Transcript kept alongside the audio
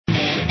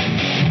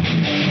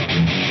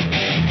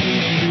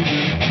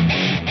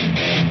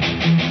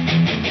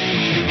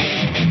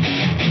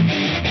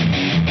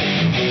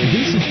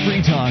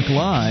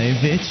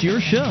Live. It's your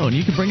show, and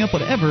you can bring up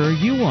whatever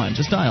you want.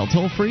 Just dial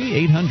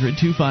toll-free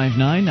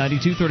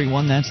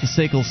 800-259-9231. That's the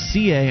SACL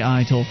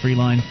CAI toll-free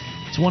line.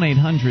 It's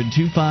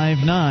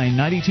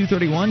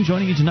 1-800-259-9231.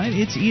 Joining you tonight,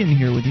 it's Ian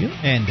here with you.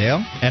 And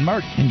Dale. And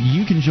Mark. And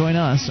you can join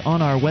us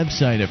on our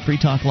website at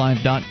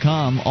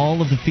freetalklive.com.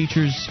 All of the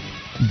features,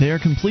 they're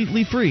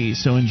completely free,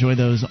 so enjoy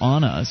those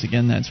on us.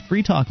 Again, that's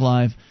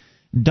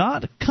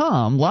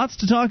freetalklive.com. Lots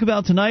to talk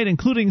about tonight,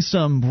 including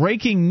some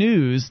breaking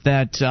news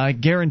that I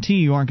guarantee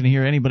you aren't going to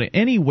hear anybody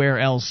anywhere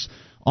else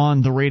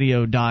on the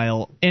radio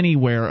dial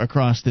anywhere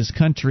across this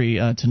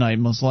country tonight,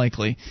 most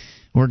likely.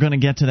 We're going to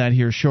get to that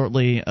here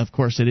shortly. Of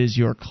course, it is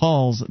your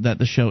calls that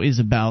the show is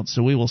about,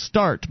 so we will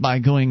start by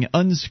going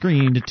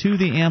unscreened to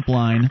the amp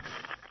line.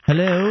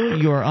 Hello,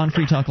 you're on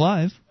Free Talk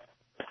Live.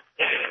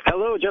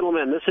 Hello,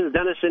 gentlemen. This is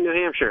Dennis in New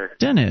Hampshire.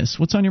 Dennis,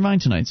 what's on your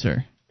mind tonight,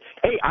 sir?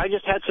 Hey, I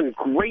just had some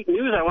great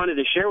news I wanted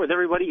to share with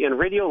everybody in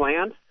Radio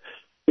Land.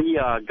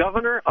 The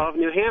governor of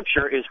New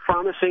Hampshire is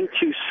promising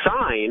to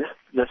sign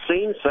the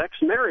same-sex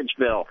marriage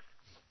bill.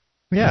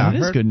 Yeah,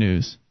 that is good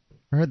news.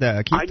 I heard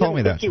that. Keith told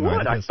me that. I didn't think he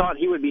would. I thought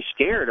he would be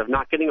scared of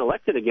not getting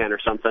elected again or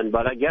something,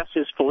 but I guess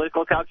his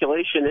political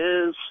calculation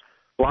is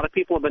a lot of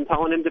people have been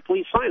telling him to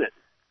please sign it.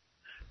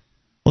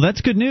 Well,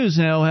 that's good news.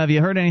 Now, have you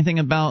heard anything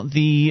about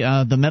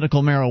the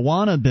medical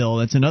marijuana bill?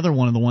 That's another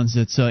one of the ones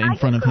that's in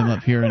front of him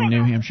up here in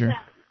New Hampshire.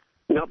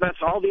 No,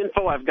 that's all the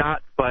info I've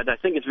got, but I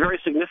think it's very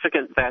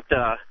significant that,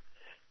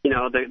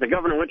 the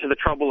governor went to the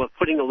trouble of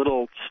putting a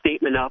little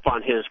statement up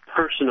on his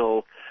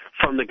personal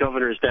from the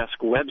governor's desk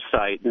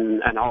website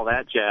and all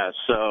that jazz.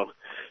 So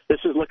this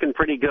is looking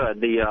pretty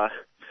good. The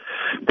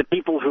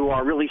people who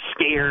are really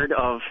scared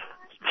of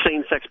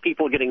same-sex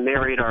people getting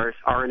married are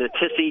in a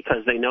tizzy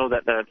because they know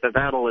that the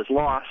battle is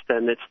lost,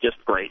 and it's just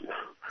great.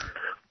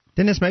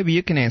 Dennis, maybe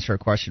you can answer a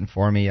question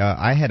for me.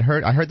 I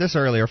heard this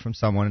earlier from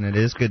someone, and it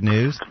is good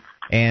news.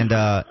 And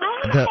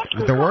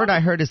the word I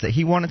heard is that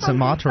he wanted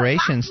some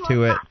alterations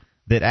to it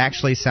that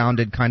actually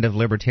sounded kind of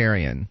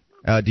libertarian.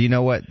 Do you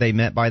know what they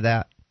meant by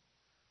that?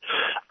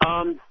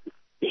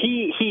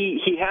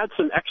 He had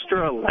some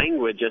extra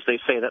language, as they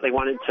say, that they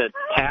wanted to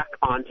tack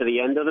onto the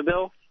end of the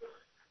bill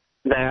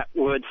that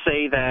would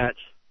say that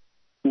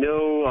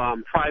no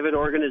private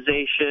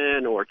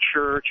organization or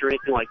church or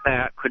anything like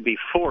that could be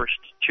forced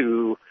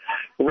to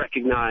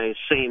recognize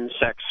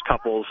same-sex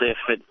couples if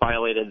it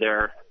violated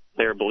their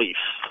beliefs.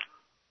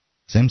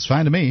 Seems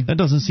fine to me. That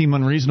doesn't seem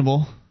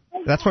unreasonable.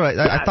 That's what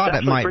I thought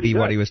it might be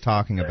what he was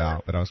talking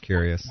about, but I was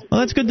curious.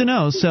 Well, that's good to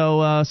know.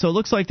 So it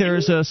looks like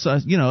there's a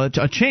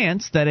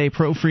chance that a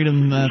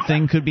pro-freedom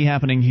thing could be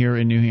happening here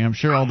in New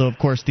Hampshire, although, of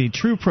course, the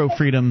true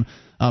pro-freedom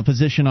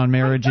position on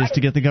marriage is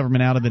to get the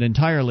government out of it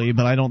entirely,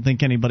 but I don't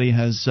think anybody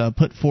has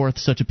put forth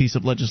such a piece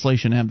of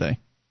legislation, have they?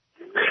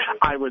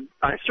 I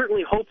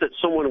certainly hope that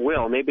someone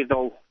will. Maybe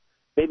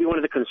one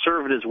of the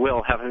conservatives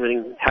will,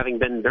 having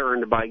been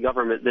burned by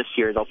government this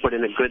year. They'll put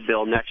in a good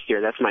bill next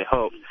year. That's my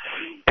hope.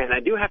 And I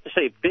do have to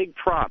say, big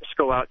props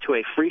go out to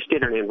a free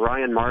stater named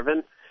Ryan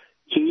Marvin.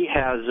 He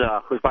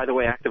who's, by the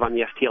way, active on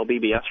the FTL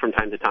BBS from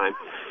time to time.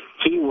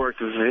 He worked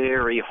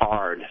very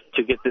hard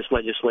to get this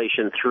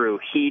legislation through.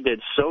 He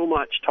did so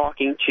much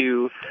talking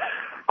to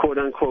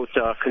quote-unquote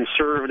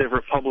conservative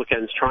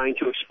Republicans, trying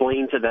to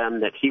explain to them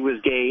that he was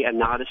gay and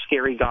not a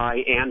scary guy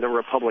and a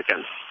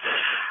Republican.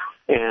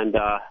 And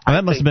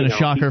that must have been a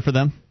shocker for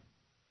them.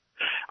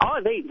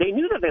 Oh, they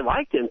knew that they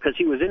liked him because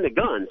he was into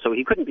guns, so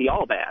he couldn't be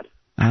all bad.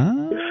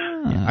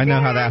 I know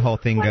how that whole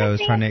thing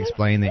goes, trying to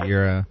explain that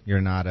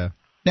you're not a.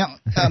 Now,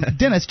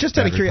 Dennis, just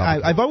out of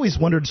curiosity, I've always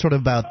wondered sort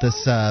of about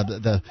this.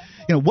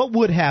 What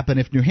would happen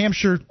if New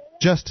Hampshire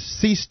just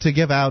ceased to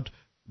give out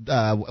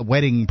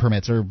wedding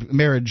permits or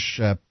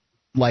marriage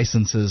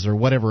licenses or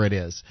whatever it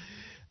is?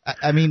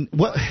 I mean,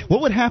 what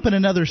would happen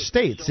in other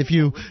states if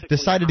you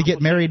decided to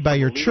get married by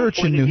your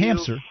church in New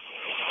Hampshire?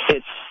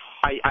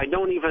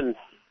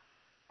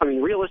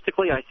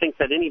 Realistically, I think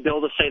that any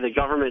bill to say the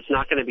government's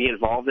not going to be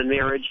involved in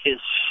marriage is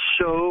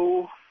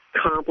so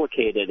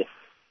complicated.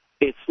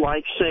 It's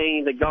like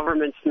saying the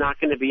government's not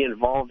going to be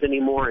involved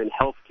anymore in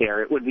health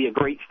care. It would be a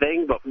great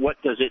thing, but what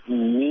does it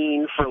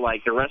mean for,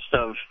 the rest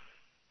of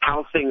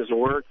how things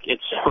work?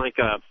 It's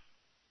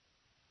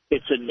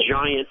a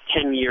giant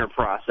 10-year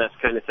process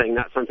kind of thing,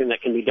 not something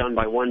that can be done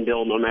by one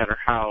bill no matter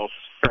how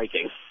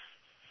striking.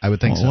 I would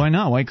think so. Why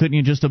not? Why couldn't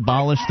you just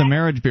abolish the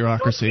marriage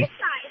bureaucracy?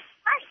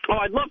 Oh,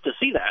 I'd love to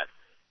see that.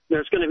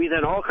 There's going to be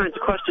then all kinds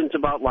of questions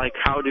about,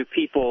 how do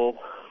people,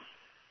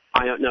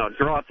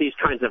 draw up these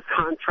kinds of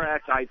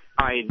contracts.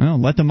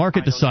 Let the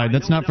market decide.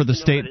 That's not for the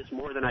state. It's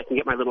more than I can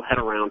get my little head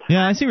around.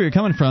 Yeah, I see where you're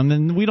coming from,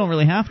 and we don't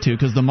really have to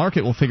because the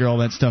market will figure all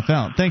that stuff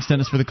out. Thanks,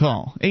 Dennis, for the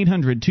call.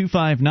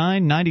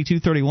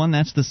 800-259-9231.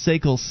 That's the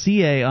SACL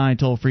CAI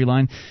toll-free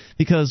line,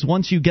 because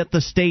once you get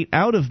the state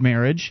out of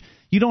marriage,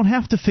 you don't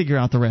have to figure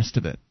out the rest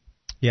of it.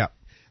 Yeah.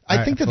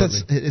 I think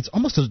it's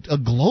almost a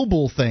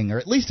global thing, or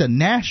at least a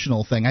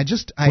national thing. I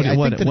think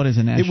that what is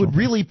a national it would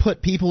really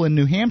put people in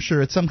New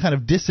Hampshire at some kind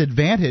of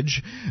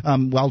disadvantage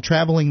while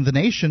traveling the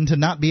nation to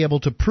not be able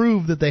to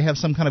prove that they have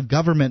some kind of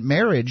government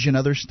marriage in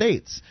other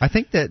states. I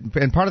think that,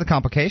 and part of the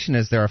complication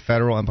is there are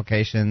federal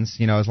implications.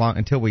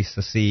 Until we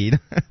secede,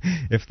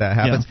 if that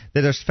happens,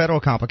 that there's federal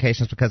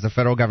complications because the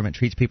federal government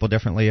treats people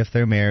differently if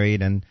they're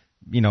married and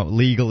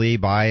legally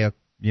by a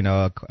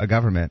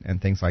government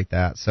and things like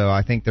that. So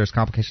I think there's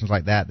complications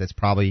like that. That's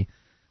probably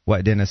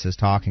what Dennis is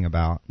talking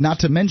about. Not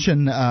to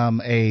mention how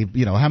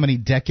many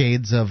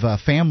decades of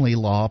family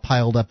law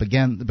piled up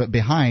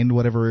behind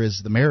whatever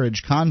is the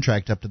marriage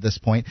contract up to this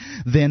point.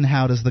 Then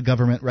how does the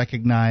government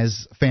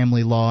recognize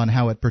family law and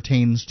how it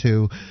pertains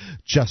to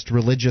just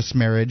religious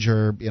marriage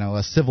or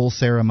a civil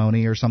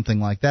ceremony or something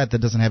like that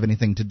doesn't have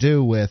anything to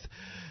do with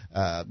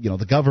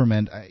the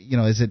government?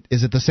 Is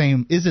it the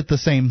same? Is it the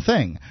same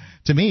thing?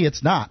 To me,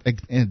 it's not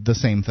the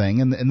same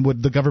thing. And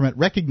would the government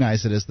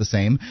recognize it as the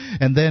same?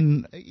 And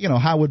then,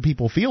 how would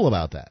people feel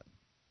about that?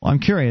 Well, I'm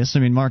curious. I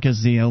mean, Mark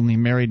is the only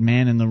married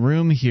man in the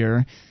room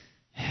here.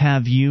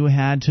 Have you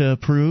had to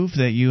prove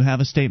that you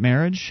have a state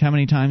marriage? How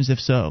many times, if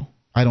so?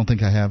 I don't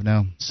think I have,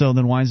 no. So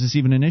then why is this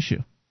even an issue?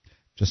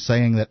 Just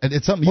saying that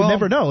it's something you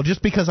never know.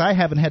 Just because I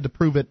haven't had to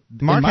prove it.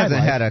 Mark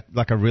hasn't had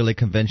a really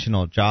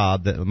conventional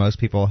job that most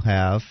people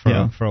have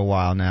for a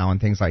while now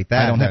and things like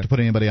that. I don't have to put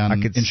anybody on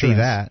insurance. I could see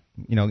that.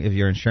 If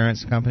your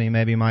insurance company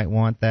maybe might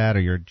want that, or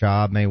your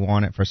job may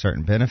want it for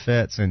certain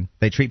benefits, and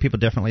they treat people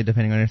differently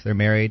depending on if they're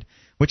married,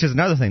 which is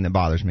another thing that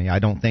bothers me. I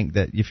don't think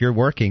that if you're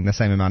working the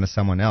same amount as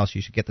someone else,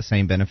 you should get the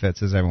same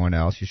benefits as everyone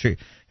else.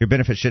 Your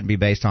benefits shouldn't be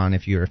based on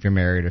if you're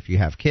married or if you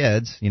have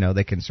kids.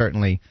 They can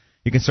certainly.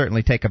 You can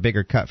certainly take a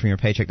bigger cut from your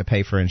paycheck to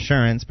pay for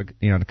insurance,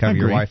 to cover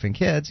your wife and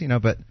kids,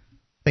 but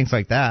things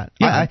like that.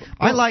 Yeah.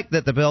 I like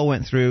that the bill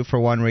went through for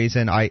one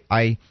reason.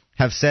 I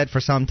have said for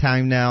some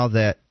time now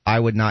that I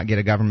would not get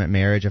a government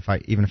marriage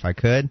even if I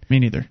could. Me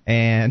neither.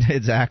 And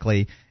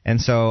exactly.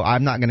 And so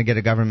I'm not going to get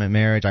a government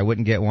marriage. I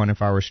wouldn't get one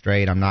if I were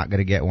straight. I'm not going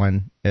to get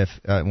one if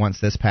once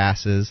this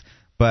passes.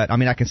 But I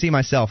mean, I can see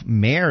myself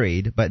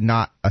married, but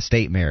not a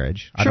state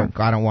marriage. Sure.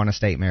 I don't want a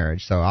state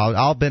marriage. So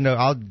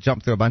I'll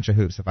jump through a bunch of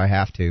hoops if I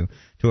have to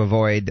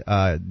avoid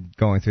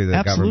going through the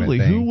Absolutely.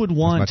 government thing Who would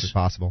want, as much as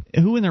possible.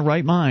 Who in their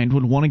right mind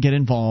would want to get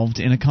involved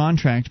in a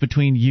contract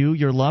between you,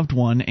 your loved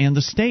one, and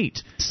the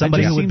state?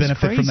 Somebody who would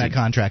benefit from that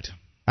contract.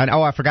 And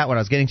I forgot what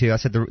I was getting to. I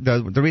said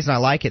the reason I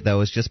like it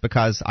though is just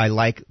because I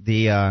like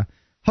the.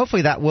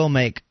 Hopefully that will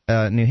make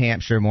New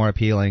Hampshire more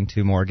appealing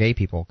to more gay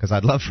people, because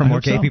I'd love for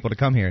more gay people to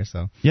come here.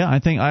 So yeah,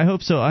 I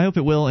hope so. I hope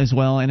it will as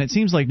well. And it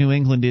seems like New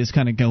England is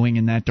kind of going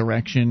in that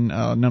direction.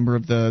 A number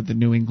of the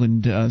New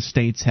England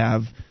states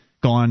have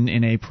gone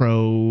in a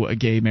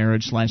pro-gay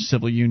marriage /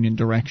 civil union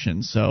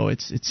direction. So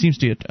it seems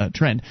to be a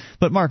trend.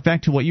 But Mark,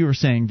 back to what you were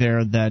saying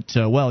there, that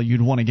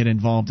you'd want to get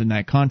involved in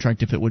that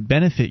contract if it would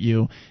benefit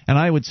you. And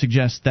I would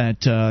suggest that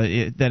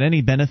that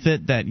any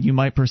benefit that you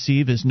might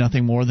perceive is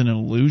nothing more than an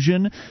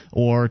illusion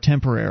or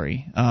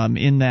temporary.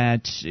 In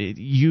that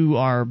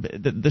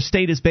the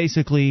state is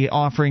basically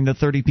offering the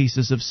 30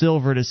 pieces of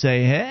silver to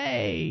say,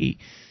 hey,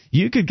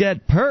 you could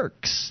get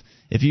perks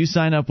if you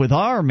sign up with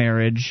our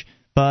marriage.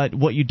 But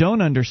what you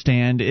don't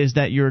understand is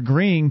that you're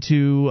agreeing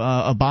to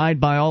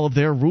abide by all of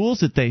their rules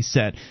that they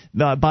set.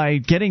 By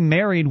getting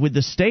married with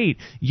the state,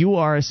 you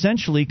are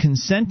essentially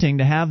consenting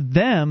to have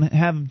them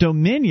have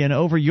dominion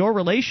over your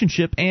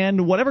relationship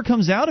and whatever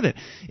comes out of it.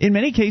 In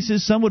many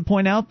cases, some would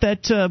point out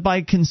that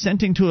by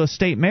consenting to a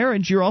state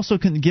marriage, you're also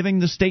giving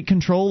the state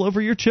control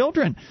over your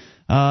children.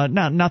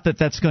 Not that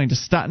that's going to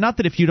stop. Not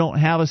that if you don't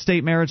have a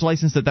state marriage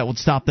license that would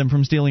stop them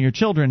from stealing your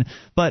children.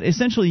 But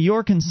essentially,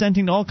 you're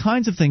consenting to all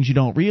kinds of things you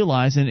don't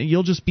realize, and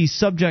you'll just be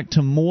subject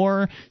to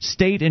more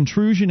state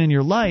intrusion in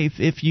your life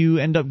if you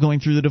end up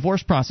going through the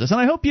divorce process. And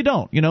I hope you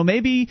don't.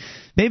 Maybe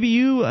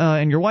you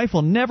and your wife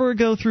will never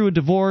go through a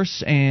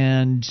divorce,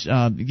 and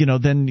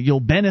then you'll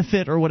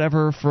benefit or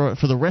whatever for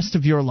the rest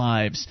of your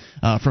lives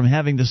from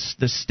having this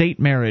state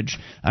marriage.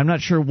 I'm not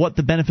sure what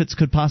the benefits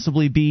could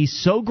possibly be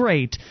so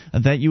great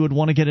that you would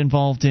want to get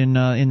involved in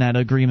that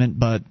agreement,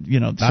 but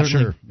not certainly,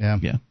 sure.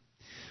 Yeah.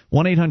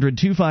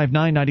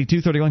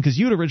 1-800-259-9231, because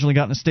you had originally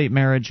gotten a state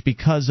marriage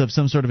because of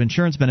some sort of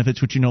insurance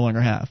benefits, which you no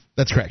longer have.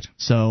 That's correct.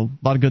 So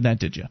a lot of good that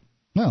did you.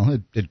 Well,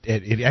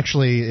 it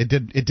actually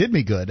did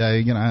me good.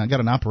 I got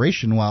an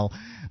operation while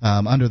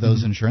under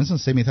those insurance and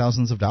saved me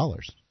thousands of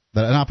dollars.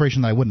 But an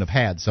operation that I wouldn't have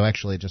had, so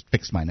actually it just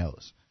fixed my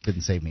nose.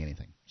 Didn't save me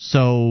anything.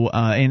 So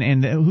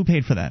and who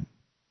paid for that?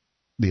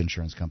 The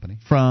insurance company.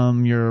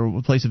 From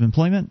your place of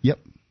employment? Yep.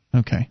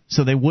 Okay,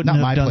 so they wouldn't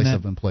have done that. Not my place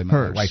of employment,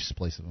 hers. My wife's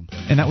place of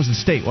employment. And that was the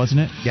state, wasn't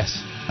it? Yes.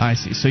 I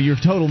see. So you're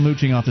total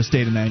mooching off the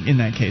state in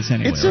that case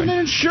anyway. It's an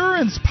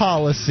insurance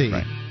policy.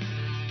 Right.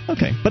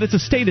 Okay, but it's a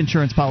state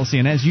insurance policy,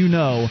 and as you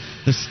know,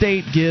 the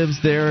state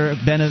gives their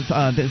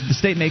the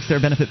state makes their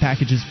benefit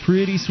packages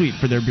pretty sweet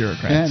for their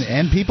bureaucrats.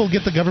 And people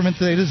get the government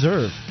they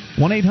deserve.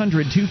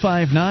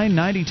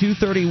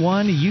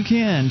 1-800-259-9231. You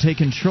can take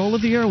control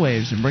of the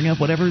airwaves and bring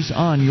up whatever's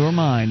on your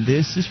mind.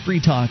 This is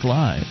Free Talk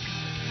Live.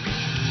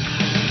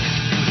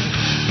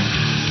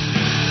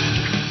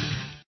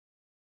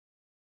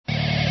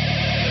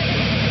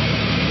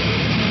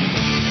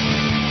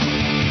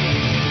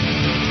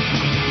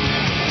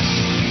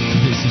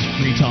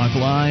 Talk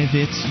Live.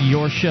 It's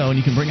your show, and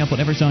you can bring up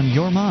whatever's on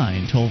your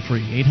mind. Toll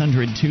free,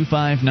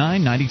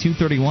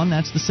 800-259-9231.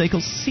 That's the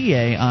SACL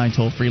CAI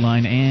toll-free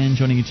line. And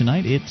joining you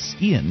tonight, it's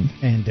Ian.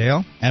 And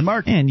Dale. And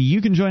Mark. And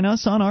you can join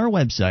us on our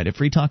website at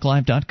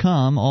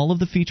freetalklive.com. All of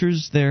the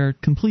features, they're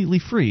completely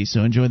free,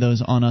 so enjoy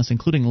those on us,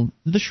 including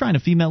the Shrine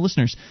of Female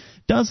Listeners.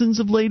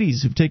 Dozens of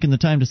ladies who've taken the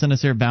time to send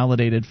us their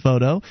validated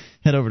photo.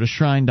 Head over to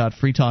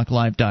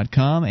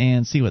shrine.freetalklive.com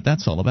and see what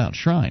that's all about.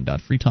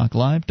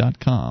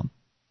 Shrine.freetalklive.com.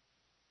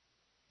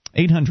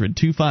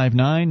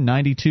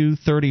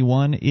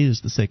 800-259-9231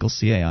 is the SACL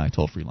CAI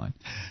toll-free line.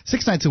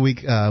 6 nights a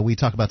week, we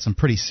talk about some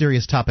pretty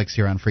serious topics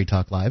here on Free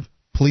Talk Live.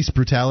 Police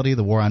brutality,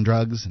 the war on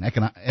drugs, and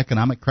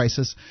economic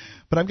crisis.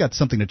 But I've got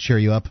something to cheer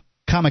you up.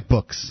 Comic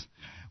books.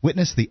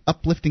 Witness the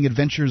uplifting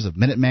adventures of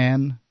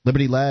Minuteman,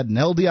 Liberty Lad, and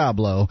El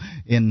Diablo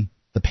in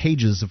the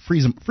pages of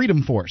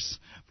Freedom Force.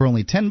 For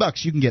only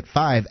 $10, you can get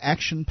 5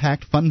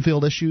 action-packed,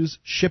 fun-filled issues,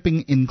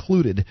 shipping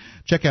included.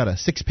 Check out a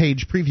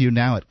 6-page preview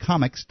now at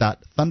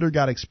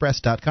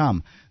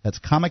comics.thundergodexpress.com. That's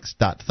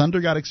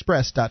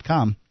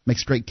comics.thundergodexpress.com.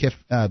 Makes a great gift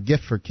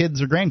for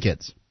kids or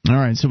grandkids. All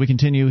right, so we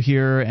continue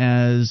here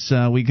as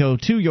we go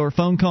to your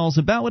phone calls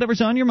about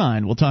whatever's on your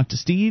mind. We'll talk to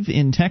Steve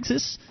in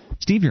Texas.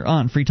 Steve, you're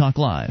on Free Talk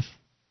Live.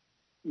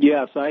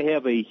 Yes, I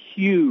have a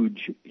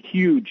huge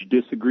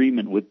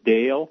disagreement with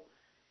Dale.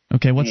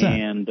 Okay, what's that?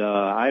 And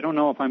I don't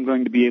know if I'm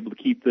going to be able to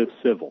keep this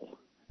civil.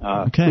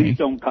 Okay. Please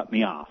don't cut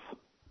me off.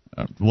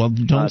 Well,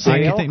 don't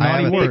say anything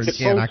naughty words.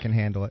 Yeah, I can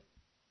handle it.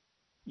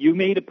 You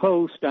made a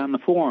post on the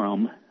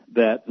forum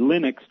that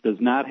Linux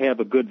does not have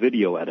a good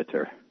video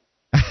editor.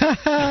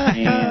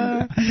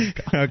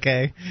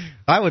 Okay.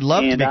 I would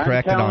love to be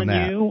corrected on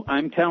that.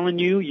 I'm telling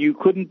you, you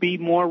couldn't be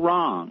more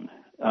wrong.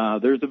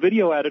 There's a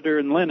video editor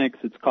in Linux.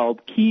 It's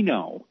called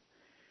Kino.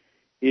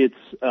 It's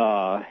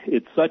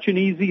such an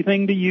easy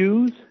thing to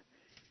use.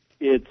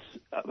 It's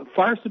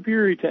far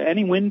superior to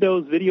any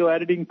Windows video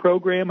editing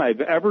program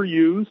I've ever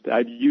used.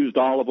 I've used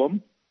all of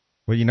them.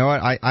 Well, you know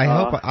what? I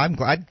hope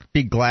I'd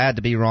be glad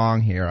to be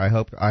wrong here. I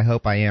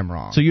hope I am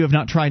wrong. So you have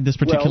not tried this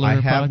particular I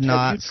have product?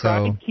 not.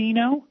 Have you tried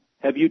Kino?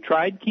 Have you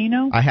tried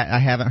Kino? I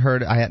hadn't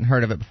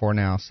heard of it before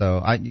now.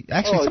 So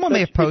someone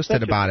may have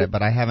posted about it,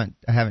 but I hadn't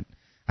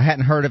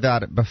heard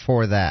about it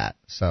before that.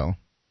 So,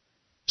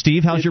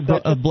 Steve, how's your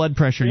blood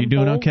pressure? You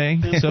doing okay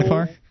so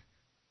far?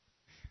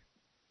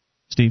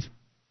 Steve,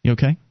 you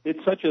okay?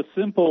 It's such a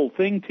simple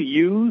thing to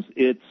use.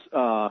 It's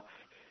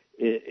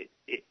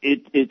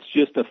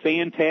just a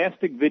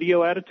fantastic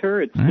video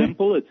editor. It's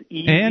simple. It's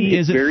easy. And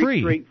is it very free?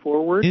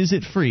 Straightforward. Is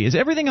it free? Is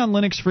everything on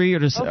Linux free, or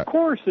does? Of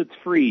course, it's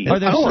free. I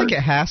don't think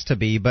it has to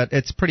be, but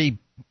it's pretty.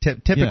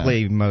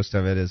 Typically, most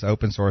of it is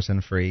open source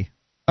and free.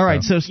 All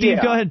right, so Steve,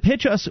 go ahead,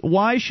 pitch us.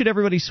 Why should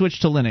everybody switch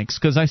to Linux?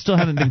 Because I still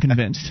haven't been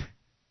convinced.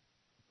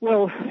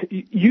 Well,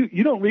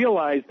 you don't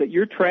realize that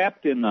you're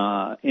trapped in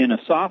a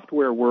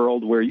software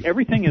world where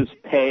everything is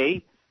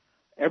pay.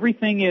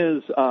 Everything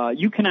is,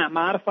 you cannot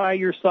modify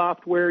your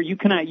software. You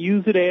cannot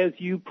use it as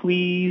you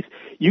please.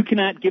 You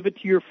cannot give it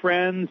to your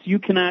friends. You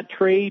cannot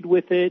trade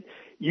with it.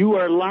 You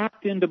are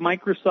locked into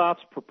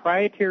Microsoft's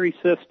proprietary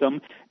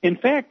system. In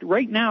fact,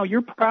 right now,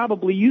 you're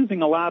probably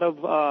using a lot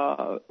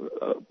of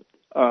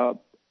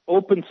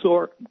open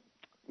source,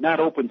 not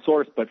open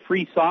source, but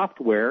free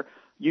software.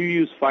 You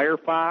use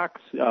Firefox.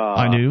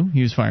 I do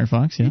use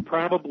Firefox, yeah. You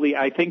probably,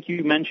 I think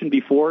you mentioned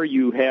before,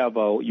 you have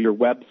your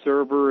web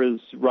server is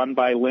run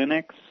by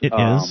Linux. It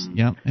is,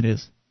 yeah, it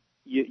is.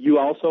 You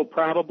also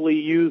probably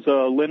use a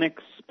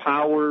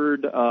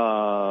Linux-powered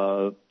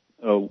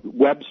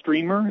web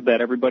streamer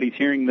that everybody's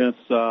hearing this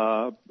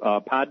your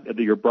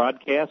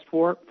broadcast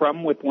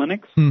from with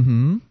Linux.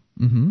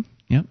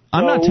 Yep.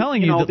 I'm not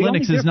telling you that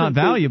Linux is not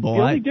valuable.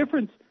 The only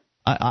difference.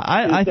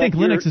 I think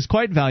Linux is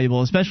quite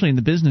valuable, especially in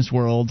the business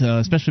world,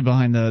 especially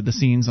behind the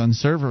scenes on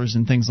servers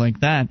and things like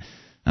that.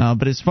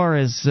 But as far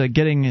as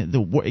getting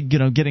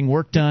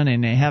work done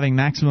and having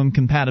maximum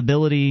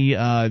compatibility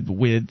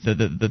with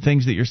the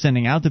things that you're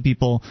sending out to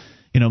people,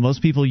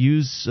 most people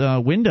use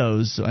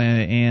Windows,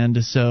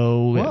 and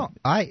so. Well,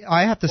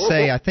 I have to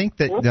say, I think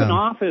that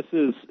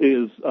OpenOffice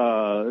is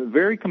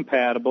very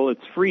compatible.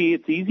 It's free.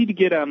 It's easy to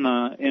get on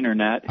the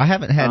internet. I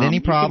haven't had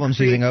any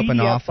problems using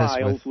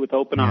OpenOffice with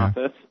OpenOffice.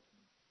 Yeah.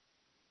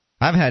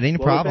 I haven't had any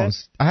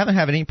problems. I haven't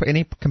had any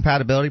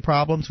compatibility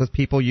problems with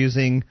people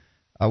using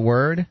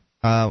Word.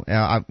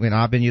 I've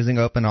been using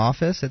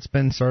OpenOffice. It's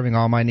been serving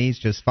all my needs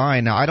just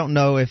fine. Now, I don't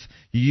know if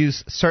you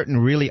use certain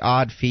really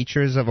odd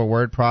features of a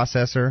word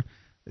processor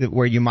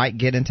where you might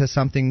get into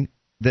something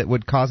that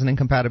would cause an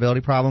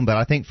incompatibility problem, but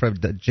I think for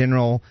the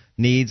general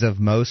needs of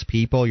most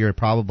people, you're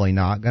probably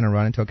not going to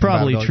run into a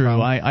compatibility problem.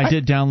 Probably true. I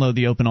did download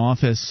the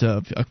OpenOffice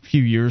a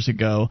few years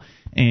ago,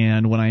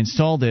 and when I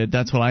installed it,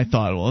 that's what I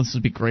thought. Well, this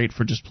would be great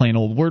for just plain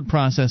old word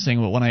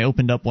processing. But when I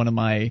opened up one of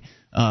my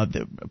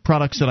the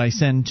products that I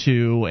send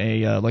to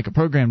a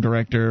program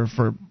director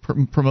for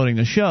promoting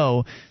the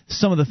show,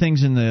 some of the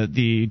things in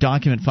the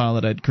document file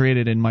that I'd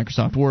created in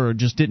Microsoft Word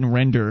just didn't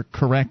render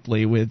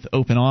correctly with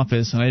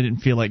OpenOffice, and I didn't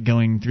feel like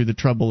going through the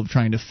trouble of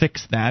trying to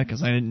fix that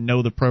because I didn't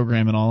know the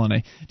program at all, and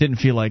I didn't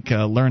feel like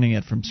learning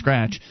it from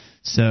scratch.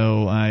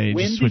 So I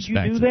just switched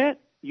back. When did you do that?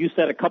 You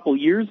said a couple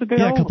years ago?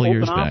 Yeah, a couple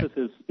years back. OpenOffice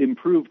has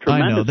improved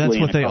tremendously. I know,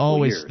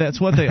 that's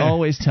what they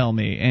always tell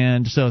me.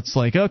 And so it's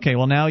like, okay,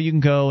 well now you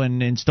can go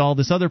and install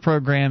this other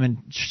program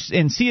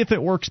and see if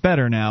it works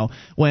better now,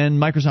 when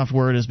Microsoft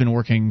Word has been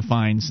working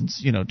fine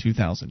since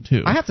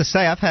 2002. I have to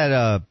say I've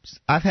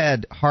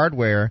had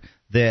hardware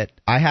that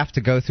I have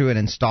to go through and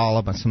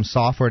install some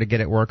software to get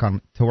it work on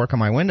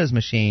my Windows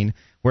machine,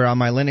 where on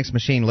my Linux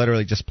machine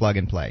literally just plug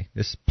and play,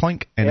 just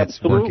plink and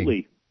it's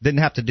working.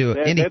 Didn't have to do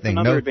anything. That's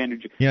another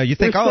advantage. You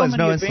think, there's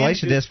no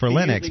installation disk for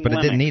Linux, but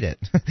it didn't need it.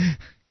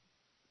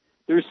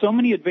 There's so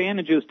many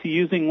advantages to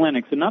using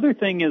Linux. Another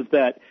thing is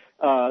that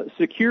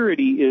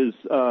security is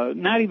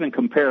not even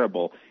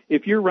comparable.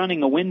 If you're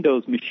running a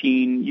Windows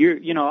machine,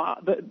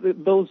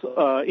 those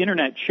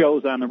internet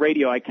shows on the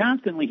radio, I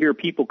constantly hear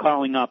people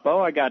calling up,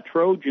 I got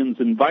Trojans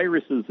and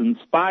viruses and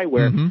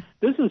spyware. Mm-hmm.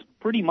 This is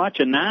pretty much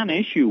a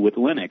non-issue with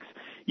Linux.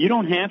 You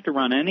don't have to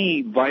run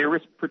any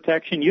virus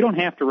protection. You don't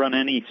have to run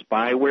any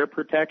spyware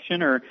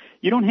protection, or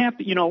you don't have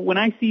to, when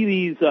I see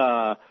these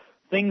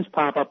things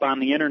pop up on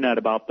the internet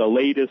about the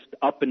latest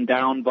up and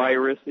down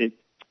virus,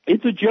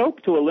 it's a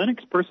joke to a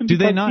Linux person. Do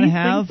they not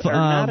have,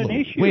 not an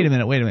issue. Wait a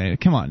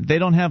minute, come on. They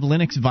don't have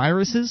Linux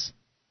viruses?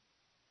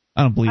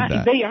 I don't believe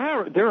that.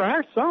 There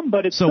are some,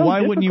 but it's so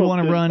why wouldn't you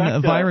want to run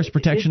a virus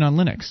protection on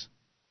Linux?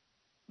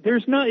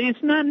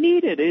 It's not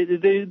needed.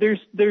 There's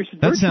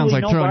that sounds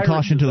like no throwing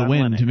caution to the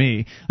wind Linux. to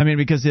me. I mean,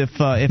 because if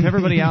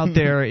everybody out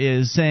there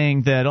is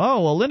saying that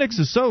Linux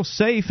is so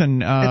safe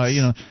and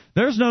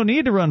there's no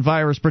need to run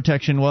virus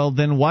protection, well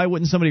then why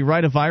wouldn't somebody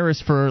write a virus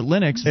for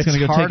Linux? It's going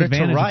to go take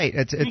advantage. To write.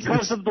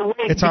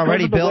 It's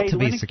already built to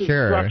be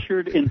secure. Linux is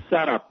structured and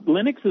set up.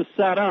 Linux is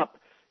set up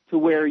to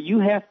where you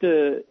have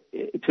to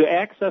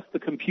access the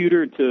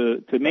computer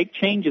to make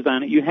changes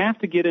on it. You have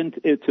to get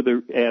into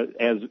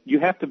you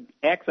have to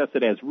access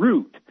it as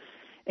root.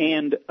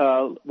 And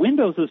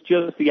Windows is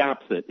just the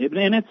opposite.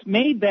 And it's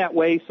made that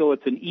way so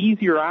it's an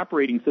easier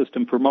operating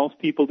system for most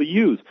people to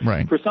use.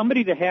 Right. For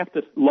somebody to have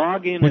to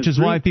log in, which is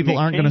why people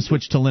aren't going to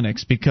switch to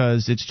Linux,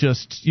 because it's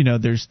just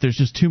there's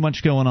just too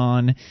much going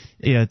on.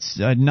 It's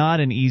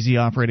not an easy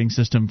operating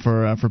system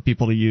for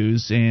people to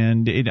use.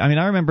 And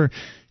I remember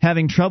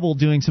having trouble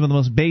doing some of the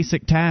most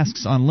basic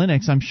tasks on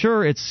Linux. I'm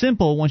sure it's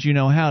simple once you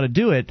know how to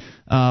do it,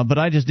 but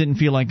I just didn't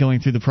feel like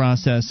going through the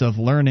process of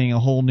learning a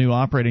whole new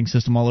operating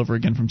system all over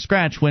again from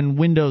scratch. When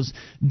Windows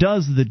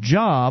does the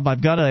job,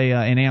 I've got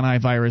an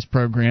antivirus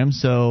program,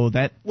 so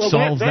that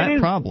solves that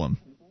problem.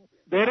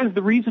 That is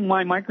the reason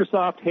why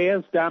Microsoft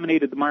has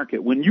dominated the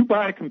market. When you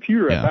buy a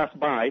computer at Best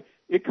Buy,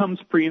 it comes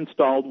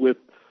pre-installed with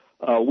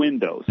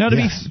Windows. Now, to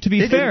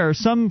be fair,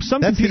 some that's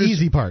computers, the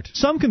easy part.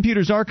 Some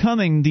computers are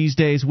coming these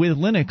days with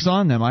Linux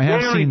on them. I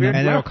have seen them,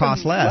 and it'll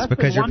cost less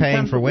because you're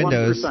paying for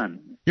Windows. 1%.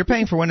 You're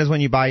paying for Windows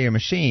when you buy your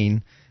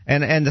machine.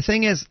 And the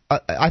thing is,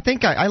 I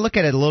think I look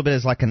at it a little bit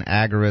as like an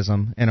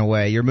agorism in a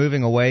way. You're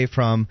moving away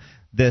from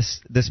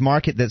this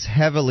market that's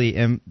heavily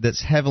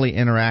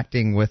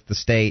interacting with the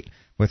state,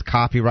 with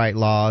copyright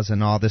laws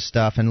and all this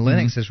stuff. And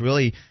Linux is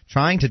really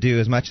trying to do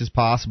as much as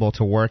possible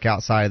to work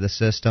outside of the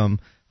system,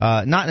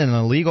 not in an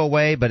illegal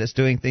way, but it's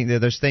doing things.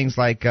 There's things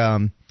like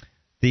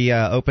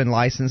the open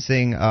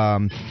licensing.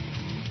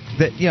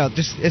 That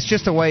it's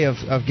just a way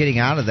of getting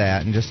out of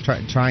that and just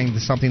trying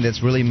something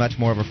that's really much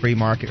more of a free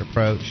market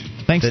approach.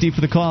 Thanks, Steve,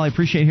 for the call. I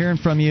appreciate hearing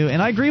from you,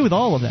 and I agree with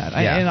all of that.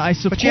 I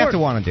support, but you have to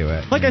want to do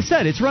it. Like I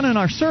said, it's running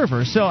our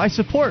server, so I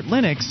support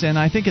Linux, and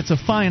I think it's a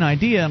fine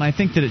idea, and I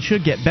think that it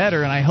should get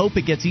better, and I hope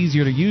it gets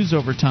easier to use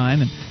over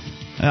time. And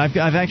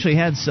I've actually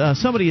had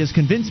somebody has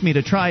convinced me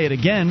to try it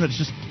again, but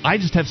I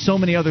just have so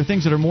many other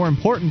things that are more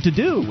important to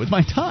do with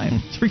my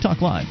time. It's Free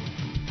Talk Live.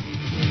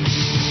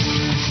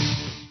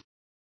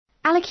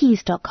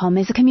 Alakeys.com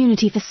is a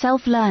community for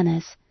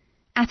self-learners.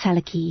 At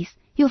Alakeys,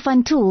 you'll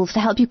find tools to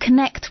help you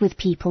connect with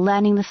people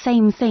learning the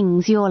same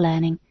things you're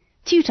learning,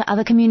 tutor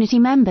other community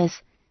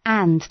members,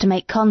 and to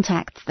make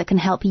contacts that can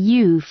help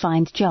you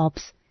find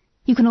jobs.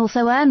 You can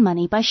also earn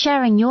money by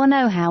sharing your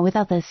know-how with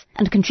others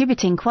and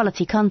contributing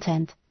quality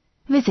content.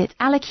 Visit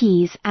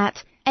Alakeys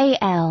at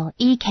alekese.com.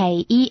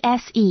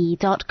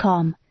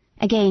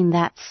 Again,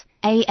 that's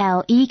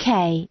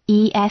alekese.com.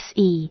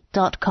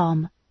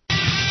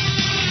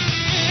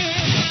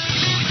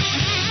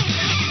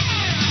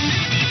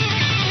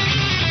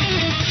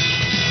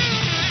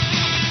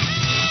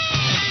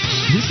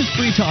 This is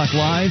Free Talk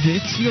Live.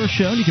 It's your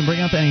show, and you can bring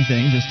up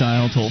anything. Just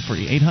dial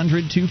toll-free.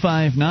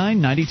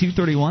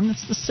 800-259-9231.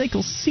 That's the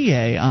SACL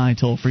CAI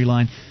toll-free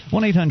line.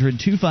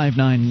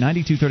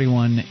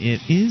 1-800-259-9231.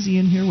 It is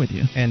Ian here with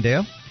you. And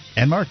Dale.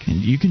 And Mark.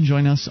 And you can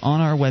join us on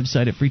our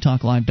website at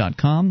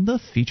freetalklive.com. The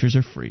features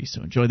are free,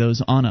 so enjoy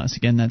those on us.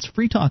 Again, that's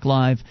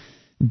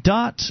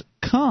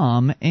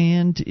freetalklive.com.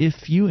 And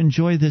if you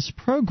enjoy this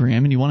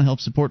program and you want to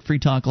help support Free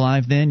Talk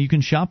Live, then you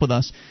can shop with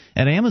us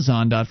at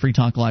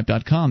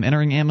amazon.freetalklive.com.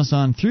 Entering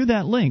Amazon through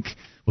that link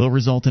will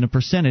result in a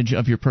percentage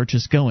of your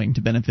purchase going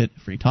to benefit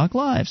Free Talk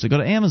Live. So go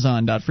to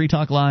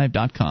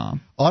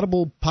amazon.freetalklive.com.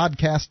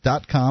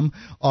 Audiblepodcast.com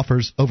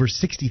offers over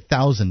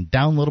 60,000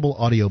 downloadable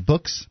audio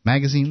books,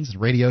 magazines,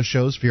 and radio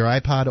shows for your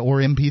iPod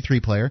or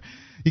MP3 player.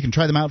 You can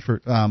try them out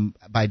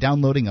by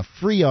downloading a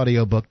free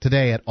audiobook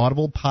today at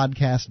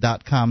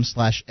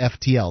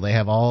audiblepodcast.com/FTL. They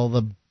have all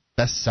the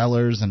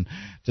bestsellers and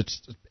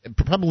just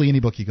probably any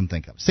book you can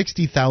think of.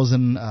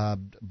 60,000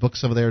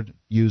 books over there.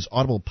 Use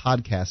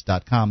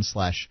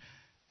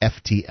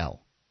audiblepodcast.com/FTL.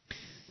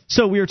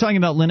 So we were talking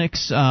about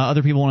Linux.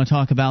 Other people want to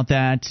talk about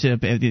that.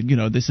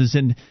 This is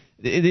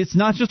it's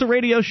not just a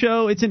radio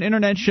show, it's an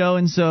internet show,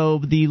 and so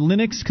the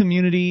Linux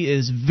community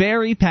is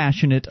very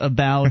passionate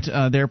about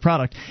their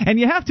product. And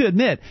you have to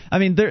admit, I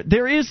mean,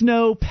 there is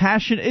no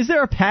passion. Is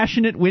there a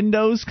passionate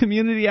Windows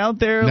community out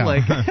there? No.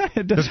 Like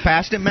there's a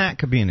passionate Mac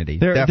community.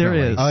 There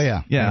is. Oh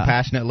yeah. And a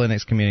passionate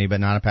Linux community,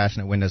 but not a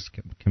passionate Windows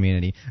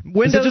community.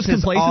 Windows is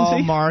just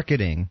all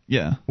marketing.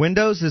 Yeah.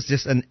 Windows is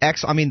just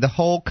the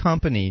whole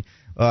company.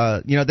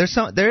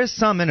 There is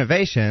some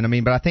innovation. I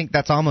mean, but I think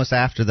that's almost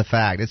after the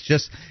fact.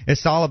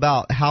 It's all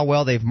about how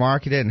well they've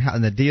marketed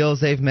and the deals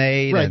they've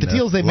made. Right, and the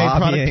deals they've made,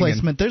 product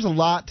placement. And there's a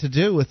lot to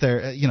do with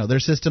their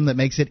system that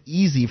makes it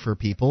easy for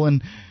people.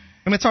 And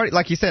I mean, it's already,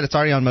 like you said, it's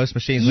already on most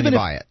machines when you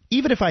buy it.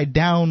 Even if I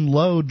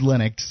download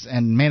Linux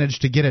and manage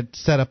to get it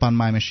set up on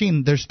my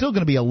machine, there's still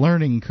going to be a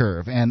learning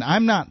curve, and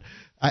I'm not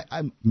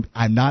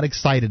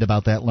excited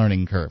about that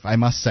learning curve, I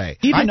must say.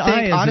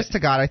 Honest to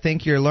God, I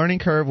think your learning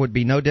curve would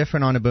be no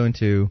different on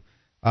Ubuntu.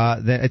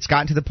 It's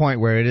gotten to the point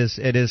where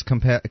it is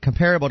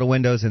comparable to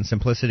Windows in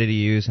simplicity to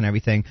use and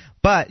everything.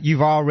 But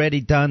you've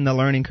already done the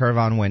learning curve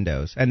on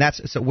Windows, and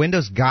so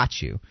Windows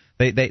got you.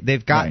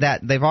 They've got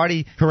that. They've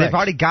already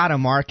got a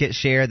market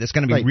share that's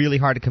going to be really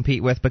hard to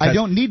compete with. Because I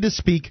don't need to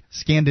speak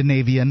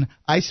Scandinavian.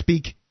 I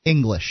speak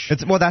English.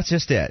 That's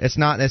just it. It's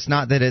not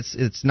that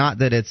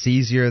it's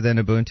easier than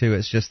Ubuntu.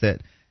 It's just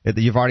that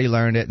you've already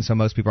learned it, and so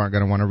most people aren't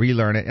going to want to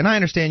relearn it. And I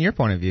understand your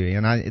point of view,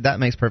 and that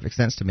makes perfect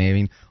sense to me. I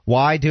mean,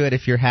 why do it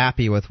if you're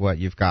happy with what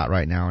you've got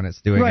right now and it's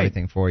doing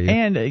everything for you?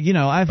 And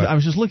I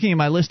was just looking at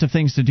my list of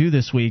things to do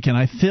this week, and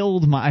I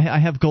filled I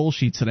have goal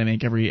sheets that I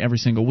make every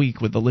single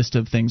week with the list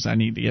of things I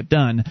need to get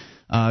done.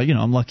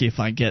 I'm lucky if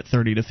I get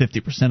 30 to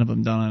 50% of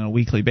them done on a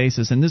weekly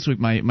basis. And this week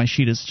my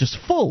sheet is just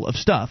full of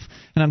stuff,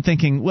 and I'm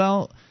thinking,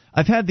 well,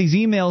 I've had these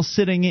emails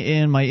sitting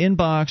in my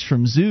inbox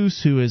from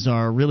Zeus, who is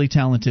our really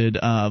talented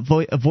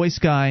voice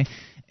guy,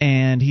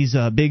 and he's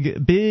a big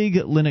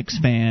Linux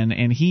fan,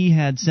 and he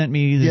had sent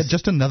me this... Yeah,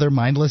 just another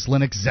mindless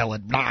Linux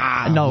zealot.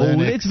 Blah, no,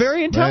 Linux, it's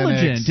very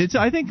intelligent.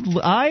 I think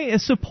I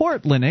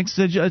support Linux,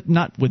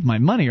 not with my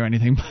money or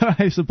anything, but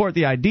I support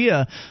the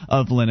idea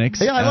of Linux.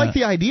 Yeah, I like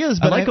the ideas,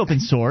 but I like open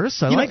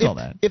source. I like all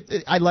that.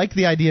 I like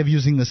the idea of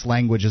using this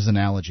language as an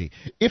analogy.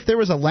 If there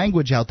was a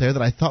language out there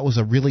that I thought was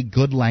a really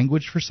good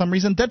language for some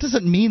reason, that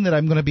doesn't mean that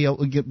I'm going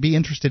to be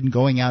interested in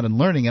going out and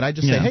learning it. I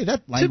just say, hey,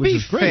 that language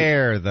is great. To be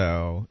fair,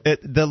 though,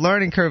 the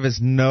learning curve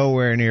is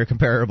nowhere near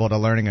comparable to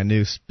learning a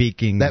new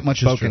spoken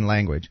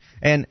language.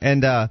 And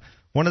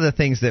one of the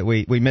things that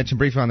we mentioned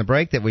briefly on the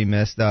break that we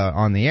missed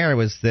on the air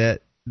was that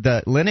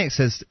the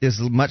Linux is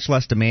much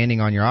less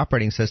demanding on your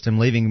operating system,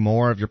 leaving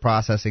more of your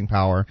processing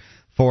power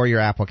for your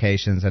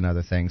applications and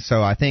other things.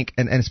 So I think,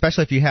 and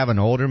especially if you have an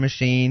older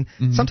machine,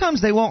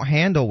 sometimes they won't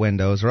handle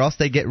Windows, or else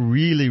they get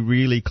really,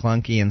 really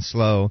clunky and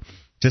slow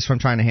just from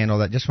trying to handle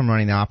that, just from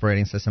running the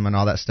operating system and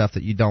all that stuff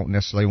that you don't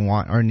necessarily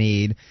want or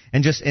need,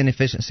 and just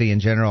inefficiency in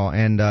general.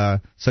 And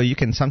so you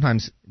can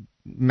sometimes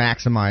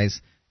maximize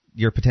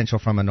your potential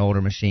from an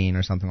older machine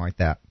or something like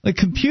that. Like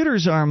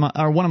computers are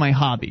one of my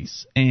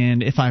hobbies,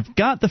 and if I've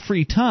got the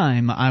free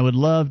time, I would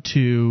love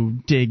to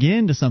dig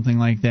into something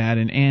like that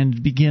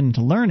and begin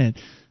to learn it.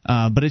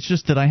 But it's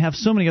just that I have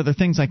so many other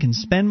things I can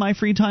spend my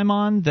free time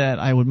on that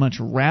I would much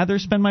rather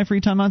spend my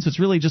free time on. So it's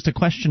really just a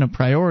question of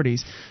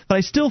priorities. But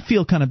I still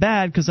feel kind of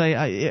bad because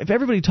if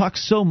everybody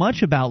talks so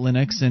much about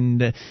Linux,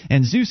 and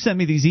Zeus sent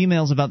me these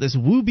emails about this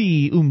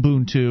Wubi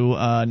Ubuntu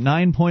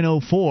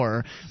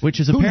 9.04, which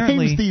is apparently...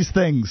 Who names these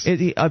things?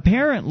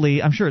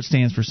 Apparently, I'm sure it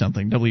stands for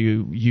something.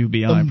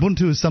 W-U-B-I.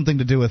 Ubuntu is something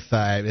to do with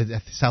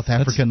South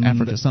African... That's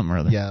Africa, something or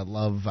other. Yeah,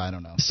 love, I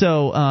don't know.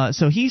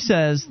 So he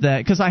says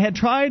that... Because I had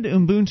tried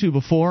Ubuntu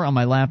before on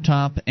my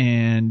laptop,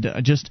 and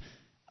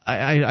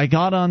I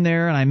got on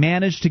there and I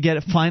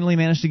finally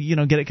managed to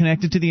get it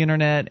connected to the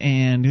internet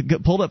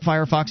and pulled up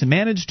Firefox and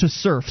managed to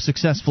surf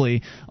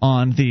successfully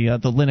on the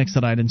Linux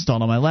that I'd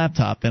installed on my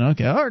laptop. And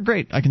all right,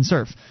 great, I can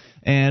surf.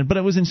 But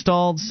it was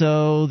installed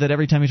so that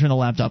every time you turn the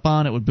laptop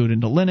on, it would boot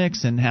into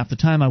Linux, and half the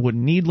time I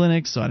wouldn't need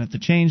Linux, so I'd have to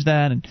change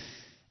that. And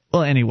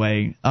well,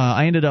 anyway,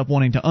 I ended up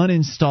wanting to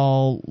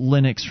uninstall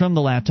Linux from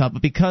the laptop,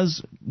 but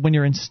because when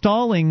you're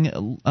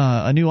installing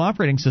a new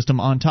operating system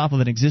on top of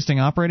an existing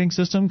operating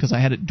system, because I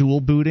had it dual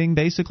booting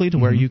basically to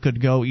where you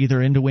could go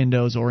either into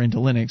Windows or into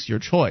Linux, your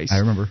choice. I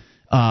remember.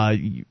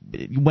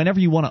 Whenever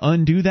you want to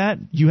undo that,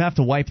 you have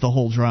to wipe the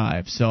whole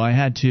drive. So I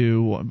had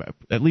to,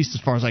 at least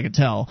as far as I could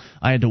tell,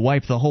 I had to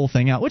wipe the whole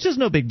thing out, which is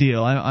no big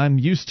deal. I'm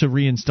used to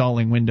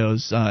reinstalling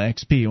Windows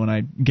XP when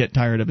I get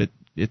tired of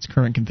its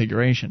current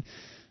configuration.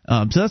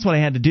 So that's what I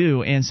had to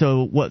do. And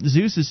so what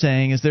Zeus is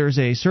saying is there's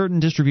a certain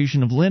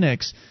distribution of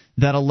Linux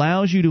that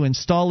allows you to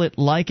install it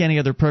like any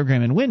other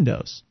program in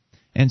Windows.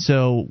 And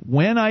so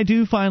when I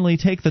do finally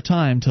take the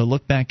time to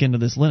look back into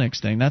this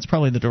Linux thing, that's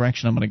probably the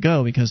direction I'm going to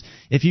go, because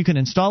if you can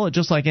install it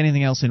just like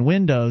anything else in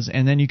Windows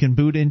and then you can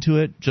boot into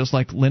it just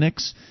like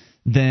Linux,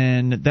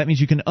 then that means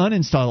you can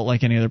uninstall it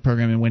like any other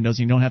program in Windows.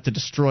 You don't have to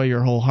destroy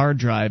your whole hard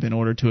drive in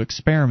order to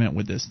experiment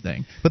with this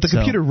thing. But the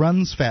computer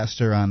runs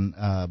faster on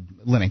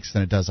Linux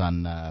than it does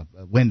on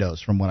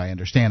Windows, from what I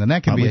understand, and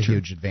that can be a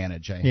huge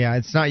advantage. Yeah,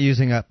 it's not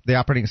using up, the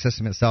operating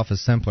system itself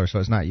is simpler, so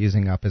it's not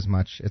using up as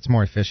much. It's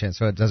more efficient,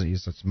 so it doesn't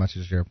use as much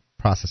as your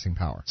processing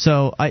power.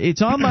 So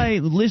it's on my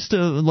list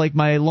of, like,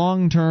 my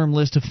long-term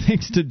list of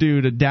things to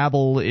do to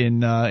dabble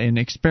in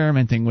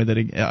experimenting with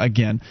it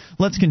again.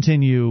 Let's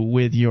continue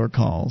with your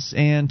calls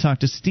and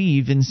talk to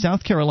Steve in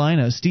South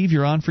Carolina. Steve,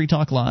 you're on Free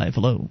Talk Live.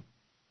 Hello.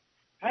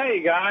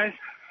 Hey, guys.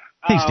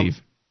 Hey, Steve.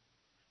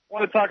 I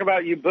want to talk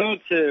about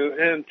Ubuntu.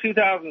 In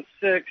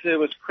 2006, it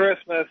was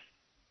Christmas.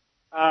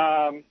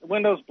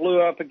 Windows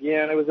blew up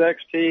again. It was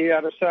XP.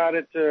 I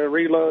decided to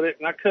reload it,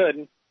 and I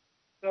couldn't.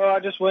 So I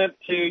just went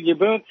to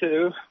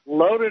Ubuntu,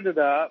 loaded it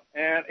up,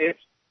 and it's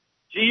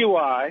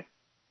GUI,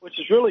 which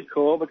is really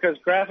cool because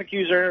graphic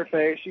user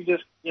interface, you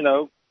just,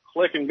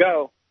 click and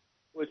go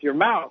with your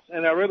mouse,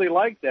 and I really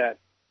like that.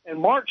 And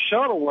Mark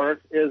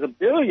Shuttleworth is a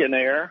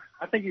billionaire.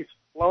 I think he's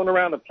flown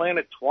around the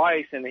planet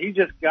twice, and he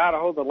just got a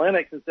hold of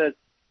Linux and said,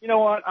 you know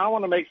what, I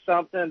want to make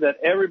something that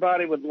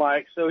everybody would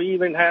like. So he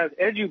even has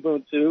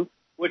Edubuntu,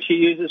 which he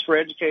uses for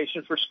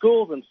education for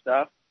schools and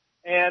stuff.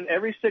 And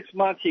every 6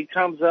 months he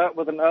comes up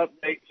with an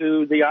update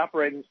to the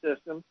operating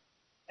system,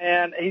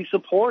 and he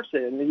supports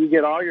it. And you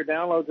get all your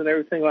downloads and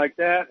everything like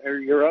that, or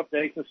your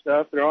updates and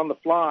stuff. They're on the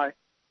fly.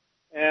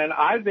 And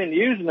I've been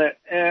using it,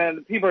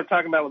 and people are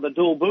talking about the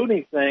dual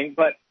booting thing.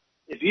 But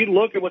if you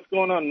look at what's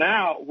going on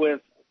now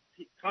with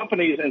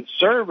companies and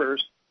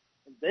servers,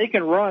 they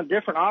can run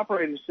different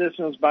operating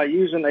systems by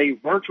using a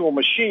virtual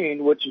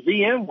machine, which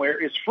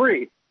VMware is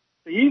free.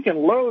 So you can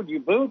load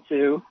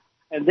Ubuntu,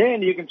 and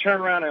then you can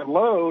turn around and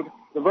load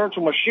the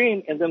virtual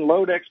machine and then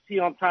load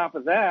XP on top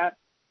of that,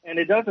 and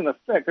it doesn't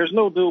affect. There's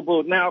no dual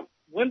boot. Now,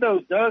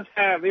 Windows does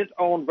have its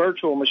own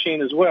virtual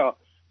machine as well.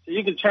 So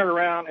you can turn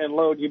around and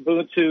load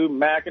Ubuntu,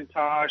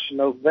 Macintosh,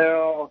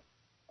 Novell,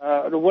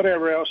 or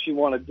whatever else you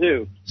want to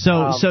do.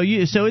 So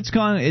it's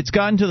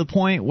gotten to the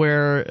point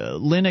where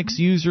Linux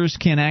users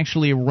can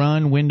actually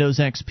run Windows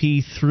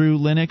XP through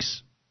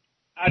Linux?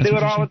 I do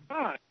it all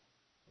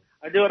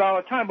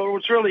the time, but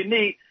what's really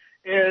neat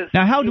is...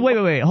 Now,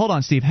 wait, hold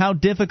on, Steve. How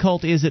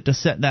difficult is it to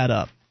set that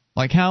up?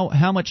 Like,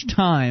 how much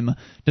time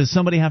does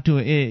somebody have to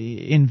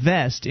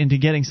invest into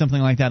getting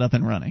something like that up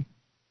and running?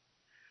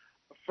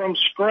 From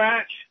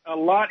scratch, a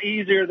lot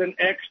easier than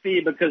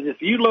XP, because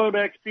if you load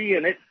XP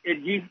and if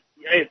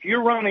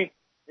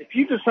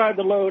you decide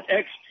to load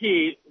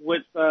XP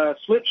with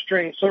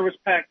Slipstream Service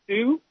Pack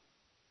 2,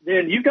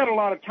 then you've got a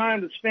lot of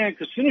time to spend,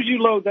 because as soon as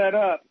you load that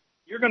up,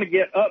 you're going to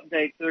get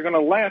updates that are going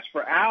to last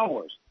for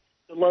hours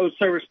to load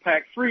Service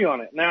Pack 3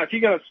 on it. Now, if you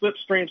got a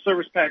Slipstream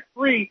Service Pack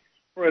 3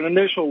 for an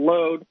initial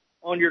load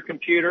on your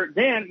computer,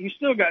 then you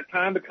still got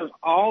time, because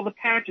all the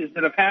patches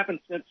that have happened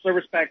since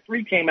Service Pack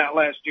 3 came out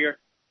last year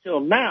till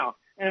now,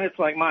 and it's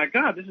like, my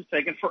God, this is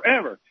taking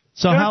forever.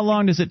 So how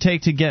long does it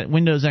take to get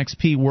Windows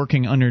XP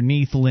working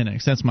underneath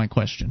Linux? That's my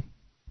question.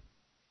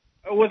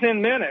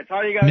 Within minutes.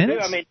 All you got to do,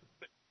 I mean,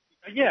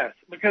 yes,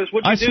 because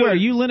what you I swear,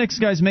 you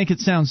Linux guys make it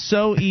sound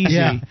so easy.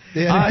 Yeah.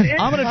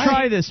 I'm going to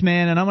try this,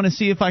 man, and I'm going to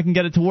see if I can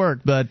get it to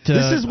work. But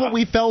this is what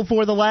we fell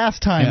for the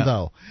last time,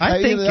 though.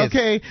 I think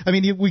okay. I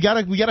mean, we got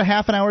a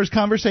half an hour's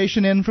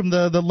conversation in from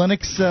the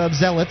Linux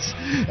zealots,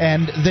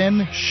 and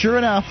then sure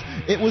enough,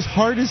 it was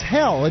hard as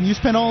hell, and you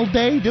spent all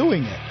day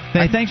doing it.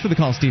 Hey, thanks for the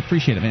call, Steve.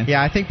 Appreciate it, man.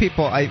 Yeah, I think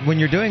people, when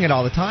you're doing it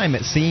all the time,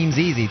 it seems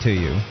easy to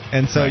you,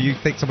 and so you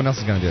think someone else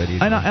is going to do it easy.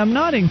 And I'm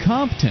not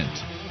incompetent.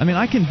 I mean,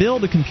 I can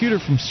build a computer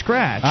from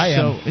scratch. I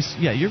am. So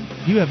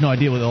you have no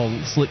idea what all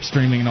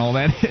slipstreaming and all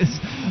that is.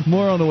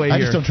 More on the way here. I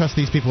just don't trust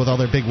these people with all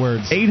their big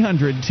words.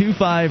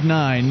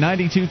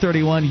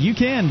 800-259-9231. You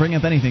can bring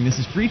up anything. This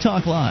is Free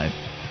Talk Live.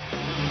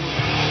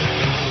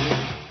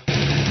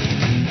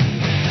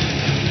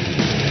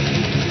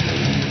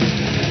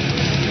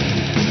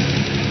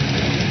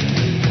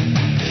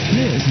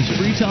 This is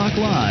Free Talk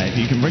Live.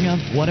 You can bring up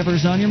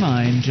whatever's on your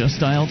mind. Just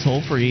dial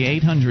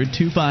toll-free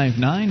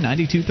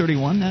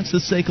 800-259-9231. That's the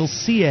SACL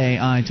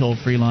CAI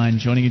toll-free line.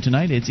 Joining you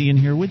tonight, it's Ian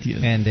here with you.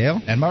 And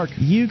Dale. And Mark.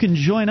 You can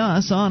join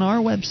us on our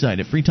website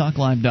at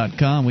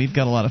freetalklive.com. We've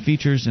got a lot of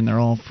features, and they're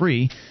all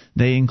free.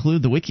 They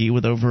include the wiki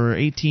with over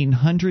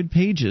 1,800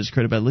 pages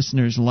created by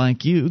listeners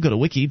like you. Go to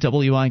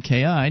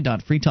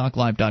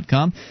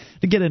wiki.freetalklive.com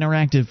to get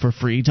interactive for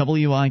free.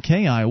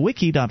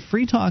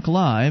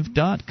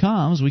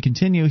 wiki.freetalklive.com. As we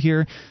continue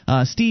here,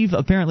 Steve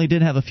apparently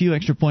did have a few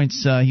extra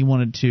points he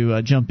wanted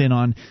to jump in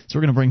on, so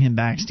we're going to bring him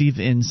back. Steve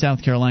in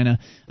South Carolina.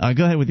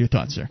 Go ahead with your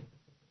thoughts, sir.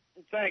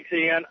 Thanks,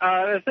 Ian.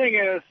 The thing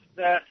is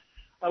that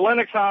a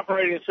Linux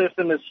operating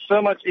system is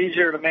so much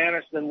easier to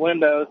manage than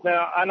Windows.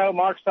 Now, I know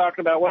Mark's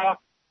talking about, well,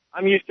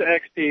 I'm used to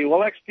XP.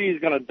 Well, XP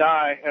is going to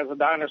die as a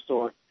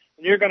dinosaur,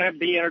 and you're going to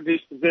be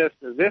introduced to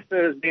Vista.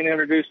 Vista is being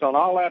introduced on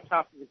all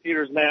laptops and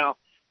computers now,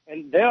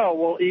 and Dell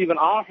will even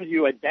offer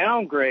you a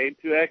downgrade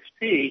to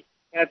XP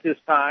at this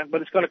time,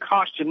 but it's going to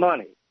cost you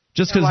money.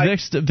 Just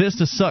because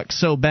Vista sucks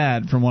so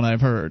bad from what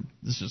I've heard.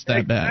 It's just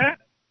that bad.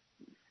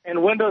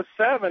 And Windows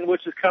 7,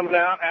 which is coming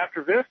out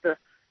after Vista,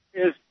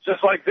 is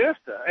just like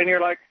Vista. And you're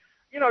like,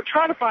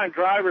 try to find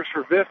drivers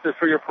for Vista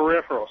for your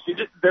peripherals.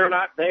 They're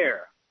not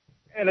there.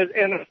 And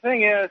the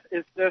thing is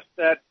just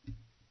that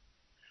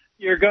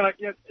you're going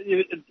to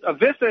a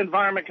Vista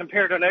environment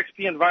compared to an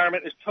XP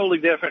environment is totally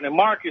different. And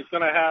Mark is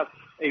going to have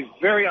a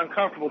very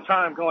uncomfortable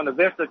time going to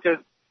Vista because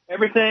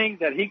everything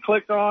that he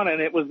clicked on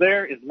and it was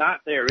there is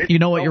not there. You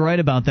know what? You're right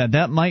about that.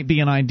 That might be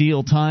an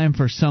ideal time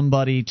for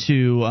somebody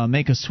to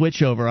make a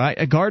switch over.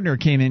 Gardner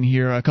came in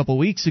here a couple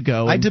weeks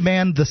ago. I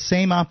demand the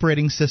same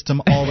operating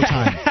system all the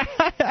time.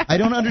 I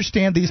don't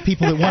understand these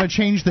people that want to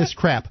change this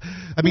crap.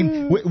 I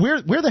mean,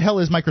 where the hell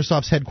is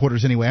Microsoft's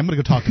headquarters anyway? I'm going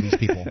to go talk to these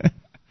people.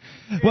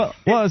 Well,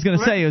 what I was going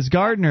to say is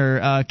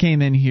Gardner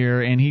came in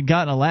here, and he'd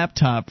gotten a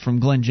laptop from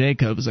Glenn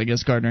Jacobs. I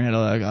guess Gardner had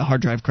a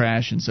hard drive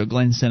crash, and so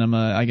Glenn sent him,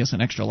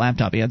 an extra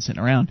laptop he had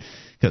sitting around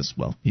because,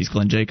 well, he's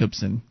Glenn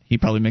Jacobs, and he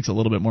probably makes a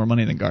little bit more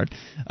money than Gard.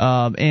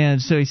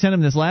 And so he sent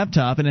him this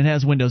laptop, and it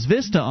has Windows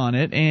Vista on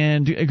it,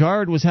 and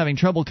Gard was having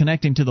trouble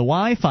connecting to the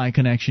Wi-Fi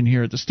connection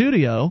here at the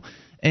studio.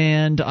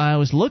 And I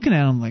was looking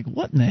at him like,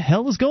 what in the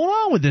hell is going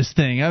on with this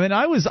thing? I mean,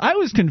 I was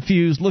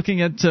confused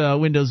looking at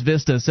Windows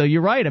Vista. So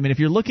you're right. I mean, if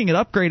you're looking at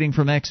upgrading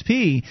from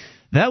XP,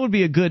 that would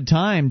be a good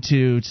time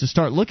to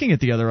start looking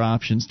at the other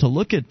options. To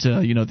look at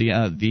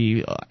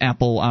the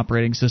Apple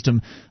operating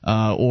system,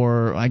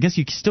 or I guess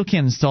you still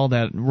can't install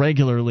that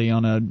regularly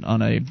on a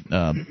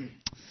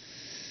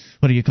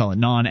what do you call it,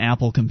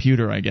 non-Apple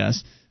computer, I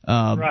guess.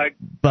 Right.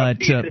 But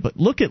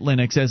look at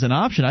Linux as an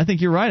option. I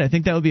think you're right. I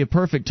think that would be a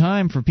perfect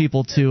time for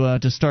people to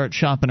start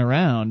shopping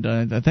around.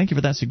 Thank you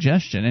for that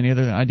suggestion. Any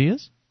other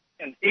ideas?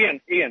 And Ian.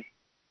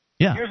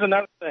 Yeah. Here's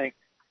another thing.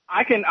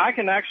 I can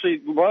actually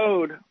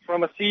load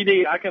from a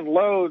CD. I can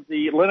load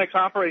the Linux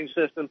operating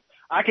system.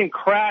 I can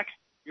crack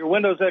your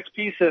Windows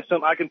XP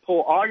system. I can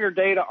pull all your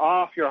data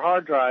off your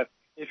hard drive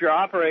if your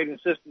operating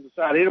system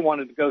decided it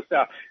wanted to go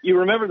south. You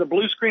remember the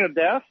blue screen of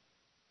death?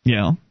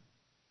 Yeah.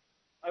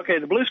 Okay,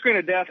 the blue screen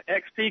of death,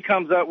 XP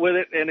comes up with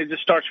it, and it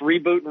just starts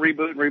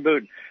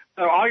rebooting.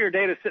 So all your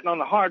data is sitting on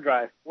the hard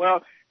drive.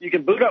 Well, you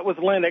can boot up with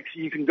Linux.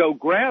 You can go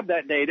grab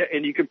that data,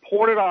 and you can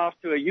port it off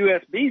to a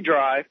USB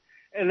drive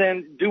and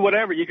then do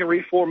whatever. You can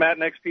reformat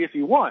an XP if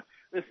you want.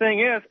 The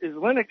thing is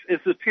Linux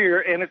is superior,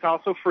 and it's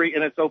also free,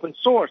 and it's open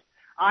source.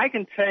 I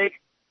can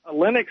take a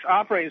Linux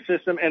operating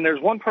system, and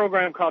there's one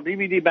program called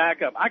DVD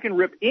Backup. I can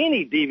rip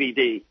any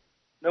DVD,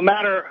 no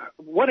matter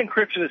what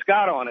encryption it's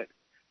got on it,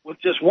 with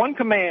just one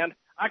command.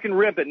 I can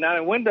rip it. Now,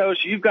 in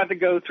Windows, you've got to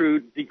go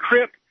through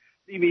decrypt,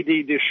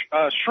 DVD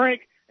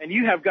shrink, and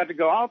you have got to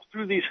go all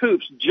through these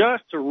hoops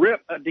just to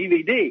rip a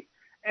DVD.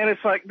 And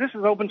it's like, this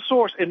is open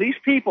source, and these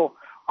people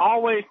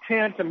always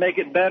tend to make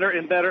it better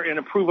and better and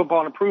improve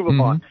upon.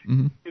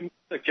 Mm-hmm. It's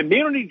a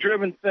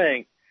community-driven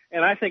thing,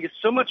 and I think it's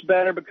so much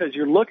better because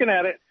you're looking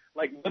at it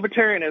like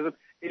libertarianism.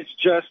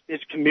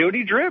 It's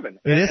community-driven.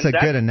 It is a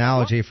good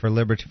analogy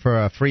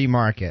for a free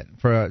market.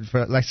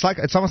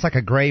 It's almost like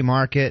a gray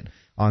market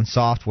on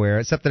software,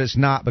 except that it's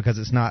not, because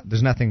it's not.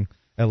 There's nothing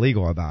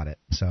illegal about it.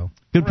 So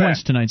good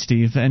points tonight,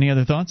 Steve. Any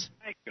other thoughts?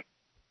 Thank you.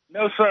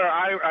 No, sir.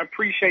 I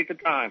appreciate the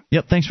time.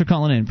 Yep. Thanks for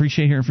calling in.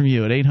 Appreciate hearing from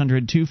you at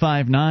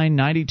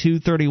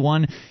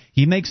 800-259-9231.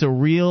 He makes a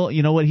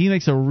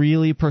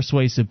really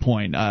persuasive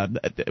point.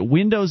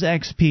 Windows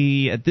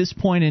XP at this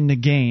point in the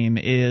game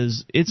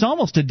it's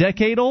almost a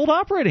decade-old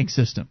operating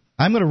system.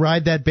 I'm going to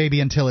ride that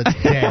baby until it's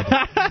dead.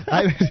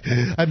 I'm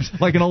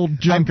like an old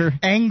junker. I'm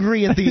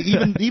angry at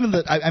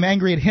I'm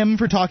angry at him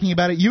for talking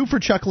about it, you for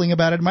chuckling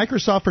about it,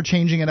 Microsoft for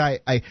changing it.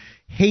 I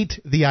hate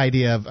the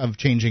idea of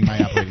changing my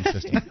operating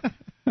system.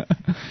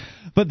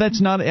 But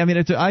that's not. I mean,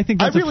 I think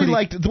that's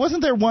liked.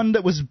 Wasn't there one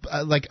that was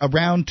like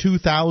around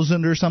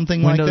 2000 or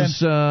something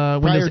Windows, like that?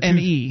 Windows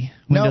ME.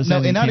 Windows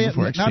ME not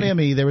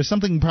ME. There was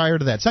something prior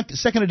to that.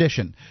 Second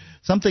edition.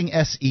 Something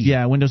SE.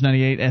 Yeah, Windows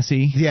 98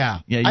 SE. Yeah.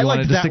 You I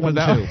wanted liked to stick that one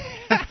with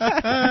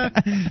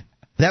that too.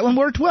 That one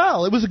worked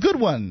well. It was a good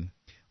one.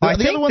 The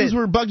other ones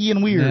were buggy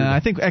and weird. I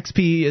think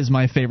XP is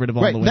my favorite of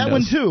all the Windows. That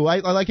one too.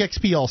 I like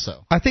XP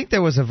also. I think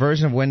there was a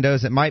version of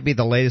Windows. It might be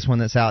the latest one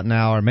that's out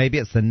now, or maybe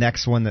it's the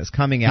next one that's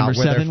coming out.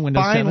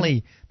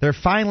 They're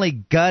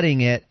finally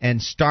gutting it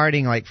and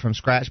starting like from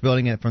scratch,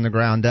 building it from the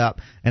ground up,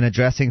 and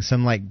addressing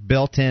some like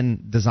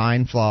built-in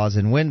design flaws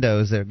in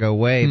Windows that go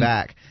way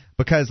back,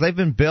 because they've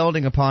been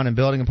building upon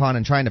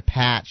and trying to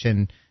patch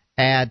and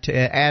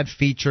add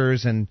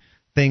features and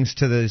things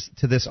to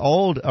this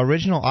old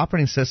original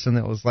operating system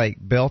that was like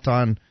built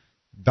on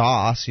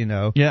DOS,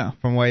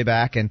 from way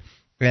back, and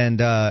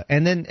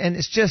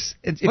it's just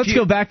let's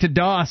go back to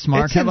DOS,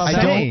 Mark. How about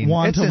that? I don't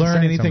want to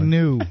learn anything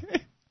new.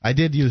 I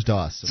did use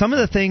DOS. Some of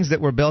the things that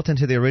were built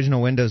into the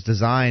original Windows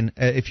design,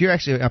 if you're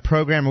actually a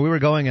programmer, we were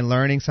going and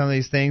learning some of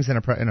these things in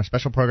a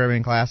special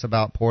programming class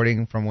about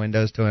porting from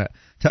Windows to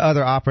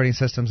other operating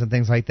systems and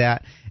things like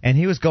that. And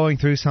he was going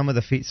through some of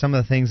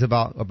the things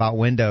about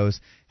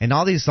Windows and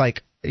all these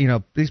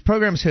these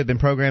programs who had been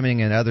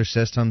programming in other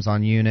systems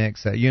on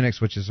Unix,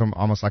 which is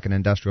almost like an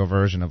industrial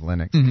version of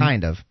Linux,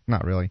 kind of,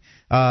 not really.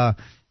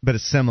 But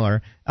it's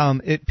similar.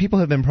 People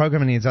have been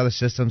programming these other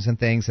systems and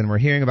things, and we're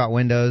hearing about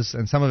Windows,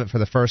 and some of it for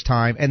the first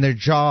time, and their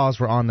jaws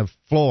were on the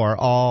floor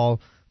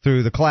all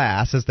through the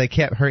class as they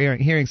kept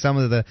hearing some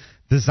of the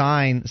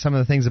design, some of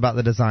the things about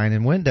the design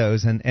in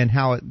Windows, and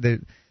how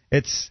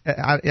it's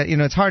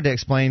hard to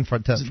explain for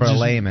a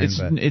layman.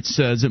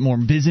 Is it more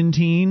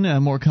Byzantine,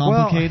 more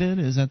complicated?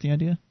 Is that the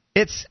idea?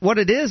 It's what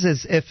it is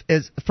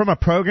from a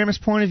programmer's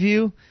point of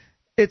view.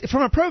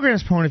 From a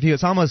programmer's point of view,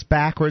 it's almost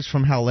backwards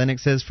from how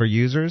Linux is for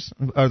users,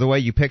 or the way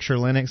you picture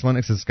Linux.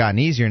 Linux has gotten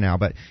easier now,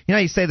 but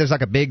you say there's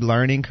like a big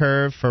learning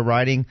curve for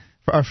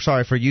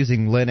for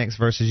using Linux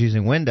versus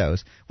using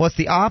Windows. Well, it's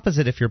the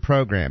opposite if you're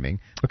programming,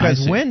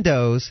 because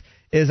Windows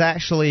is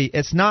actually,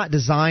 it's not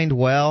designed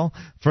well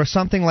for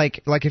something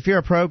like if you're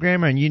a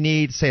programmer and you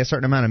need, say, a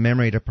certain amount of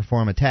memory to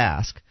perform a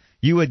task.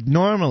 You would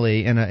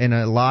normally, in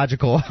a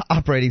logical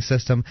operating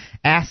system,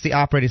 ask the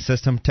operating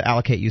system to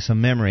allocate you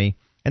some memory.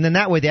 And then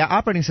that way the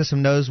operating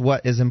system knows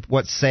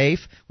what's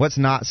safe, what's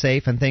not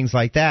safe, and things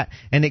like that.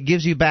 And it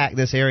gives you back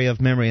this area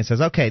of memory and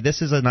says, okay,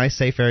 this is a nice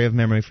safe area of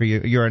memory for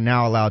you. You are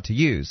now allowed to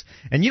use.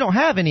 And you don't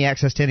have any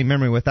access to any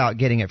memory without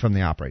getting it from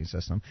the operating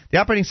system. The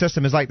operating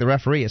system is like the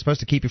referee. It's supposed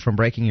to keep you from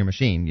breaking your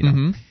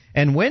machine.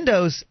 And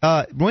Windows,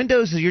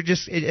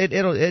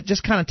 it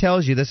just kind of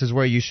tells you this is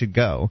where you should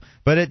go.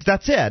 But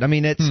that's it. I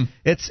mean, take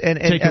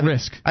a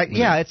risk.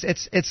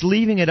 It's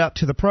leaving it up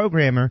to the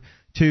programmer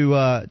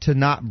to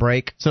not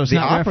break. So it's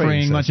not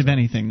refereeing much of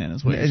anything, then,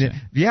 is what you're saying.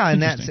 Yeah, in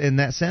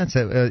that sense,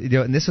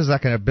 and this is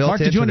like a built-in. Mark,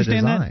 did you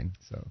understand design,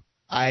 that? So.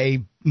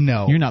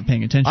 No. You're not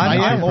paying attention.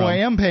 I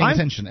am paying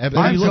attention. What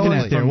are you looking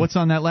at there? What's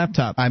on that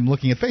laptop? I'm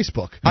looking at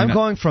Facebook. I'm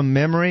going from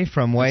memory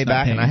from way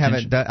back, and I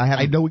haven't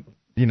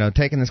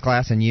taken this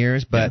class in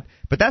years, but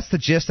that's the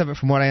gist of it.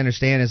 From what I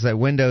understand, is that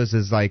Windows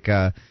is like.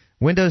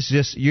 Windows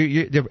just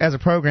you as a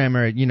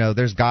programmer,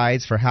 there's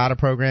guides for how to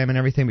program and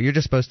everything, but you're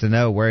just supposed to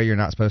know where you're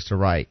not supposed to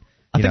write.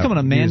 I think I'm going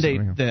to mandate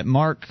that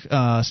Mark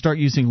start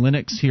using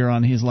Linux here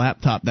on his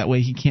laptop. That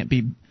way he can't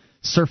be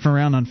surfing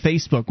around on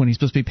Facebook when he's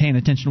supposed to be paying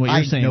attention to what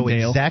you're saying, Dale. I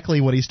know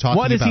exactly what he's talking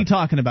about. What is he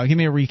talking about? Give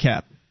me a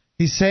recap.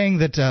 He's saying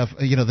that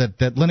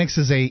that Linux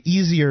is a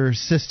easier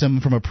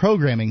system from a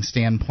programming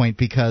standpoint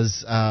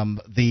because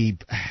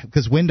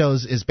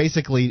Windows is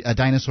basically a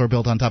dinosaur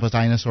built on top of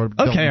dinosaur.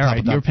 Okay, all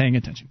right, you're paying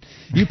attention.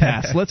 You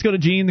pass. Let's go to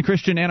Gene, the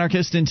Christian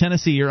anarchist in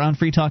Tennessee. You're on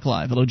Free Talk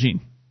Live. Hello,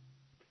 Gene.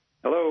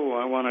 Hello,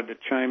 I wanted to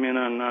chime in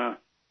on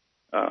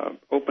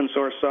open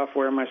source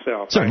software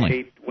myself. Certainly. I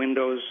hate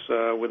Windows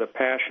with a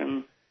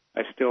passion.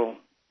 I still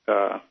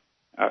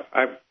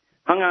I've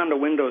hung on to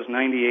Windows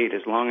 98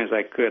 as long as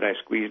I could. I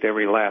squeezed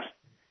every last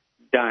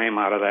dime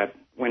out of that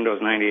Windows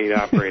 98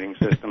 operating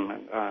system.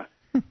 And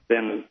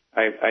then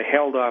I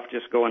held off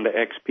just going to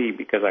XP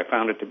because I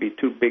found it to be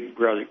too big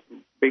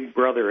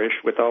brother-ish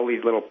with all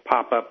these little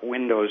pop-up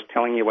windows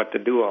telling you what to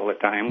do all the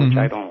time, which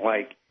I don't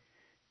like.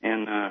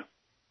 And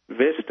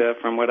Vista,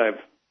 from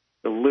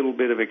the little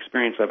bit of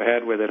experience I've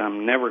had with it,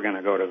 I'm never going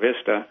to go to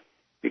Vista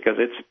because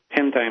it's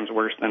 10 times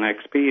worse than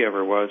XP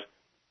ever was.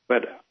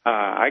 But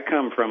I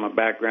come from a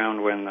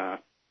background when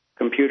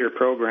computer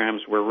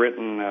programs were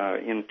written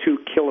in 2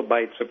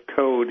 kilobytes of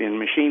code in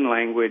machine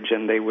language,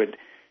 and they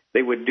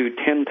would do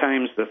 10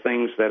 times the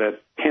things that a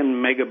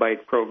 10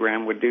 megabyte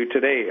program would do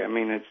today. I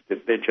mean,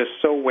 they're just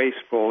so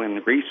wasteful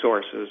in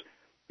resources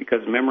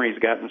because memory's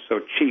gotten so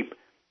cheap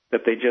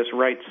that they just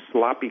write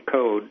sloppy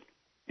code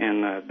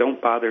and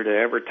don't bother to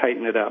ever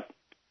tighten it up.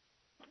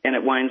 And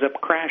it winds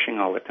up crashing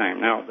all the time.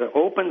 Now, the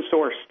open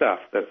source stuff,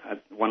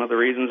 one of the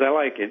reasons I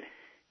like it,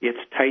 it's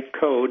tight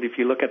code. If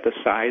you look at the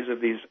size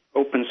of these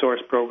open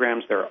source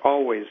programs, they're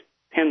always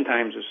 10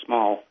 times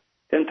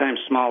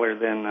smaller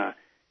than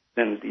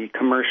the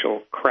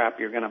commercial crap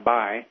you're going to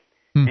buy.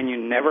 And you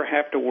never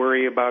have to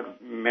worry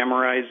about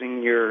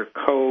memorizing your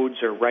codes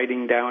or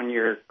writing down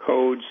your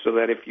codes so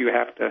that if you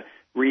have to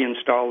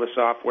reinstall the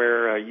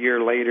software a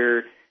year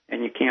later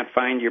and you can't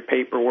find your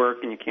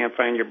paperwork and you can't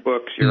find your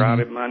books, you're out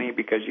of money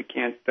because you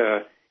can't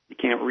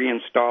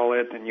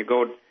reinstall it, and you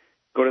go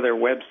go to their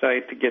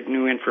website to get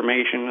new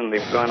information, and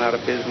they've gone out of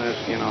business,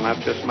 not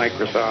just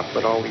Microsoft,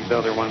 but all these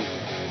other ones.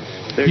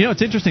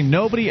 It's interesting.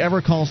 Nobody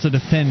ever calls to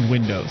defend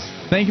Windows.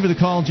 Thank you for the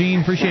call,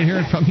 Gene. Appreciate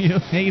hearing from you.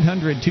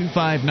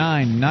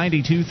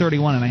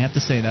 800-259-9231. And I have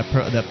to say,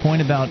 that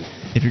point about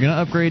if you're going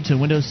to upgrade to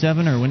Windows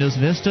 7 or Windows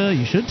Vista,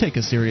 you should take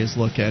a serious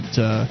look at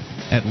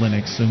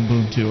Linux and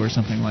Ubuntu or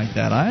something like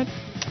that. I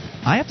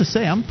have to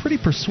say, I'm pretty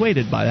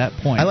persuaded by that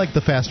point. I like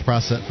the faster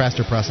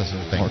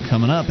processor thing. Or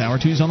coming up, Hour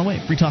 2's on the way.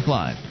 Free Talk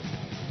Live.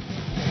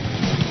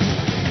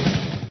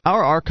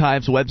 Our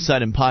archives,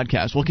 website, and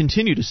podcast will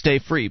continue to stay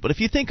free, but if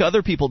you think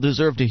other people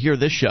deserve to hear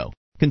this show,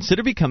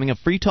 consider becoming a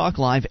Free Talk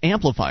Live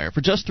amplifier for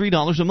just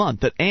 $3 a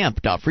month at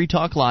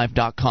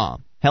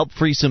amp.freetalklive.com. Help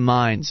free some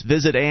minds.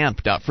 Visit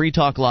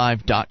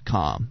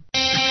amp.freetalklive.com.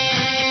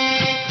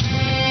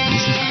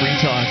 This is Free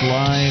Talk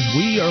Live.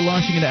 We are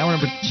launching into hour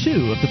number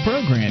 2 of the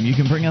program. You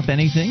can bring up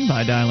anything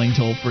by dialing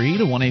toll-free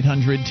to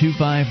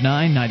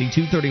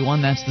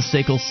 1-800-259-9231. That's the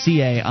SACL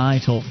CAI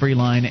toll-free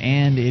line.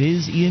 And it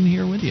is Ian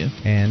here with you.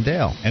 And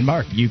Dale. And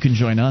Mark. You can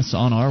join us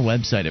on our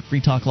website at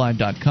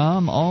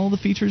freetalklive.com. All the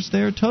features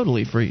there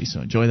totally free, so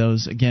enjoy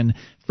those. Again,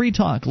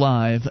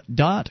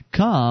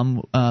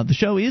 freetalklive.com. The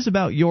show is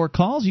about your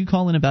calls. You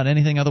call in about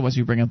anything. Otherwise,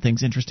 you bring up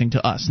things interesting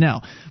to us.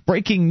 Now,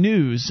 breaking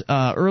news.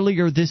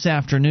 Earlier this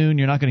afternoon,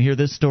 you're not going to hear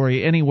this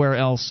story anywhere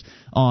else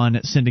on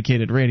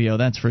syndicated radio,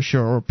 that's for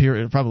sure, or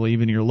probably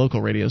even your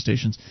local radio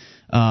stations.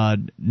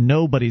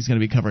 Nobody's going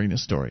to be covering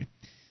this story.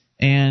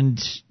 And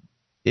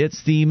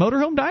it's the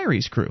Motorhome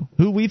Diaries crew,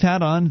 who we've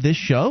had on this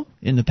show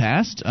in the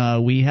past.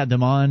 We had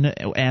them on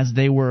as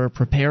they were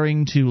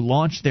preparing to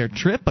launch their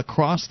trip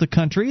across the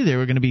country. They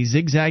were going to be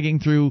zigzagging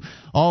through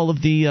all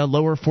of the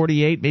lower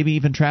 48, maybe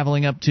even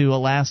traveling up to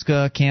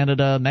Alaska,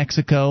 Canada,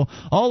 Mexico,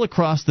 all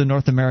across the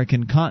North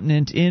American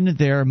continent in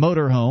their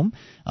motorhome.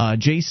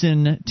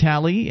 Jason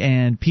Talley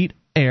and Pete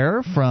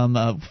Air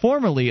from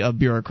formerly of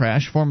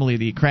Bureaucrash, formerly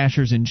the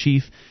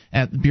Crashers-in-Chief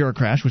at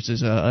Bureaucrash, which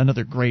is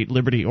another great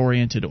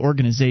liberty-oriented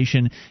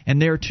organization,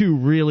 and they're two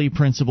really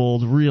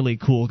principled, really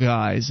cool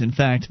guys. In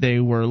fact,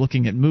 they were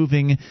looking at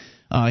moving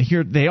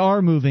here. They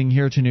are moving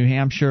here to New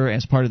Hampshire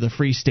as part of the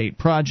Free State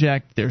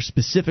Project. They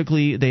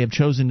have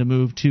chosen to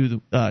move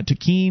to the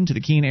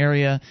Keene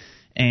area.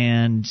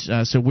 And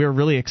so we're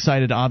really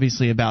excited,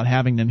 obviously, about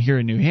having them here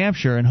in New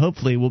Hampshire, and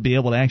hopefully we'll be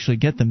able to actually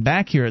get them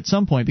back here at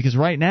some point, because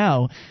right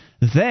now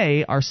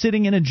they are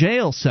sitting in a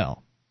jail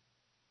cell.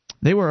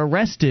 They were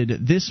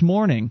arrested this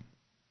morning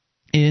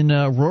in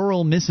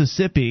rural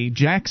Mississippi.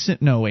 Jones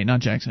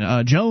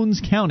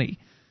County,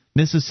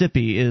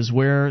 Mississippi is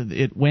where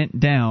it went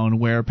down,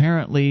 where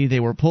apparently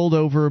they were pulled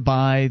over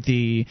by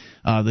the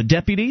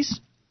deputies,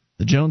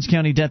 the Jones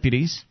County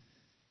deputies.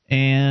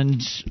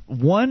 And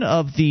one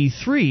of the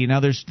three, now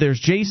there's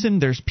Jason,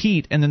 there's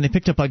Pete, and then they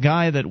picked up a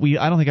guy that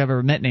I don't think I've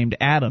ever met named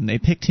Adam. They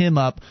picked him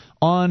up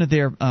on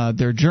their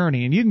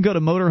journey, and you can go to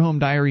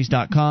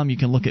motorhomediaries.com. You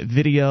can look at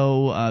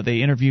video.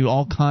 They interview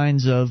all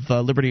kinds of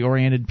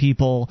liberty-oriented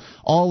people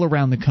all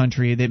around the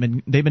country. They've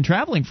been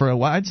traveling for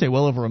I'd say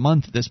well over a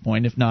month at this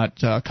point, if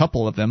not a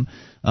couple of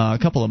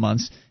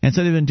months. And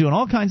so they've been doing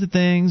all kinds of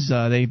things.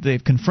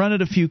 They've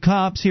confronted a few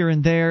cops here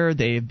and there.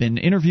 They've been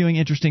interviewing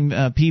interesting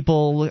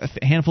people. A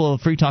handful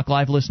of Free Talk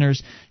Live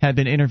listeners have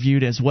been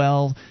interviewed as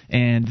well,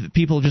 and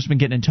people have just been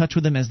getting in touch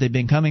with them as they've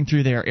been coming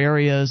through their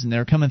areas, and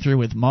they're coming through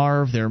with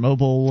Marv, their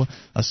mobile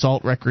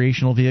assault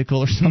recreational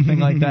vehicle or something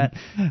like that.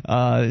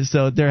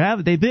 So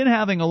they've been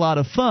having a lot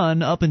of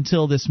fun up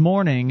until this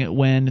morning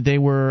when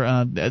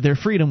their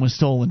freedom was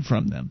stolen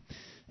from them.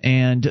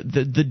 And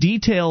the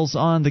details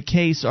on the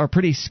case are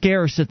pretty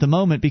scarce at the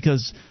moment,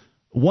 because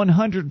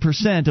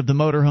 100% of the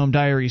Motorhome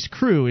Diaries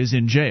crew is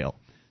in jail.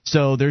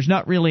 So there's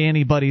not really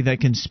anybody that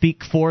can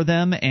speak for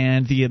them,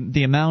 and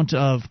the amount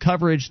of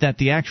coverage that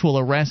the actual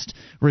arrest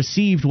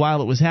received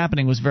while it was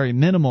happening was very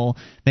minimal.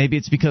 Maybe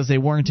it's because they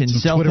weren't in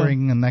cell phone.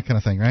 Twittering and that kind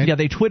of thing, right? Yeah,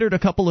 they Twittered a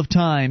couple of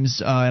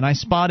times, and I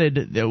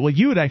spotted. Well,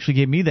 you had actually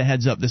gave me the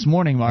heads up this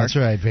morning, Mark. That's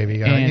right,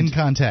 baby. In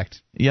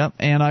contact. Yep,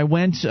 and I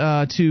went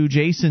to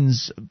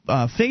Jason's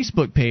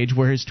Facebook page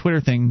where his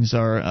Twitter things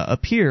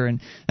appear, and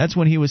that's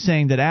when he was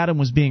saying that Adam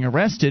was being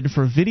arrested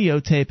for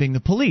videotaping the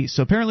police.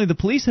 So apparently the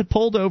police had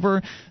pulled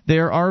over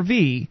their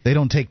RV. They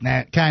don't take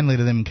kindly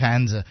to them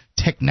kinds of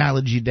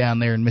technology down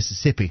there in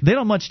Mississippi. They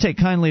don't much take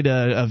kindly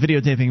to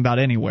videotaping about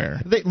anywhere.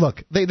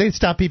 They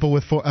stop people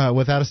with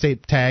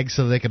out-of-state tags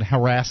so they could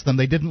harass them.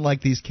 They didn't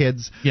like these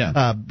kids,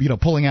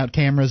 pulling out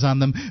cameras on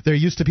them. They're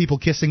used to people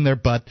kissing their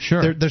butt.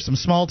 Sure. There's some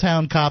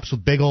small-town cops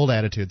with big old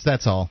attitudes.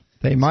 That's all.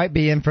 They might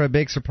be in for a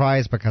big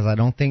surprise, because I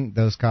don't think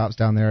those cops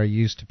down there are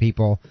used to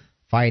people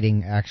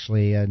fighting,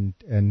 actually, and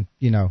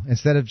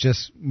instead of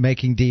just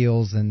making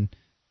deals and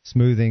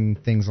smoothing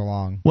things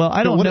along. Well,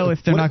 I don't know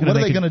if they're not going to.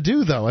 What are they going to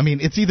do, though? I mean,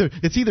 it's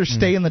either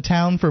stay in the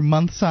town for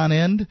months on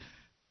end,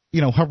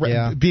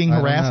 being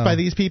harassed by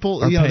these people.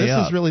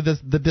 This is really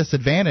the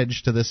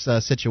disadvantage to this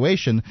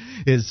situation.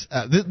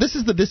 This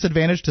is the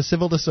disadvantage to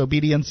civil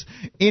disobedience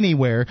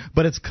anywhere,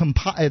 but it's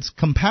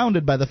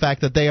compounded by the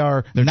fact that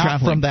they're not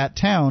traveling from that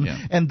town,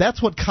 and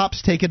that's what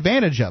cops take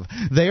advantage of.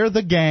 They're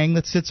the gang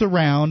that sits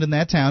around in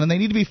that town, and they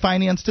need to be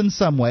financed in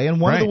some way.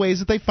 And one of the ways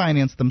that they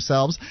finance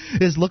themselves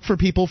is look for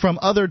people from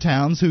other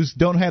towns who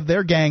don't have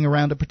their gang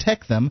around to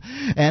protect them,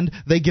 and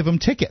they give them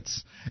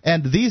tickets.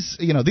 And these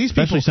people,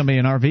 especially somebody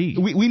in RV,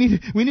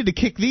 we need to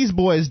kick these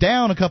boys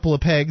down a couple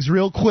of pegs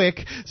real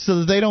quick so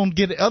that they don't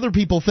get other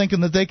people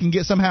thinking that they can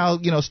get somehow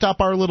stop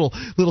our little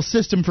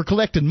system for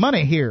collecting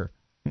money here.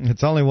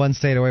 It's only one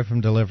state away from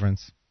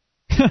deliverance.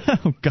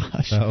 Oh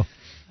gosh.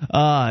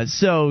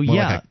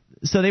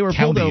 So they were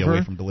pulled over.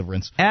 Away from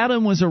deliverance.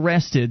 Adam was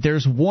arrested.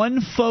 There's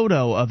one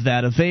photo of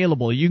that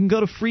available. You can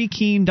go to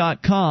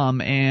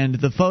freekeen.com, and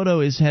the photo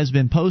has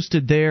been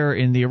posted there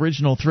in the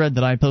original thread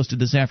that I posted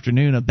this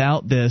afternoon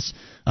about this.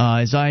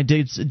 As I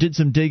did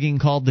some digging,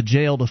 called the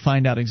jail to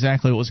find out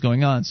exactly what was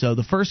going on. So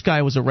the first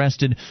guy was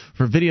arrested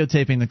for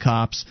videotaping the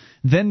cops.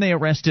 Then they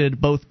arrested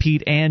both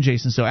Pete and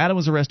Jason. So Adam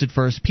was arrested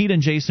first. Pete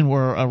and Jason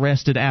were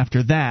arrested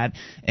after that,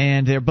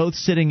 and they're both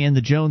sitting in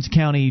the Jones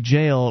County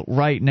Jail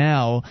right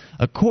now.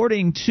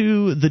 According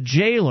to the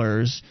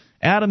jailers,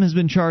 Adam has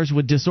been charged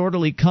with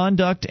disorderly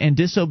conduct and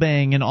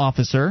disobeying an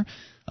officer,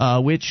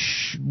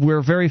 which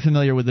we're very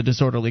familiar with the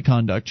disorderly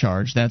conduct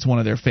charge. That's one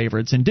of their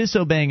favorites. And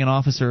disobeying an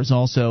officer is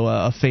also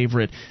a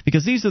favorite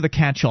because these are the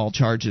catch-all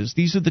charges.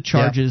 These are the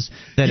charges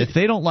that if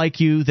they don't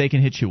like you, they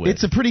can hit you with.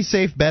 It's a pretty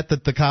safe bet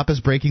that the cop is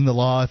breaking the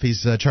law if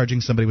he's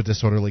charging somebody with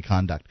disorderly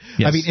conduct.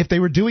 Yes. I mean, if they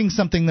were doing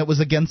something that was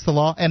against the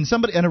law, and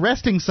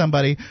arresting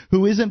somebody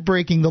who isn't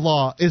breaking the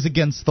law is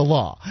against the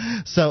law.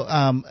 So,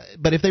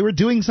 but if they were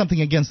doing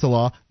something against the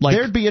law,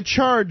 there'd be a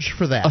charge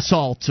for that.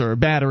 Assault or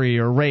battery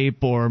or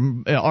rape or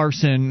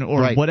arson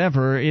or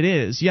whatever it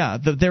is.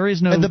 There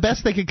is no... And the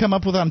best they could come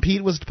up with on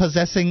Pete was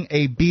possessing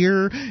a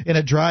beer in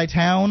a dry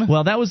town?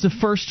 Well, that was the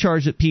first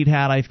charge that Pete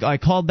had. I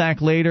called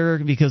back later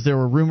because there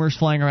were rumors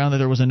flying around that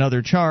there was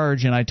another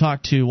charge, and I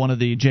talked to one of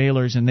the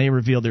jailers, and they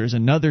revealed there's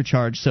another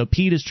charge. So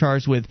Pete is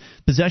charged with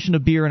possession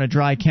of beer in a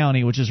dry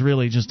county, which is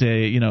really just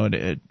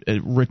a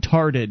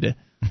retarded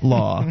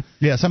law.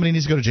 Yeah, somebody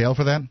needs to go to jail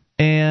for that?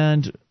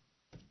 And...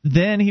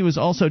 then he was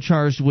also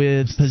charged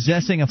with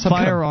possessing a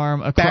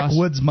firearm across...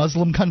 backwoods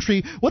Muslim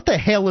country? What the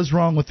hell is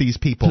wrong with these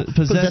people?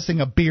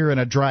 Possessing a beer in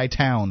a dry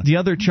town. The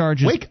other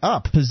charge is Wake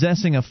up.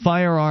 Possessing a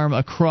firearm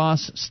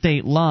across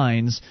state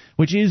lines,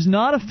 which is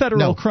not a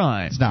federal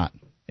crime. It's not.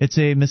 It's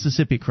a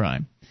Mississippi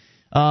crime.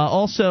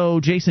 Also,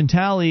 Jason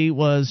Talley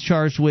was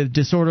charged with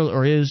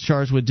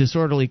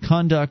disorderly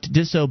conduct,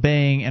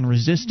 disobeying, and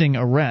resisting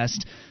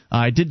arrest.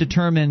 I did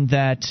determine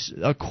that,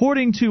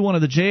 according to one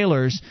of the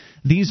jailers,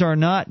 these are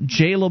not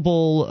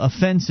jailable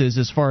offenses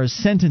as far as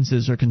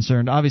sentences are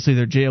concerned. Obviously,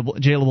 they're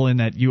jailable in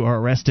that you are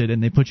arrested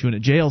and they put you in a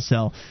jail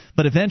cell.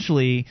 But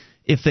eventually,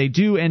 if they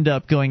do end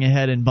up going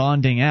ahead and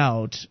bonding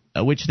out,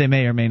 which they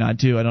may or may not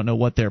do, I don't know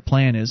what their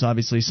plan is.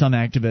 Obviously, some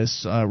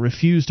activists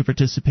refuse to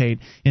participate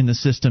in the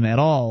system at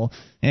all,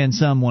 and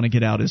some want to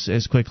get out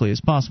as quickly as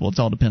possible. It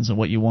all depends on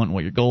what you want and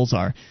what your goals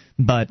are.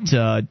 But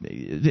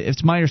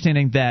it's my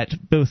understanding that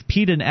both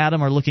Pete and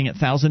Adam are looking at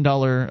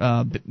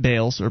 $1,000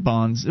 bails or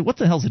bonds. What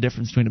the hell's the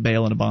difference between a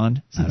bail and a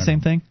bond? Is it the same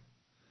thing?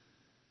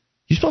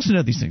 You're supposed to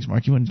know these things,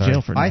 Mark. You went to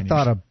jail for 9 years. I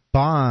thought a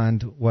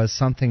bond was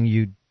something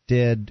you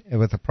did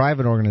with a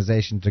private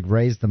organization to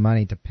raise the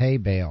money to pay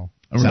bail.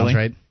 Oh, really? Sounds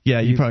right. Yeah,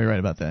 you're probably right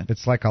about that.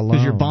 It's like a loan.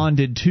 Because you're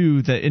bonded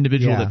to the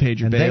individual that paid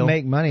your and bail. They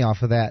make money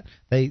off of that.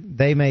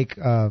 They make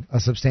a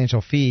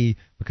substantial fee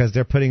because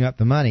they're putting up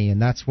the money,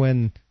 and that's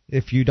when,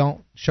 if you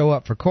don't show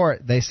up for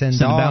court, they send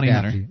dog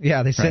after you.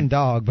 Yeah, they send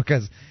dog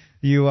because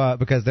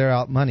they're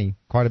out money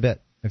quite a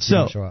bit if you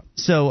don't show up.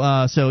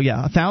 So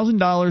yeah,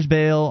 $1,000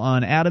 bail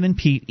on Adam and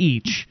Pete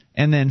each,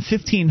 and then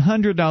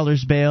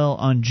 $1,500 bail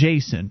on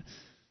Jason.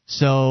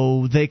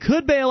 So they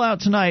could bail out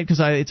tonight because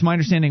it's my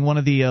understanding one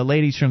of the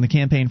ladies from the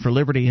Campaign for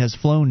Liberty has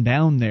flown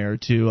down there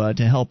to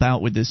help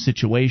out with this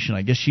situation.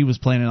 I guess she was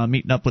planning on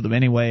meeting up with them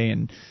anyway,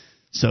 and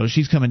so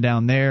she's coming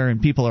down there,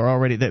 and people are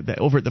already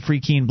over at the Free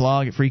Keene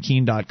blog at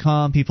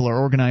freekeen.com. People are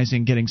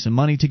organizing, getting some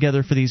money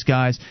together for these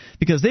guys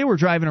because they were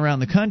driving around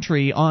the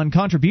country on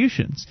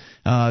contributions.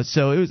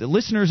 So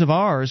listeners of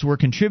ours were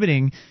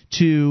contributing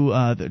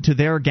to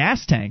their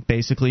gas tank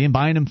basically and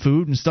buying them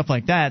food and stuff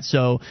like that.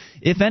 So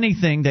if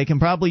anything, they can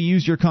probably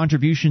use your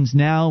contributions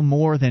now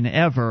more than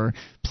ever.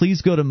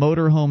 Please go to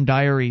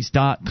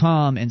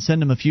motorhomediaries.com and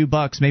send them a few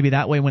bucks. Maybe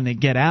that way when they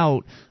get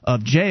out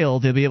of jail,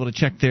 they'll be able to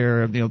check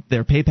their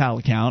PayPal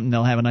account and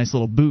they'll have a nice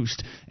little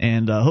boost.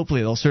 And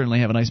hopefully they'll certainly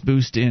have a nice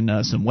boost in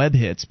some web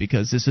hits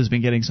because this has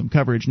been getting some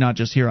coverage not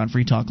just here on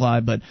Free Talk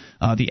Live, but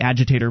the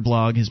Agitator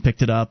blog has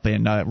picked it up,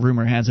 and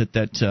rumor has it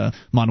that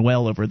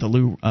Manuel over at the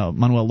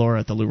Manuel Laura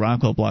at the Lou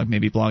Rockwell blog may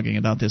be blogging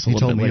about this a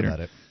little bit later. He told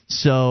me about it.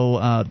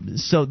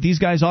 So these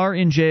guys are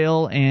in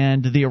jail,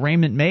 and the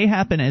arraignment may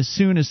happen as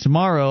soon as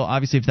tomorrow.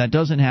 Obviously, if that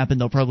doesn't happen,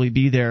 they'll probably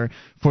be there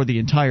for the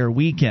entire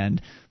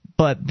weekend.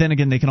 but then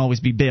again, they can always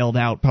be bailed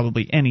out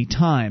probably any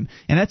time.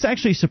 And that's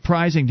actually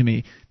surprising to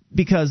me,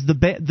 because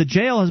the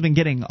jail has been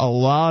getting a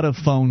lot of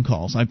phone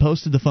calls. I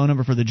posted the phone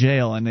number for the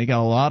jail, and they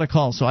got a lot of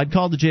calls. So I'd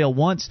called the jail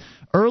once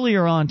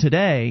earlier on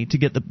today to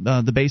get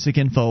the basic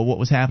info of what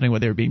was happening,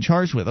 what they were being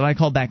charged with. And I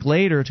called back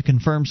later to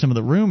confirm some of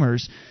the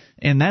rumors.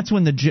 And that's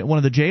when one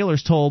of the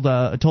jailers told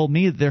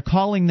me that they're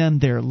calling them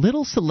their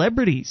little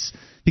celebrities,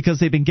 because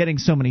they've been getting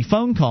so many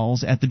phone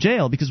calls at the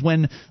jail. Because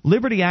when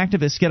liberty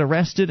activists get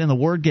arrested and the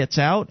word gets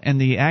out, and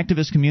the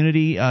activist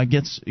community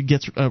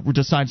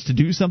decides to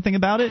do something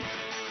about it,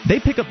 they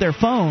pick up their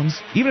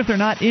phones, even if they're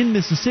not in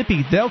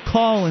Mississippi. They'll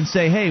call and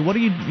say, "Hey, what are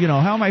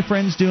how are my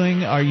friends doing?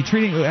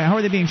 How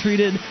are they being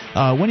treated?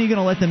 When are you going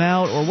to let them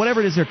out?" Or whatever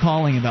it is they're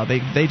calling about.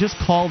 They just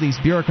call these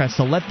bureaucrats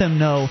to let them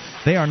know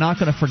they are not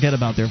going to forget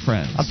about their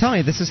friends. I'm telling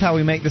you, this is how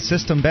we make the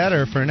system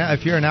better.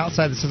 If you're an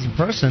outside the system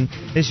person,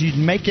 is you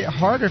make it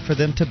harder for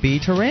them to be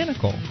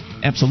tyrannical.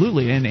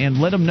 Absolutely, and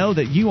let them know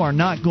that you are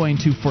not going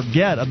to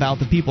forget about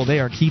the people they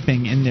are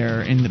keeping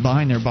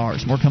behind their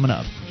bars. More coming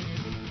up.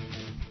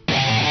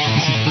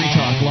 This is Free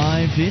Talk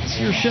Live. It's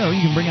your show. You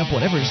can bring up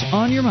whatever's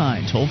on your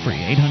mind. Toll free,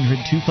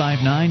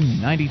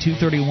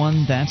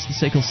 800-259-9231. That's the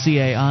SACL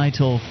CAI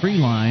toll-free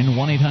line,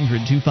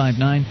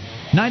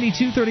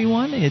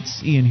 1-800-259-9231.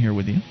 It's Ian here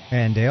with you.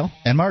 And Dale.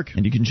 And Mark.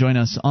 And you can join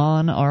us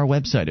on our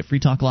website at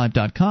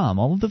freetalklive.com.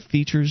 All of the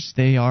features,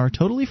 they are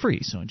totally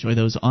free, so enjoy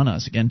those on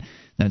us. Again,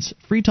 that's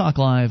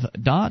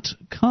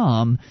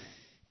freetalklive.com.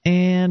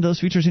 And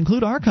those features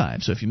include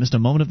archives. So if you missed a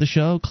moment of the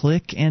show,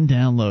 click and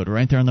download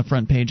right there on the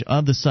front page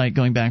of the site,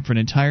 going back for an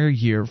entire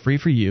year, free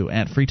for you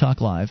at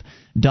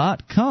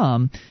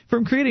freetalklive.com.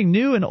 From creating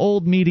new and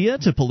old media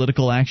to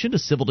political action to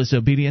civil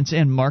disobedience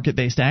and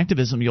market-based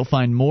activism, you'll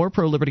find more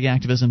pro-liberty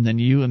activism than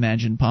you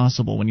imagined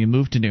possible when you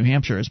move to New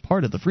Hampshire as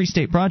part of the Free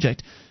State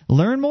Project.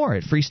 Learn more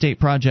at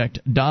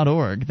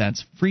freestateproject.org.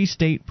 That's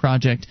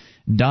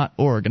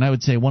freestateproject.org. And I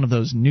would say one of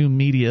those new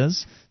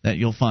medias that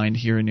you'll find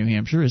here in New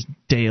Hampshire is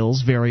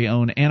Dale's very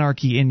own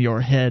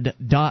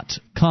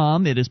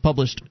anarchyinyourhead.com. It is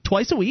published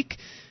twice a week.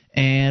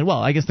 And,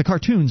 well, I guess the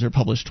cartoons are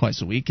published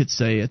twice a week. It's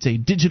a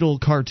digital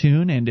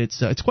cartoon, and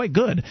it's quite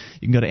good.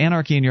 You can go to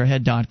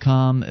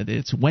anarchyinyourhead.com.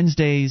 It's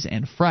Wednesdays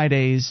and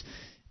Fridays,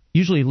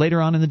 usually later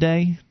on in the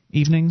day.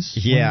 Evenings?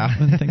 Yeah.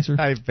 When things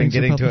are, I've been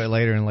getting to it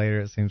later and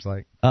later, it seems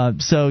like.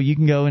 So you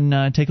can go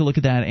and take a look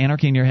at that,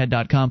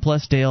 anarchyinyourhead.com.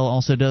 Plus, Dale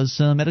also does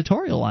some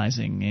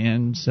editorializing.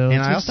 And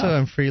I also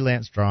am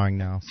freelance drawing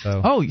now.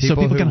 So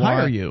people can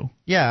hire you.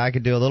 Yeah, I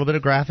could do a little bit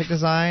of graphic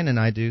design, and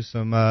I do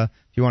some, if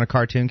you want a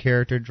cartoon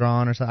character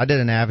drawn or something. I did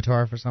an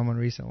avatar for someone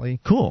recently.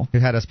 Cool. Who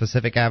had a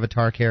specific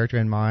avatar character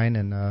in mind,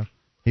 and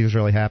he was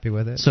really happy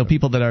with it. So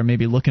people that are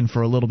maybe looking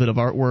for a little bit of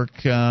artwork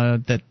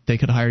that they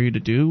could hire you to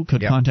do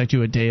could contact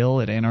you at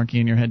Dale at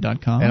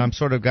anarchyinyourhead.com. And I'm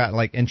sort of got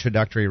like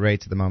introductory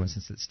rates at the moment,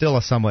 since it's still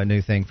a somewhat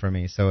new thing for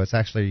me. So it's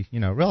actually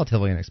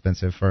relatively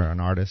inexpensive for an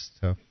artist.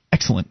 So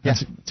excellent. Yeah.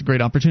 It's a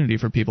great opportunity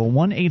for people.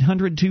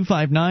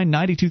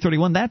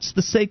 1-800-259-9231. That's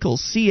the SACL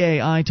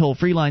CAI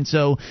toll-free line.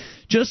 So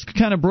just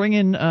kind of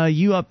bringing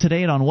you up to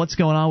date on what's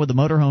going on with the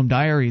Motorhome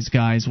Diaries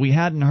guys. We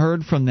hadn't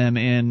heard from them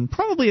in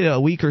probably a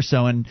week or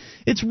so, and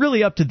it's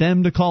really up to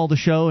them to call the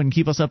show and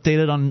keep us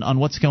updated on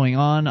what's going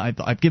on.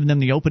 I've given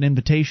them the open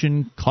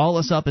invitation. Call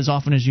us up as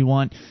often as you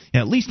want.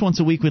 At least once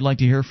a week we'd like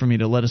to hear from you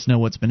to let us know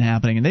what's been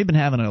happening. And they've been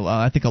having,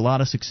 I think, a lot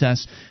of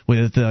success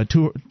with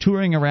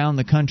touring around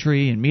the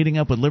country and meeting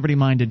up with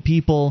liberty-minded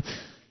people.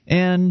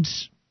 And,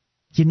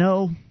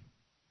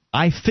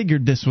 I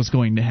figured this was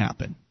going to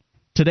happen.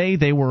 Today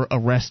they were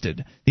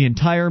arrested. The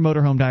entire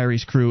Motorhome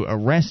Diaries crew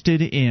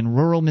arrested in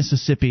rural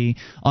Mississippi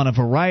on a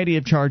variety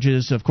of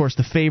charges. Of course,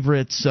 the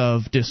favorites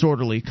of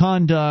disorderly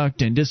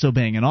conduct and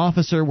disobeying an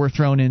officer were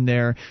thrown in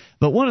there.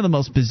 But one of the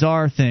most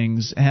bizarre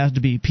things has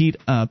to be Pete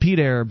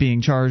Eyre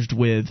being charged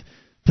with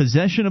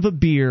possession of a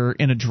beer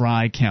in a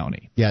dry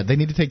county. Yeah, they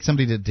need to take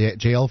somebody to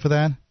jail for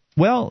that?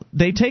 Well,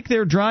 they take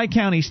their dry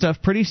county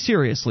stuff pretty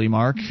seriously,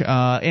 Mark,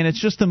 and it's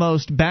just the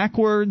most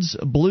backwards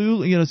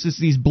blue. It's just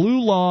these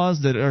blue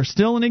laws that are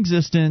still in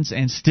existence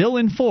and still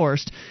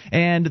enforced.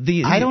 And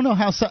I don't know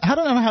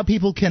how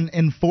people can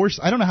enforce.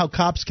 I don't know how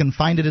cops can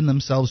find it in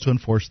themselves to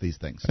enforce these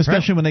things,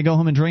 especially when they go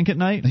home and drink at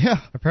night. Yeah,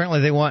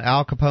 apparently they want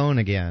Al Capone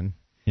again.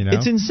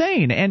 It's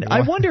insane, and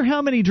I wonder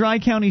how many dry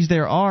counties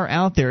there are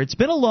out there. It's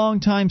been a long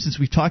time since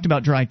we've talked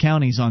about dry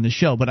counties on the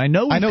show, but I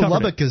know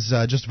Lubbock is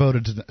just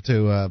voted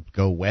to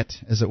go wet,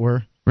 as it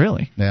were.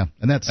 Really? Yeah,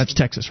 and that's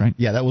Texas, right?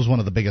 Yeah, that was one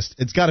of the biggest.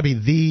 It's got to be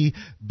the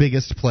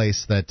biggest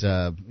place that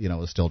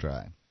is still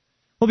dry.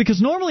 Well,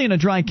 because normally in a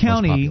dry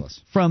county,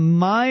 from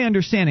my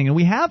understanding, and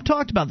we have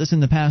talked about this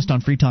in the past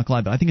on Free Talk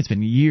Live, but I think it's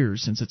been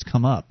years since it's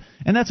come up,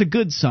 and that's a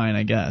good sign,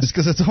 I guess. It's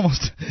because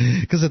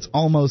it's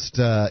almost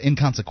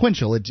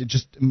inconsequential. It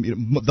just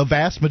the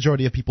vast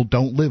majority of people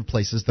don't live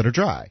places that are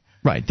dry.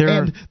 Right.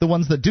 And the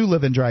ones that do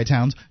live in dry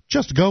towns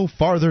just go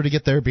farther to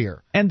get their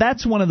beer. And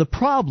that's one of the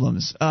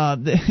problems.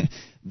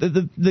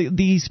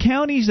 These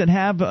counties that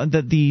have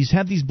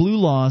these blue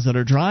laws that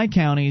are dry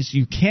counties,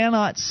 you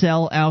cannot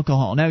sell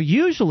alcohol. Now,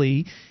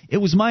 usually, it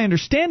was my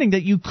understanding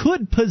that you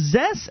could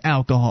possess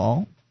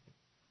alcohol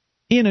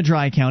in a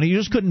dry county. You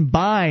just couldn't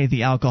buy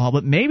the alcohol.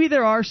 But maybe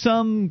there are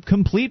some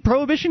complete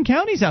prohibition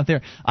counties out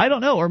there. I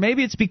don't know. Or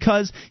maybe it's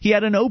because he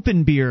had an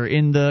open beer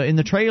in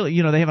the trailer.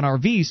 You know, they have an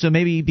RV, so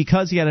maybe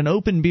because he had an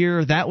open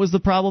beer, that was the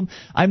problem.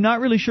 I'm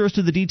not really sure as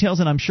to the details,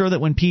 and I'm sure that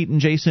when Pete and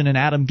Jason and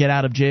Adam get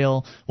out of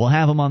jail, we'll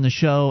have them on the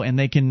show, and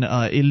they can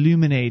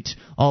illuminate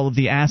all of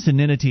the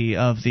asininity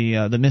of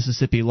the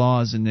Mississippi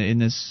laws in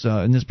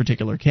this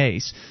particular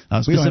case.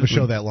 We don't have a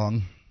show that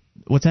long.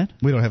 What's that?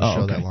 We don't have a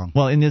show that long.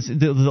 Well, in this,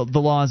 the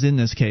laws in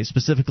this case,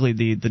 specifically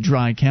the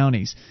dry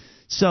counties.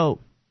 So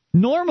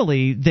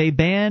normally they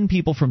ban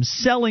people from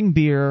selling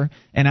beer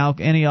and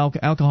any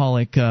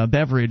alcoholic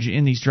beverage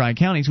in these dry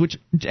counties, which,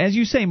 as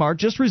you say, Mark,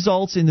 just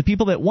results in the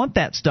people that want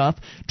that stuff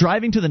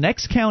driving to the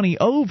next county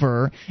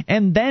over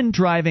and then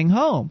driving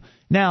home.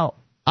 Now,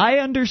 I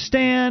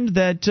understand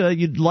that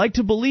you'd like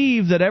to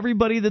believe that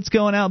everybody that's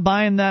going out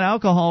buying that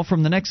alcohol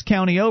from the next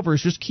county over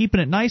is just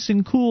keeping it nice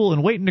and cool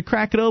and waiting to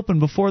crack it open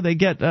before they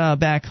get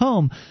back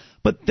home.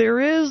 But there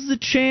is the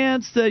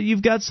chance that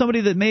you've got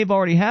somebody that may have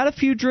already had a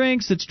few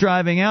drinks that's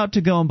driving out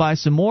to go and buy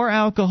some more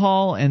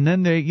alcohol, and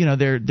then they're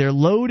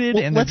loaded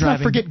and they're let's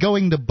driving. not forget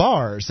going to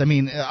bars. I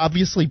mean,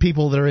 obviously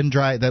people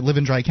that live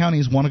in dry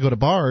counties want to go to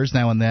bars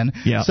now and then.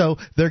 Yeah. So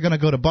they're going to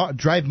go to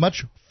drive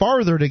much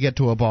farther to get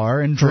to a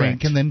bar and drink.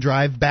 Correct. And then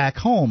drive back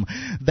home.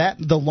 That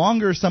the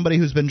longer somebody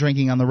who's been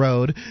drinking on the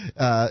road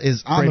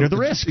is on greater the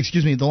risk.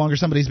 Excuse me, the longer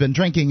somebody's been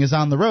drinking is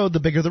on the road, the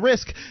bigger the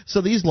risk.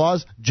 So these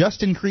laws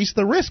just increase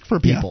the risk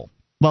for people. Yeah.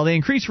 Well, they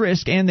increase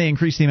risk, and they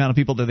increase the amount of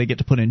people that they get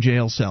to put in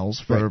jail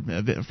cells for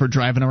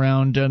driving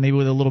around maybe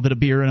with a little bit of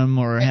beer in them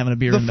or having a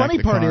beer in the back of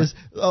the car. The funny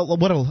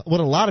part is what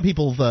a lot of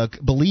people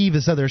believe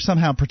is that they're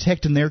somehow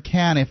protecting their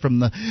county from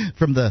the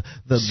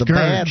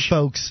bad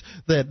folks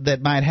that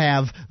might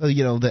have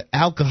the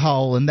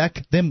alcohol and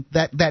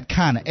that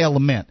kind of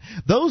element.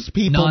 Those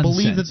people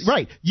believe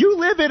that you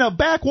live in a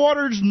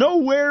backwaters,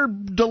 nowhere,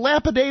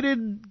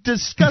 dilapidated,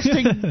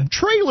 disgusting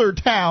trailer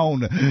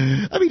town.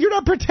 I mean, you're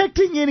not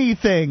protecting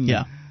anything.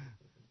 Yeah.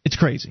 It's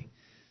crazy.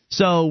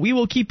 So we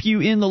will keep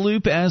you in the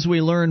loop as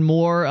we learn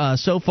more.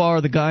 So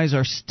far, the guys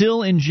are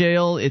still in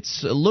jail.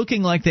 It's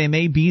looking like they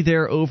may be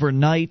there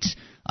overnight.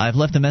 I've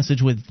left a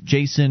message with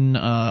Jason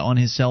on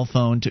his cell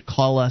phone to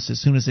call us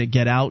as soon as they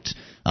get out.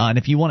 And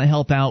if you want to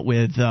help out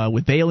with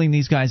bailing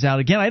these guys out,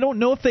 again, I don't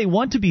know if they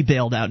want to be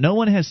bailed out. No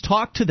one has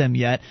talked to them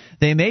yet.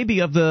 They may be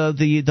of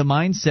the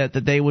mindset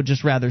that they would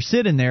just rather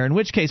sit in there, in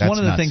which case one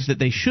of the things that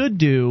they should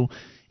do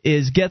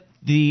is get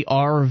the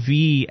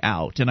RV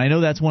out. And I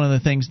know that's one of the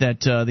things that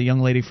the young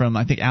lady from,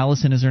 I think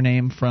Allison is her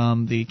name,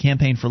 from the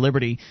Campaign for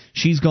Liberty,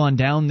 she's gone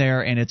down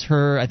there, and it's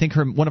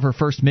one of her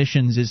first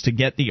missions is to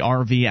get the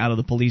RV out of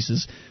the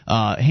police's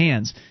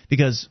hands.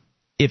 Because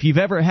if you've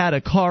ever had a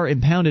car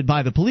impounded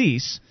by the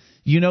police,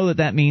 you know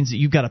that means that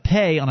you've got to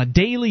pay on a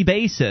daily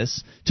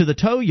basis to the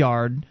tow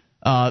yard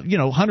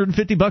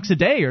 $150 a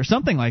day or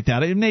something like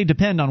that. It may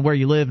depend on where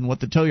you live and what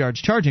the tow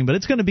yard's charging, but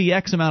it's going to be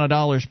X amount of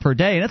dollars per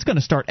day, and it's going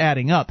to start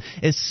adding up,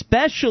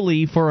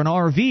 especially for an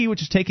RV,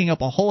 which is taking up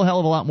a whole hell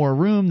of a lot more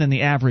room than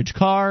the average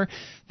car.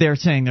 They're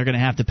saying they're going to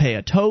have to pay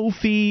a tow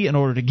fee in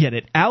order to get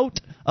it out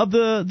of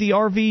the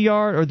RV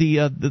yard or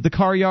the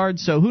car yard.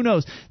 So who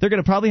knows? They're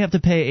going to probably have to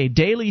pay a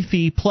daily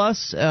fee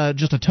plus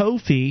just a tow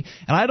fee,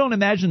 and I don't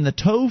imagine the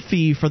tow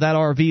fee for that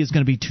RV is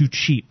going to be too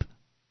cheap.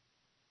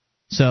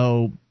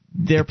 So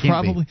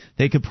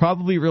they could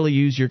probably really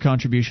use your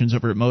contributions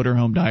over at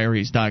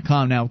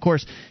motorhomediaries.com. Now, of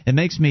course, it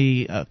makes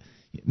me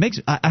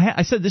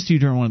I said this to you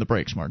during one of the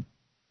breaks, Mark.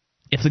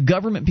 If the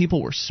government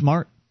people were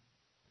smart,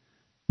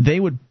 they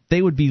would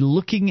be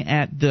looking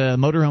at the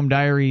Motorhome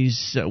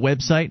Diaries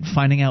website,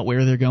 finding out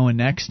where they're going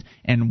next,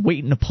 and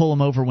waiting to pull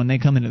them over when they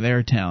come into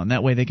their town.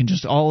 That way, they can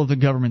all of the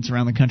governments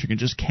around the country can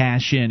just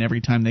cash in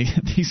every time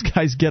these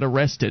guys get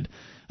arrested.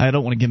 I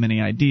don't want to give them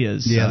any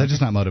ideas. Yeah, they're just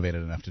not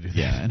motivated enough to do that.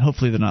 Yeah, and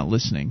hopefully they're not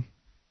listening.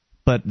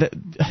 But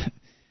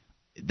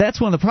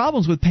that's one of the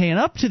problems with paying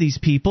up to these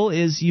people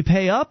is you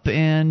pay up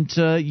and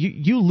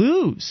you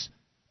lose.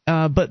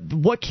 But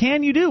what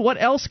can you do?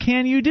 What else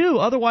can you do?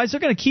 Otherwise,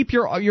 they're going to keep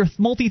your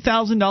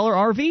multi-$1,000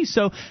 RV,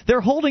 so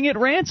they're holding it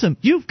ransom.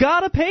 You've got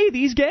to pay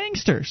these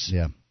gangsters.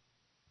 Yeah.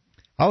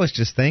 I was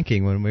just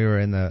thinking when we were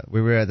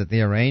at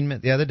the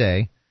arraignment the other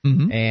day,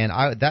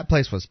 and that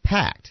place was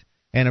packed.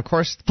 And, of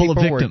course, full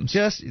people of victims.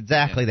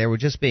 They were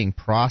just being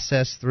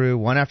processed through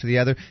one after the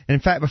other. And, in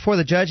fact, before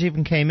the judge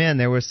even came in,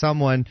 there was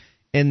someone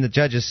in the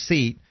judge's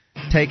seat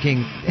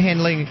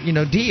handling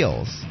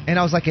deals. And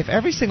I was like, if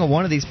every single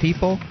one of these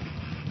people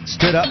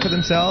stood up for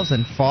themselves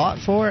and fought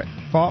for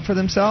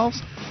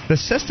themselves, the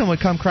system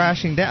would come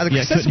crashing down.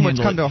 The system would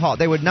come to a halt.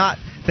 They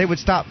would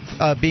stop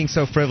being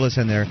so frivolous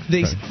in there.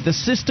 The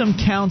system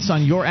counts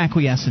on your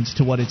acquiescence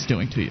to what it's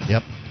doing to you.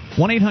 Yep.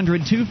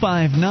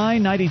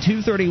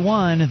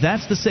 1-800-259-9231.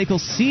 That's the SACL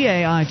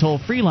CAI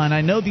toll-free line.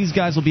 I know these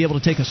guys will be able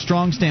to take a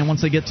strong stand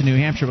once they get to New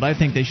Hampshire, but I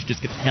think they should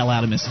just get the hell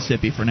out of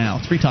Mississippi for now.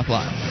 It's Free Talk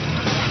Live.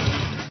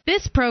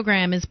 This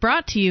program is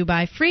brought to you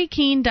by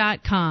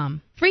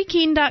FreeKeene.com.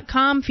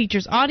 FreeKeene.com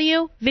features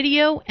audio,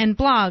 video, and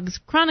blogs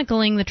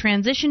chronicling the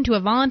transition to a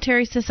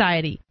voluntary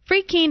society.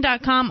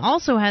 FreeKeene.com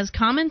also has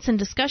comments and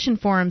discussion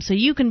forums so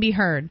you can be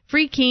heard.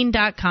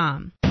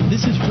 FreeKeene.com.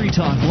 This is Free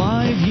Talk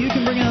Live. You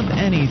can bring up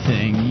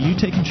anything. You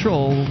take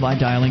control by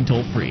dialing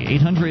toll-free.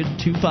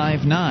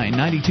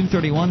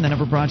 800-259-9231. That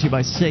number brought to you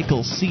by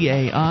SACL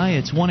CAI.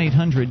 It's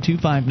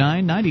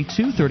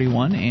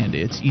 1-800-259-9231. And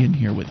it's Ian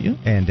here with you.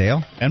 And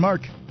Dale. And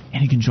Mark.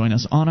 And you can join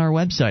us on our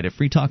website at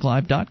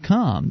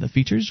freetalklive.com. The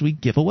features we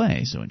give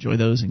away, so enjoy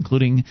those,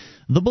 including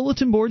the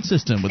bulletin board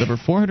system with over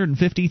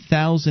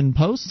 450,000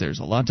 posts. There's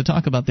a lot to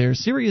talk about there.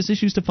 Serious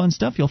issues to fun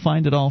stuff. You'll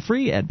find it all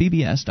free at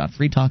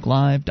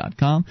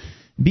bbs.freetalklive.com.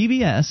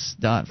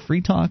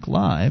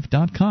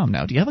 bbs.freetalklive.com.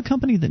 Now, do you have a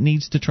company that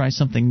needs to try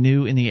something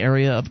new in the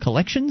area of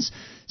collections?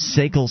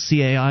 SACL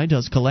CAI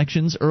does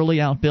collections, early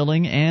out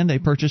billing, and they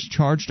purchase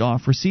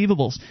charged-off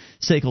receivables.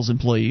 SACL's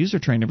employees are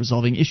trained in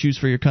resolving issues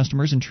for your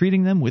customers and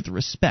treating them with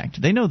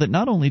respect. They know that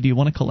not only do you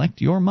want to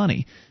collect your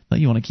money, but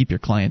you want to keep your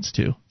clients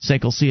too.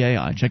 SACL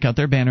CAI. Check out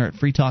their banner at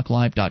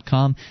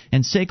freetalklive.com.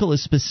 And SACL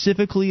is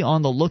specifically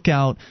on the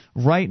lookout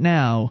right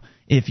now.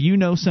 If you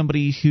know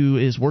somebody who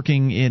is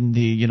working in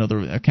the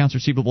the accounts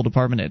receivable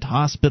department at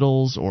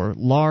hospitals or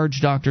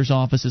large doctors'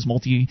 offices,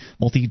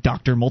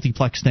 multi-doctor,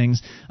 multiplex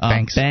things,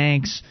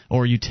 banks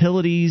or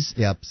utilities.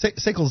 Yeah,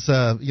 SACL's,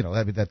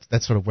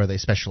 that's sort of where they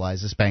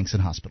specialize, is banks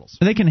and hospitals.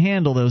 They can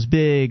handle those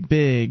big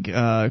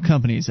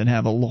companies that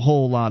have a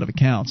whole lot of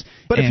accounts.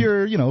 But if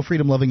you're, a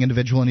freedom-loving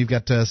individual and you've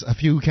got a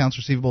few accounts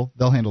receivable,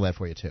 they'll handle that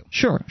for you too.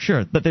 Sure.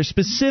 But they're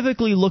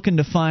specifically looking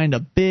to find a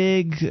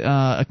big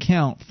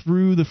account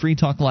through the Free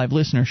Talk Live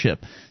listenership.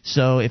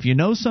 So if you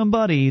know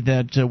somebody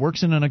that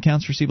works in an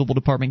accounts receivable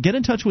department, get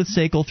in touch with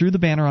SACL through the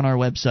banner on our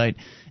website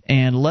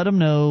and let them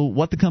know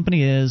what the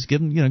company is. Give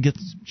them,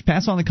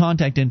 pass on the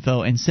contact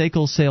info, and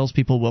SACL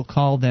salespeople will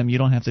call them. You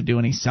don't have to do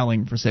any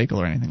selling for SACL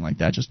or anything like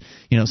that. Just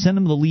send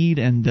them the lead,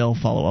 and they'll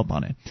follow up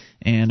on it.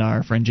 And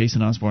our friend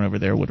Jason Osborne over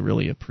there would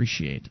really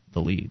appreciate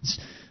the leads.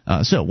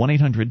 So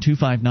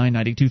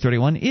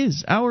 1-800-259-9231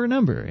 is our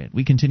number.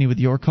 We continue with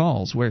your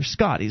calls, where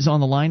Scott is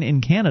on the line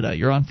in Canada.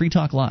 You're on Free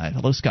Talk Live.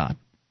 Hello, Scott.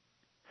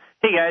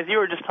 Hey, guys. You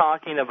were just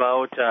talking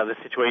about the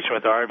situation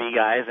with the RV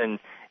guys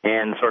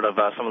and sort of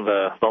some of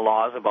the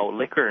laws about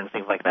liquor and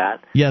things like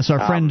that. Yes,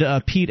 our friend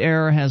Pete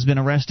Eyre has been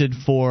arrested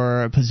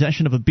for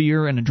possession of a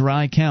beer in a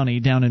dry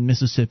county down in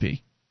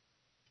Mississippi.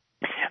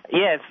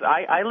 Yes,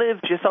 I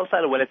live just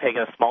outside of Winnipeg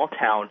in a small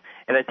town,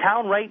 and the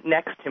town right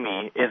next to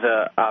me is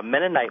a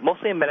Mennonite,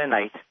 mostly a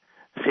Mennonite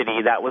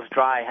city that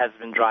has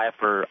been dry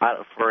for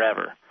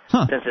forever.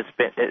 Since its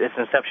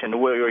inception,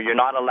 where you're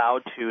not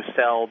allowed to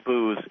sell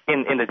booze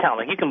in the town.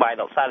 Like, you can buy it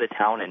outside of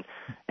town and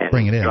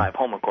bring it in. Drive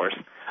home, of course.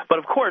 But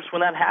of course,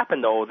 when that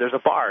happened, though, there's a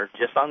bar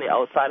just on the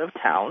outside of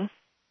town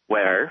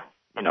where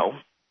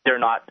they're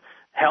not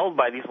held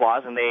by these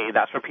laws, and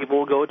that's where people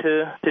will go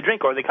to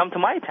drink, or they come to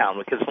my town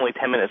because it's only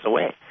 10 minutes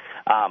away.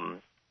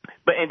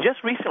 But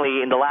just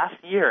recently, in the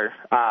last year,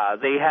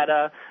 they had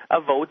a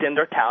vote in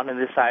their town and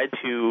decided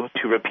to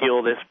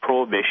repeal this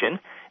prohibition.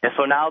 And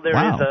so now there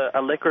is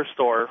a liquor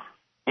store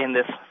in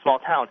this small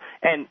town.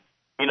 And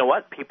you know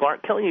what? People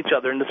aren't killing each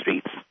other in the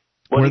streets.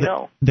 What do you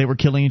know? They were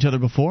killing each other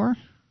before?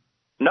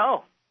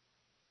 No.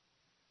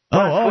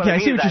 Okay. I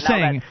see what you're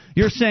saying.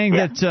 You're saying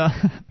that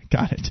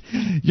got it.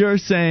 You're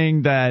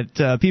saying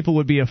that people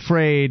would be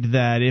afraid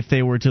that if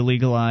they were to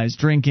legalize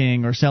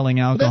drinking or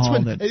selling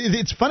alcohol,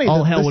 it's funny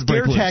all hell would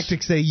scare break loose.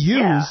 Tactics they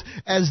use,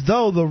 as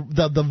though the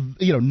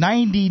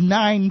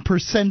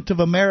 99% of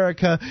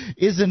America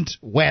isn't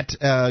wet,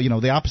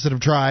 the opposite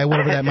of dry,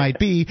 whatever that might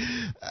be.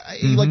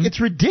 Like,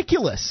 it's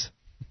ridiculous.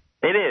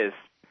 It is.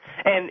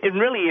 And it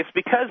really is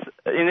because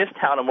in this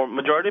town, a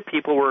majority of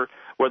people were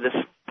this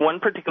one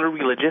particular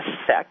religious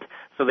sect,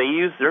 so they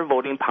used their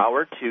voting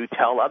power to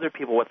tell other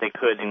people what they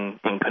could and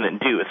couldn't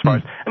do. As far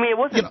as it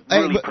wasn't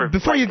really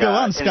before you go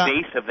on, Scott,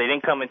 invasive. They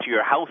didn't come into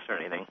your house or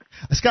anything.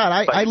 Scott,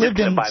 I lived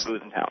in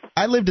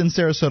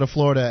Sarasota,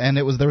 Florida, and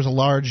there was a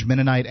large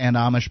Mennonite and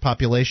Amish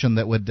population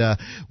that would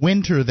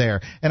winter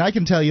there. And I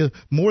can tell you,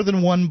 more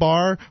than one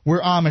bar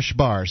were Amish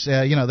bars.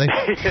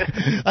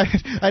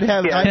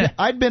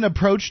 I'd been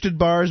approached at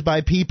bars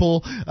by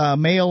people,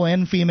 male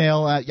and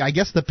female. I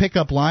guess the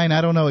pickup line,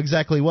 I don't know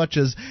exactly what,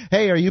 is,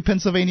 hey, are you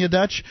Pennsylvania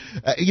Dutch?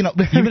 You've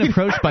been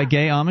approached by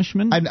gay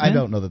Amishmen? I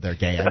don't know that they're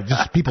gay.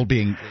 Just people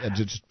being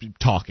just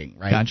talking,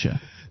 right?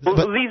 Gotcha. Well,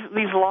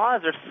 these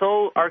laws are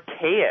so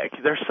archaic.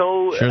 They're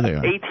so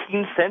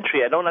 18th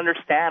century. I don't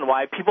understand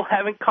why people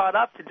haven't caught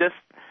up to just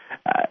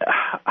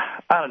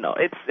I don't know.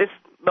 It's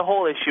the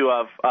whole issue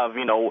of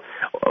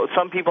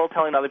some people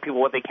telling other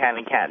people what they can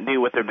and can't do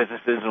with their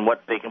businesses and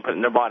what they can put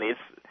in their bodies.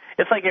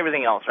 it's like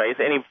everything else, right? It's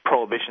any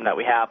prohibition that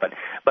we have. But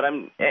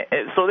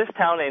so this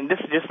town, and this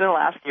is just in the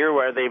last year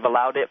where they've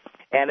allowed it,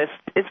 and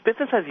it's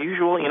business as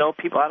usual.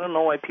 People, I don't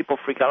know why people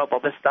freak out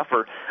about this stuff.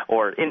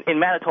 Or in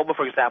Manitoba,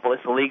 for example,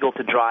 it's illegal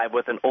to drive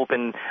with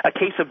a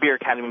case of beer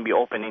can't even be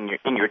open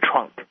in your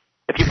trunk.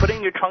 If you put it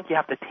in your trunk, you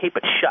have to tape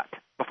it shut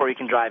before you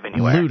can drive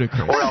anywhere.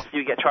 Ludicrous. Or else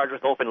you get charged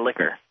with open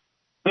liquor.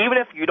 Even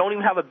if you don't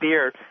even have a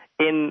beer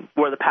in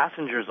where the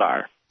passengers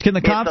are. Can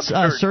the cops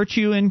search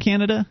you in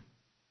Canada?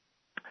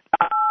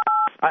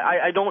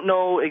 I don't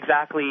know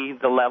exactly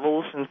the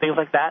levels and things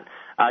like that.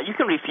 You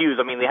can refuse.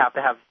 I mean, they have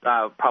to have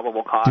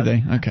probable cause. Do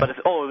they? Okay. But if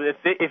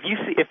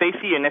they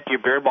see an empty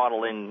beer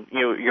bottle in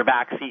your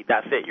back seat,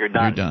 that's it. You're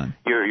done.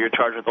 You're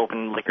charged with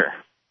open liquor.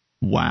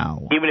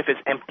 Wow. Even if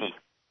it's empty.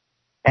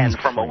 And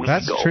from a week ago.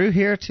 That's true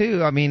here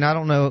too. I mean, I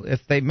don't know if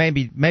they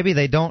maybe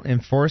they don't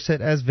enforce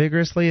it as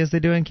vigorously as they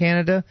do in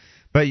Canada,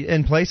 but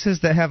in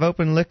places that have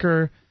open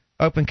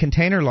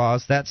container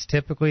laws, that's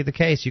typically the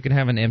case. You can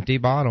have an empty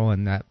bottle,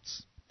 and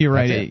that's. You're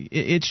right.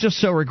 It's just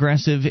so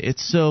regressive.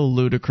 It's so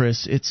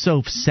ludicrous. It's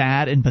so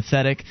sad and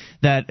pathetic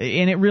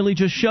and it really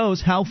just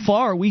shows how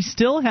far we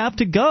still have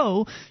to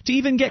go to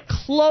even get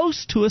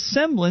close to a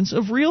semblance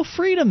of real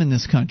freedom in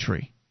this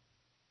country.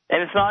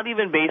 And it's not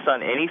even based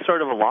on any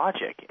sort of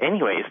logic,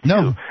 anyways.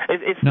 No,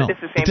 it's the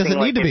same it doesn't thing.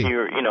 Like need to be.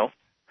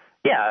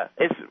 Yeah,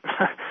 it's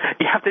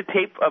you have to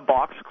tape a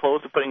box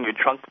closed to put in your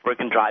trunk before you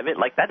can drive it.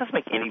 Like that doesn't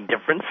make any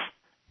difference.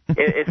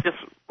 It's just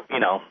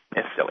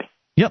it's silly.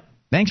 Yep.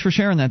 Thanks for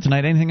sharing that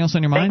tonight. Anything else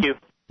on your mind? Thank you.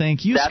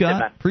 Thank you,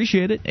 Scott.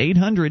 Appreciate it.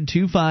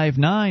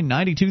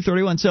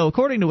 800-259-9231. So,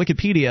 according to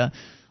Wikipedia,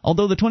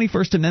 although the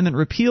 21st Amendment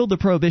repealed the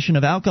prohibition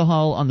of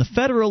alcohol on the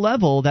federal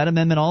level, that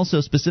amendment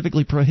also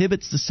specifically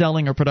prohibits the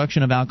selling or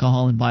production of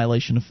alcohol in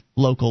violation of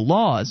local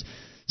laws.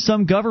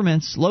 Some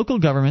local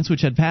governments,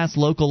 which had passed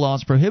local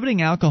laws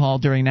prohibiting alcohol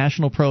during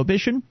national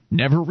prohibition,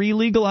 never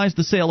re-legalized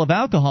the sale of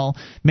alcohol,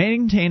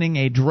 maintaining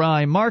a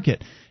dry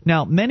market.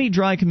 Now, many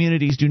dry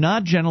communities do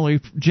not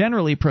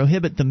generally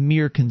prohibit the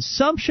mere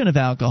consumption of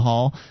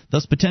alcohol,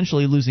 thus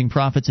potentially losing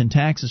profits and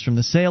taxes from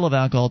the sale of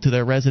alcohol to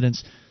their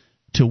residents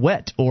to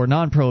wet or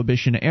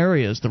non-prohibition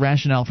areas. The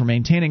rationale for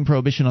maintaining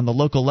prohibition on the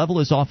local level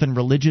is often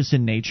religious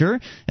in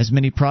nature, as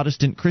many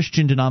Protestant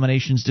Christian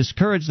denominations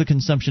discourage the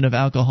consumption of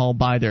alcohol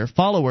by their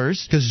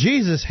followers. Because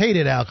Jesus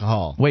hated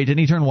alcohol. Wait, didn't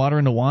he turn water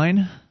into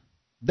wine?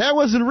 That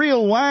wasn't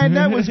real wine.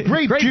 That was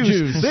grape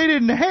juice. They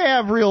didn't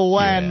have real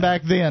wine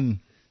back then.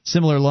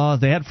 Similar laws.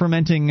 They had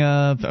fermenting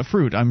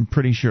fruit, I'm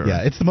pretty sure.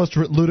 Yeah, it's the most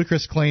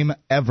ludicrous claim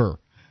ever.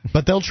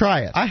 But they'll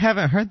try it. I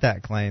haven't heard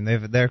that claim.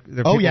 They're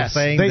people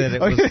saying that it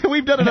was...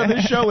 We've done it on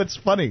this show. It's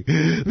funny.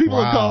 People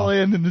will call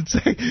in and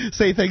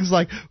say things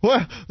like,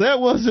 well, that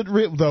wasn't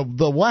real.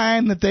 The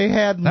wine that they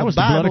had in the Bible,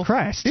 the blood of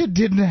Christ. It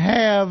didn't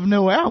have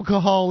no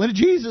alcohol, and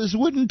Jesus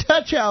wouldn't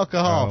touch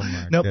alcohol. Oh,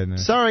 my nope,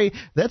 goodness. Sorry,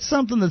 that's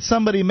something that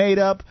somebody made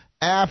up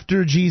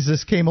after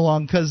Jesus came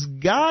along, because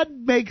God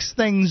makes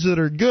things that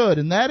are good,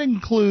 and that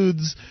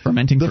includes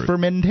the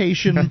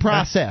fermentation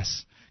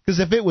process. Because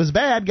if it was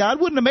bad,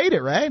 God wouldn't have made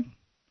it, right?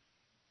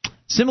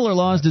 Similar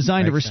laws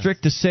designed to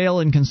restrict the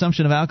sale and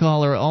consumption of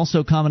alcohol are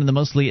also common in the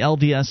mostly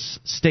LDS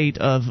state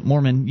of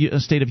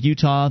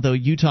Utah, though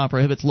Utah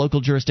prohibits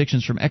local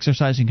jurisdictions from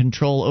exercising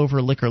control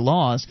over liquor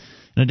laws.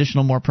 An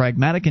additional, more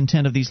pragmatic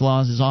intent of these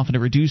laws is often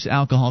to reduce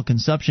alcohol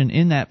consumption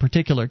in that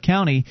particular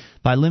county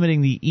by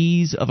limiting the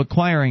ease of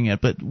acquiring it.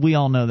 But we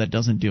all know that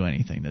doesn't do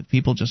anything, that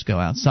people just go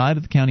outside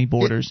of the county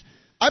borders.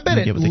 I bet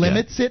it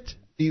limits it.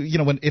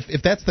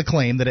 If that's the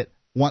claim, that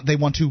they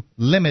want to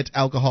limit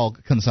alcohol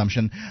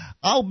consumption,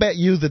 I'll bet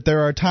you that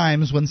there are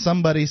times when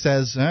somebody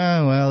says, oh,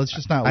 well, it's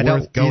just not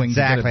worth going to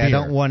get a beer. I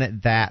don't want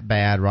it that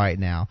bad right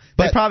now.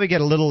 They probably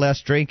get a little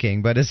less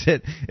drinking, but is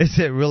it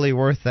really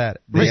worth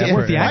that?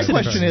 My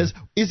question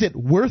is it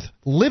worth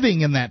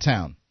living in that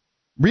town?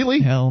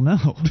 Really? Hell no.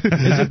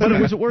 But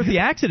was it worth the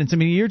accidents? I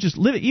mean, you're just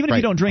living. Even if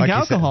you don't drink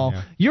alcohol,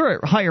 you're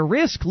at higher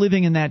risk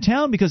living in that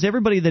town, because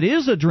everybody that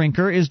is a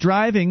drinker is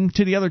driving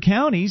to the other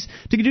counties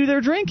to do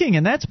their drinking,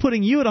 and that's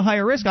putting you at a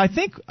higher risk. I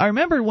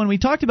remember when we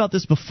talked about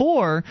this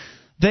before,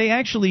 they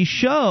actually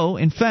show,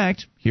 in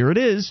fact, here it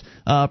is,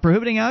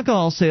 prohibiting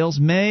alcohol sales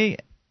may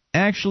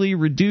actually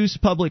reduce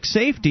public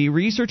safety.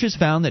 Research has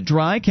found that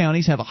dry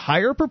counties have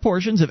higher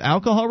proportions of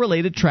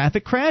alcohol-related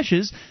traffic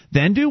crashes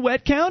than do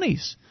wet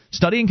counties.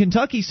 Study in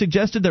Kentucky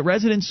suggested that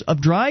residents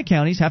of dry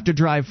counties have to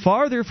drive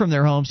farther from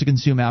their homes to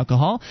consume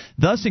alcohol,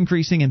 thus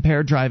increasing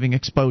impaired driving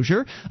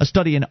exposure. A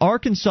study in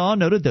Arkansas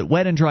noted that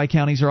wet and dry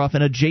counties are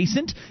often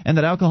adjacent, and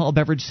that alcohol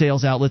beverage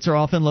sales outlets are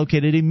often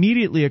located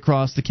immediately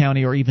across the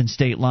county or even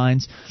state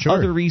lines. Sure.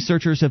 Other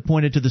researchers have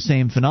pointed to the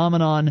same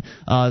phenomenon.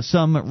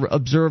 Some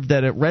observed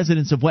that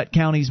residents of wet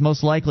counties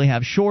most likely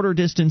have shorter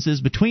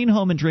distances between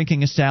home and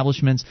drinking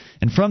establishments,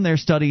 and from their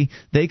study,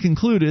 they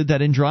concluded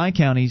that in dry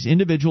counties,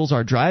 individuals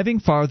are driving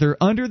farther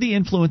under the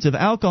influence of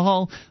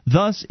alcohol,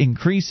 thus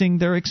increasing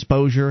their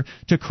exposure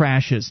to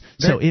crashes.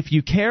 So if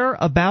you care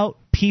about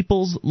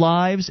people's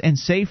lives and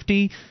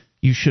safety,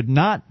 You should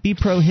not be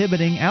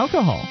prohibiting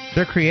alcohol.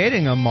 They're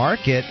creating a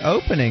market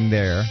opening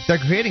there. They're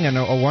creating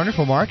a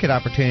wonderful market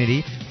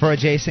opportunity for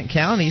adjacent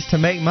counties to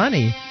make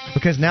money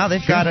because now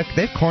they've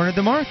cornered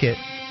the market.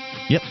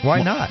 Yep.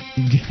 Why not?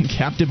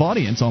 Captive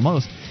audience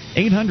almost.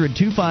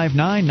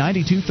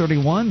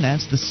 800-259-9231.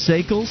 That's the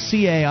SACL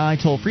CAI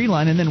toll-free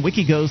line. And then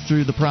Wiki goes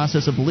through the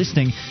process of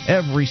listing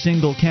every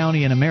single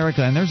county in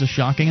America, and there's a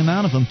shocking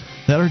amount of them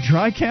that are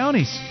dry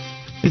counties.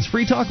 It's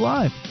Free Talk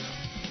Live.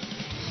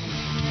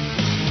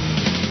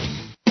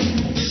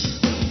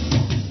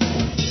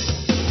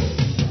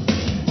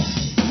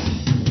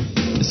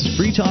 This is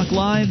Free Talk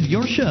Live,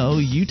 your show.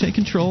 You take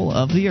control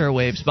of the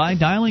airwaves by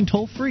dialing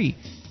toll-free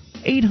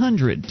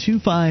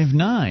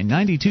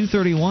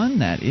 800-259-9231.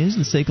 That is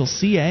the SACL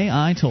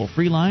CAI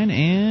toll-free line,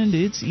 and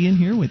it's Ian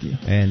here with you.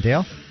 And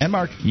Dale. And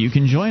Mark. You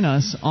can join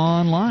us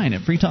online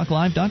at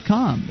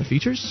freetalklive.com. The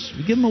features,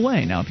 we give them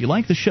away. Now, if you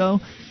like the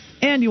show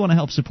and you want to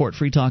help support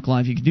Free Talk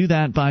Live, you can do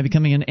that by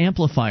becoming an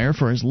amplifier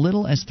for as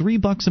little as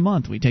 $3 a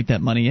month. We take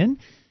that money in,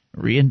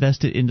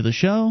 reinvest it into the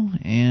show,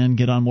 and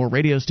get on more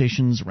radio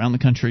stations around the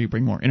country,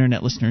 bring more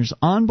internet listeners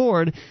on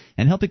board,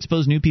 and help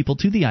expose new people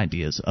to the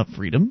ideas of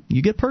freedom.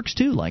 You get perks,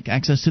 too, like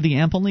access to the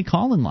AMP-only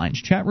call-in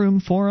lines, chat room,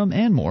 forum,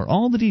 and more.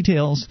 All the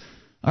details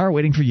are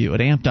waiting for you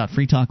at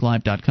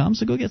amp.freetalklive.com,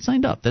 so go get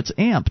signed up. That's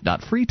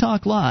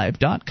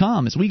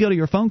amp.freetalklive.com. As we go to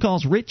your phone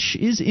calls, Rich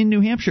is in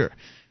New Hampshire.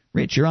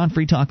 Rich, you're on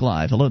Free Talk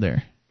Live. Hello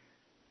there.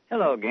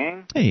 Hello,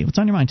 gang. Hey, what's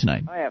on your mind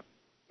tonight? I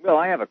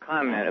have a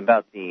comment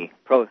about the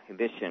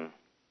prohibition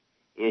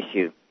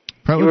issue.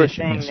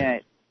 Prohibition. You were saying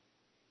that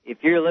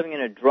if you're living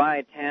in a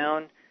dry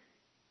town,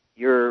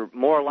 you're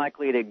more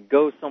likely to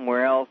go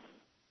somewhere else,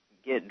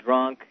 get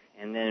drunk,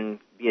 and then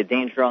be a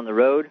danger on the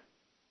road?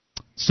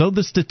 So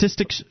the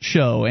statistics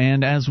show,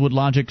 and as would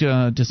logic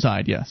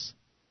decide, yes.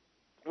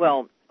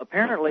 Well,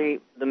 apparently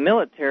the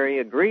military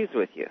agrees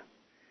with you.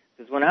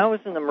 Because when I was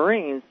in the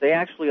Marines, they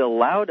actually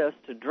allowed us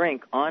to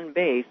drink on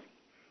base,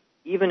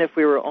 even if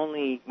we were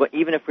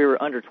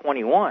under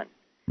 21.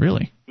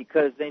 Really?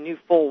 Because they knew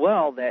full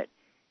well that,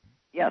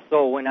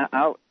 so when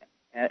I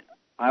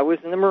was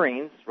in the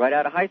Marines right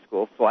out of high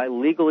school, so I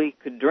legally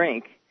could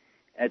drink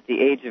at the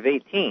age of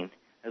 18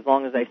 as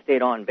long as I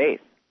stayed on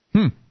base.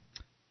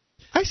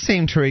 I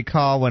seem to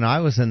recall when I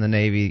was in the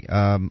Navy,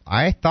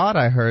 I thought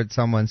I heard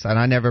someone say, and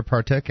I never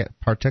partook of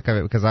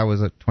it because I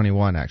was at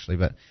 21 actually,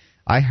 but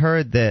I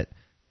heard that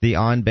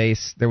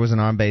there was an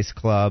on-base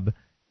club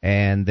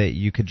and that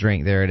you could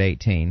drink there at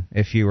 18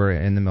 if you were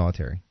in the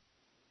military.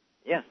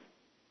 Yes.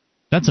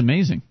 That's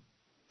amazing.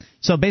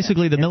 So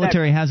basically the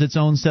military has its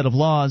own set of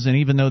laws, and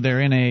even though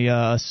they're in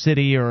a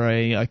city or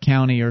a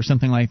county or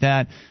something like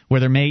that, where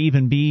there may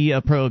even be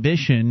a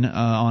prohibition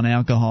on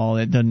alcohol,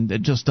 it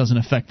just doesn't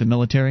affect the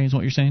military, is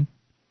what you're saying?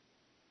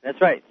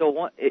 That's right.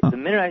 So the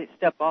minute I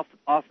step off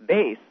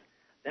base,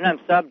 then I'm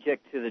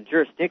subject to the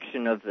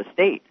jurisdiction of the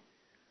state.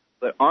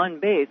 But on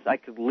base, I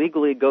could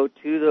legally go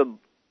to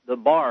the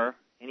bar,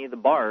 any of the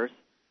bars,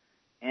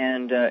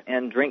 and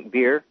drink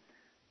beer.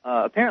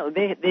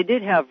 Apparently, they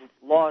did have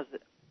laws.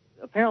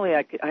 Apparently,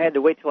 I had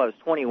to wait till I was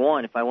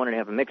 21 if I wanted to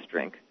have a mixed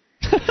drink.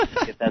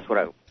 If that's what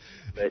I.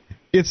 But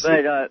it's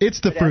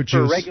the fruit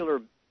juice.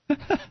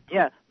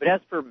 But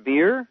as for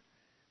beer,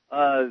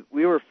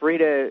 we were free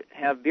to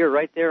have beer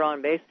right there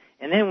on base.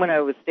 And then when I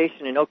was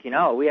stationed in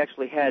Okinawa, we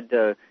actually had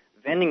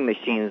vending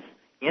machines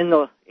in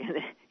the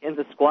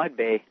squad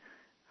bay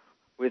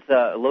with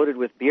loaded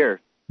with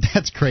beer.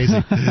 That's crazy.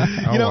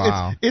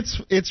 Wow.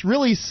 It's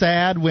really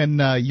sad when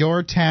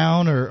your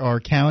town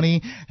or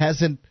county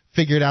hasn't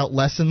figured out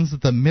lessons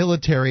that the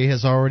military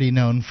has already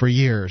known for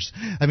years.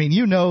 I mean,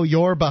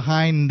 you're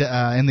behind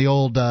in the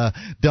old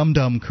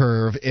dum-dum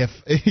curve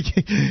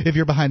if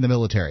you're behind the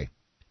military.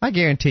 I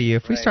guarantee you,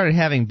 if we started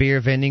having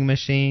beer vending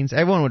machines,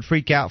 everyone would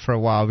freak out for a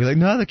while. Be like,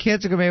 no, the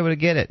kids are going to be able to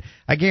get it.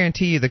 I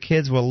guarantee you the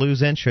kids will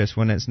lose interest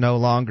when it's no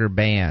longer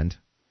banned.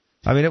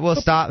 I mean, it will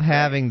stop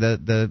having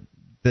the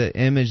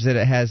image that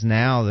it has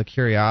now, the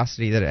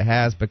curiosity that it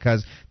has,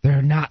 because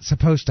they're not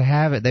supposed to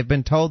have it. They've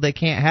been told they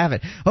can't have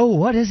it. Oh,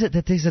 what is it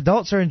that these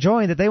adults are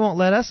enjoying that they won't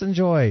let us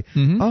enjoy?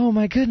 Mm-hmm. Oh,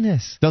 my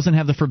goodness. Doesn't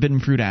have the forbidden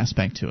fruit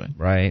aspect to it.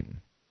 Right.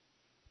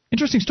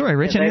 Interesting story,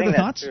 Rich. Any other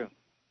thoughts? True.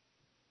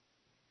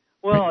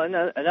 Well,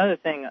 another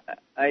thing,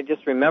 I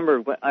just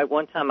remembered,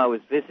 one time I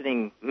was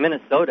visiting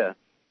Minnesota,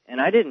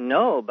 and I didn't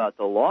know about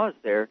the laws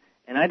there,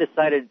 and I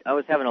decided, I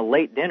was having a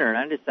late dinner, and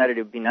I decided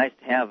it would be nice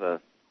to have a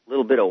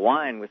little bit of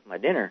wine with my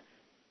dinner.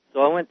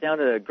 So I went down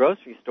to the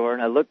grocery store,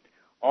 and I looked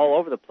all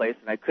over the place,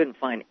 and I couldn't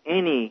find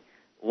any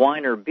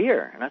wine or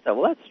beer. And I thought,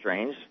 well, that's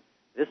strange.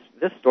 This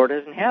store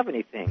doesn't have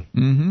anything.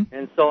 Mm-hmm.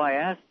 And so I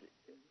asked,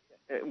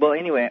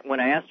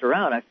 when I asked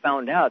around, I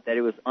found out that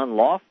it was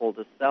unlawful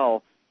to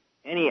sell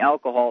any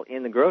alcohol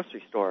in the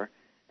grocery store,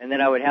 and then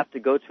I would have to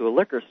go to a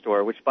liquor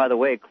store, which, by the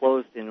way,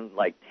 closed in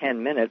like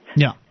 10 minutes.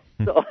 Yeah.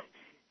 So,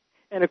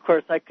 and, of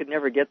course, I could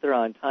never get there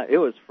on time. It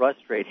was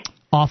frustrating.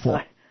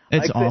 Awful.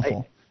 It's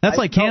awful. That's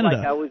like Canada.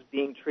 Like I was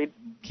being treated.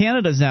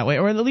 Canada's that way,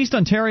 or at least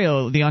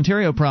Ontario. The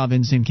Ontario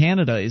province in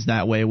Canada is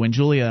that way. When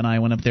Julia and I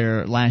went up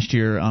there last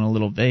year on a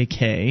little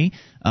vacay,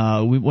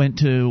 we went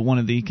to one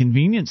of the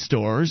convenience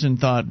stores and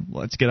thought,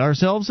 let's get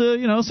ourselves a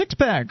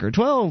 6-pack or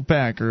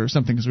 12-pack or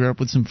something, because we were up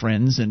with some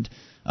friends, and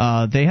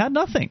they had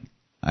nothing.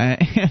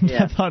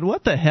 I thought,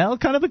 what the hell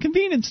kind of a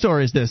convenience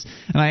store is this?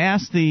 And I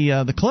asked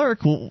the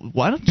clerk, well,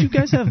 why don't you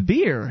guys have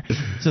beer? He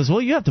says,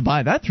 well, you have to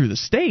buy that through the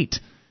state.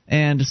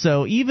 And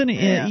so even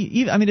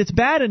it's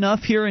bad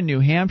enough here in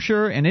New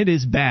Hampshire, and it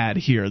is bad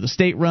here. The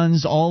state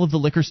runs all of the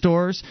liquor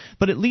stores,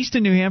 but at least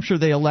in New Hampshire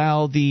they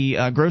allow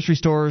the grocery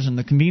stores and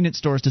the convenience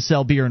stores to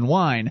sell beer and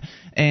wine.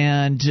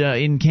 And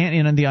in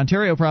the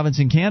Ontario province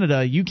in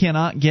Canada, you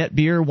cannot get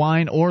beer,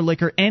 wine, or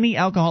liquor, any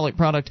alcoholic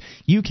product.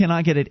 You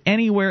cannot get it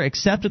anywhere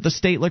except at the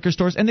state liquor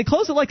stores, and they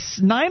close at like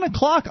 9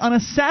 o'clock on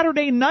a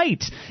Saturday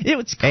night.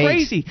 It's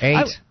crazy.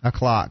 8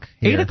 o'clock.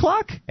 Here. 8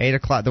 o'clock? 8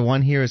 o'clock. The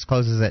one here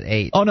closes at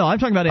 8. Oh no, I'm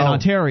talking about in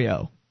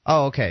Ontario.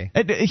 Oh, okay.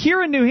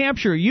 Here in New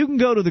Hampshire, you can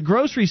go to the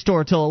grocery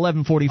store till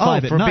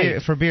 11:45 at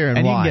night for beer and wine.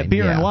 And you can get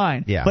beer and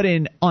wine. Yeah. But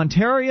in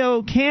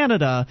Ontario,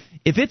 Canada,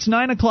 if it's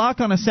 9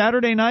 o'clock on a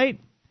Saturday night,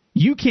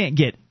 you can't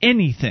get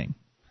anything.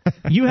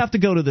 You have to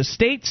go to the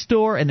state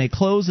store, and they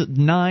close at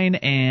 9.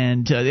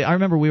 And I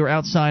remember we were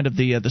outside of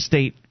the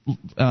state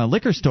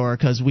liquor store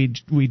because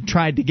we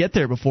tried to get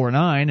there before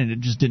 9,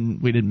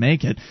 and we didn't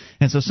make it.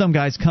 And so some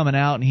guy's coming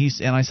out,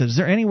 and I said, is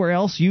there anywhere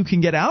else you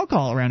can get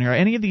alcohol around here? Are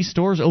any of these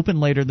stores open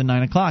later than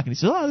 9 o'clock? And he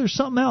said, oh, there's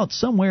something out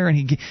somewhere. And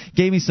he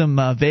gave me some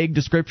vague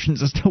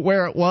descriptions as to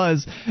where it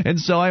was. And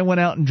so I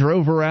went out and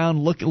drove around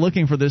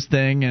looking for this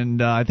thing,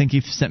 and I think he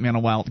sent me on a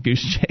wild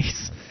goose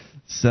chase.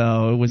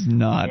 So it was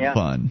not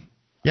fun.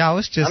 Yeah, I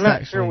was just. I'm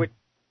not sure which.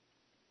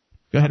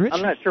 Go ahead, Rich.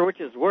 I'm not sure which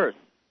is worse: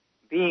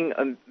 being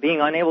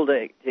unable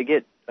to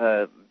get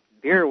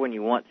beer when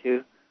you want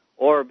to,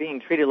 or being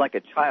treated like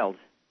a child.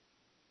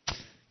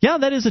 Yeah,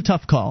 that is a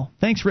tough call.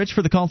 Thanks, Rich,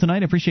 for the call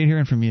tonight. I appreciate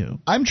hearing from you.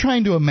 I'm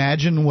trying to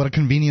imagine what a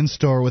convenience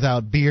store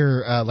without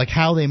beer, like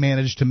how they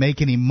manage to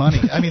make any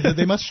money. I mean,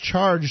 they must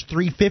charge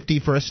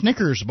 $3.50 for a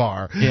Snickers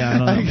bar. Yeah, I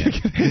don't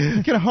know.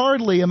 I can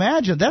hardly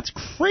imagine. That's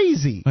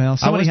crazy. Well,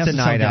 I was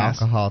denied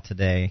alcohol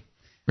today.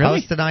 Really? I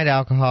was denied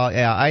alcohol.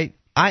 Yeah,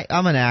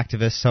 I'm an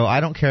activist, so I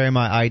don't carry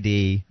my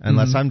ID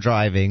unless I'm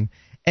driving.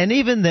 And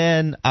even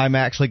then, I'm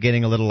actually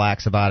getting a little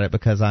lax about it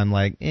because I'm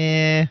like,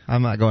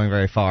 I'm not going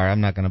very far. I'm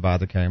not going to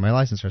bother carrying my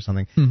license or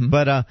something. Mm-hmm.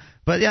 But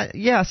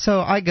yeah.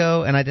 So I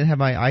go, and I didn't have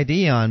my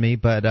ID on me,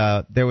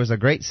 but there was a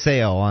great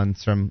sale on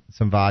some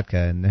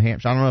vodka in New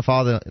Hampshire. I don't know if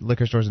all the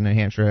liquor stores in New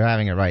Hampshire are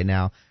having it right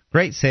now.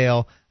 Great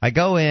sale. I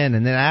go in,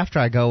 and then after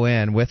I go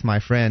in with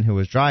my friend who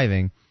was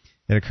driving,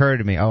 it occurred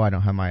to me, I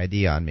don't have my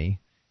ID on me.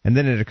 And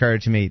then it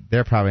occurred to me,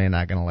 they're probably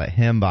not going to let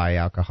him buy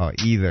alcohol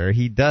either.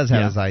 He does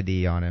have his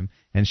ID on him.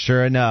 And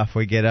sure enough,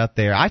 we get up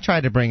there. I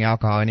tried to bring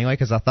alcohol anyway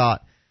because I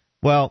thought,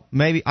 well,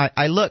 maybe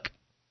I look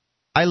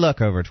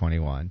over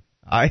 21.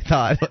 I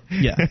thought.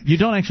 Yeah, you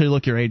don't actually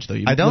look your age, though.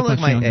 I don't look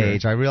my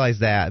age. I realize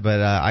that.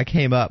 But I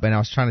came up, and I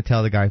was trying to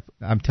tell the guy,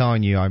 I'm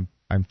telling you, I'm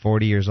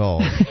 40 years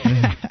old.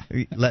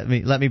 Let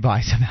me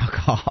buy some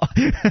alcohol.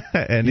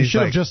 And you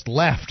should have just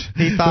left.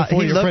 He thought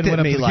before he your looked friend at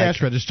went me up to the like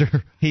cash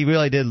register. He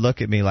really did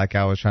look at me like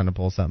I was trying to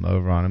pull something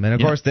over on him. And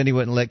of course, then he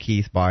wouldn't let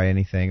Keith buy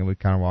anything, and we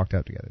kind of walked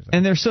up together. So.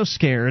 And they're so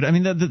scared. I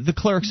mean, the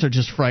clerks are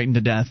just frightened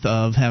to death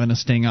of having a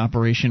sting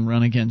operation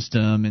run against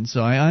them. And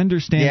so I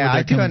understand. Yeah,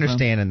 I do from.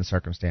 understand in the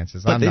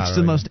circumstances. But it's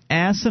the most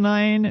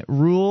asinine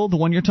rule, the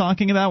one you're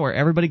talking about, where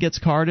everybody gets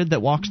carded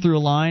that walks through a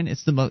line.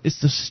 It's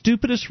the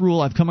stupidest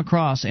rule I've come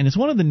across, and it's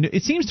one of the.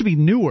 It seems to be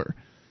newer.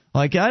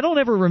 Like, I don't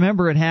ever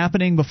remember it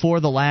happening before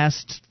the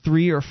last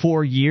 3 or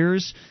 4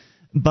 years,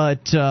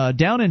 but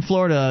down in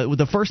Florida,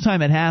 the first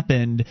time it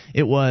happened,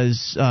 it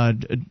was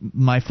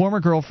my former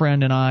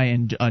girlfriend and I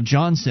and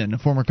Johnson, a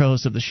former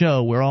co-host of the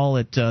show, we're all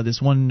at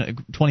this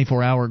one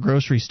 24-hour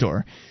grocery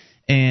store.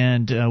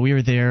 And we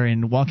were there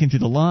and walking through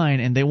the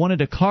line, and they wanted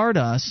to card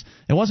us.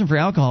 It wasn't for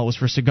alcohol, it was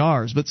for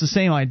cigars, but it's the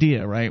same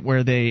idea, right,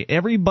 where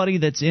everybody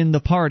that's in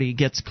the party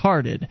gets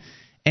carded.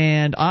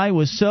 And I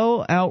was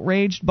so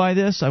outraged by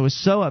this. I was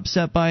so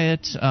upset by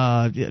it.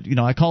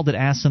 I called it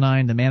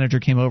asinine. The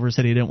manager came over and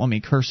said he didn't want me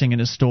cursing in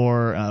his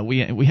store.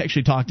 We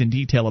actually talked in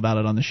detail about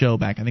it on the show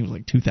back, I think it was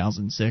like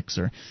 2006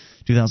 or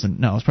 2000.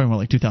 No, it was probably more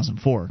like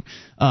 2004.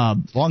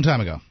 Long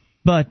time ago.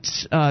 But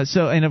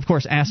and of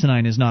course,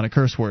 asinine is not a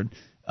curse word.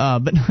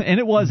 And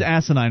it was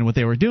asinine what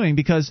they were doing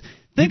because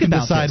think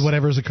about this. You can decide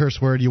whatever's a curse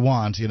word you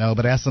want,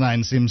 but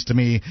asinine seems to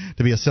me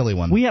to be a silly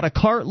one. We had a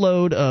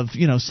cartload of,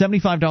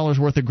 $75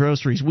 worth of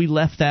groceries. We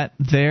left that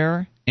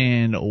there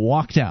and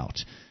walked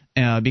out.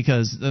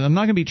 Because I'm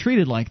not going to be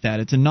treated like that.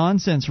 It's a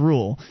nonsense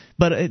rule.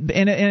 But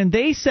and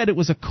they said it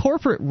was a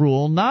corporate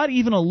rule, not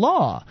even a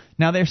law.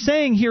 Now they're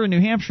saying here in New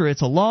Hampshire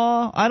it's a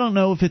law. I don't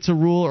know if it's a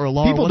rule or a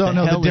law. People or what don't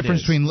know the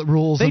difference between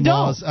rules and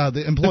laws.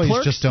 The employees the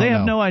clerks, just don't know. They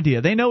have no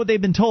idea. They know what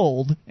they've been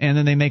told, and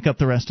then they make up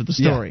the rest of the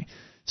story. Yeah.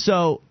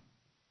 So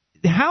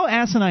how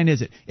asinine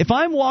is it? If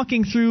I'm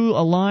walking through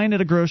a line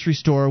at a grocery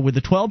store with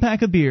a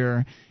 12-pack of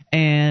beer,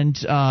 and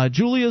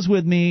Julia's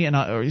with me,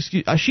 and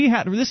she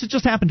had. This has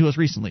just happened to us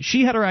recently.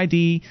 She had her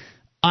ID,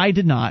 I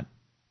did not.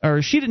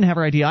 Or she didn't have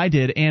her ID, I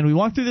did, and we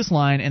walked through this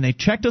line, and they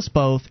checked us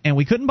both, and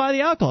we couldn't buy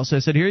the alcohol. So I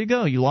said, here you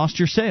go, you lost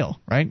your sale,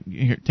 right?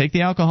 Here, take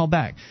the alcohol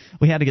back.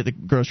 We had to get the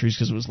groceries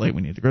because it was late,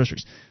 we needed the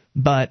groceries.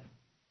 But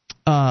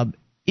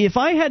if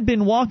I had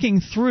been walking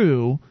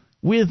through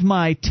with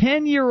my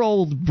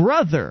 10-year-old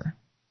brother,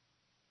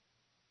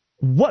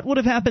 what would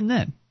have happened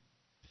then?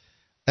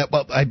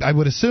 Well, I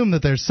would assume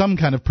that there's some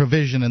kind of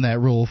provision in that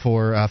rule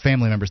for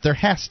family members. There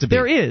has to be.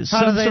 There is.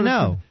 How do they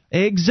know?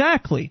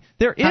 Exactly.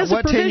 There is a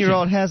what provision.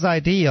 10-year-old has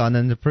ID on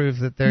them to prove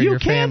that they're your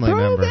family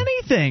member? You can't prove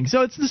anything.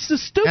 So it's the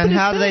stupidest thing. And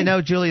how do they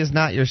know Julia's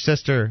not your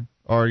sister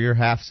or your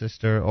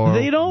half-sister or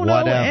They don't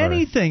whatever? know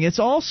anything. It's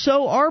all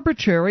so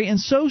arbitrary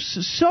and so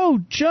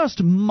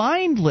just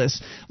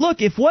mindless.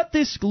 Look, if what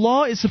this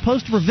law is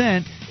supposed to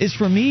prevent is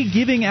from me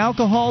giving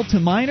alcohol to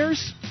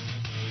minors,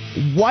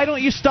 why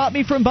don't you stop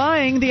me from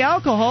buying the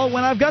alcohol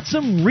when I've got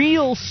some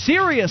real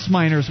serious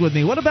minors with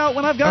me? What about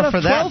when I've got a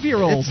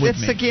 12-year-old with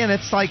me? Again,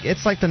 it's like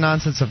the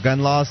nonsense of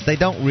gun laws. They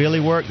don't really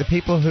work. The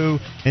people who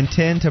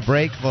intend to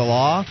break the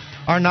law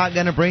are not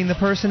going to bring the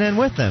person in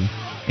with them.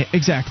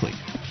 Exactly.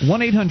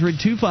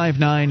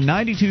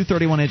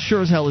 1-800-259-9231. It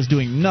sure as hell is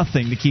doing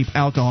nothing to keep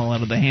alcohol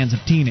out of the hands of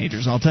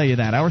teenagers. I'll tell you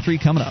that. Hour 3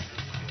 coming up.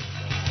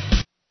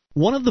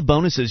 One of the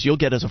bonuses you'll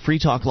get as a Free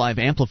Talk Live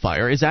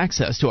amplifier is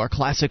access to our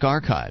classic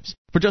archives.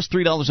 For just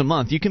 $3 a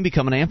month, you can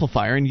become an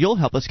amplifier, and you'll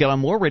help us get on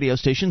more radio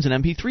stations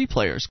and MP3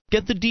 players.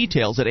 Get the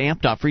details at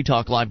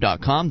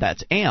amp.freetalklive.com.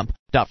 That's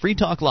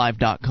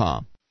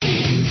amp.freetalklive.com.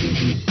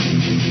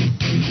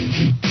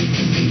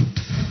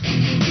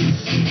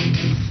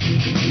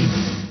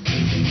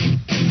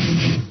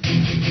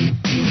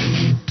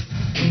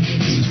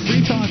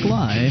 Free Talk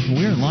Live.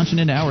 We're launching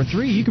into Hour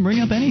 3. You can bring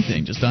up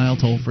anything. Just dial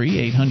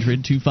toll-free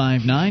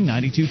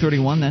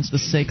 800-259-9231. That's the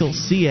SACL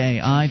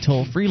CAI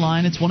toll-free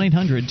line. It's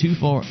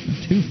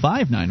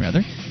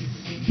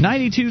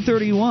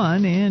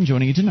 1-800-259-9231. And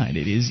joining you tonight,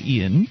 it is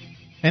Ian.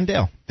 And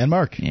Dale. And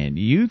Mark. And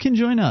you can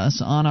join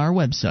us on our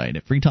website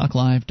at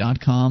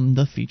freetalklive.com.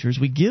 The features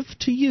we give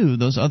to you,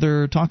 those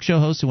other talk show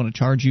hosts who want to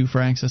charge you for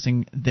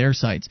accessing their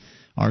sites.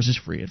 Ours is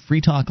free at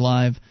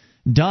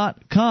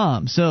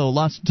freetalklive.com. So,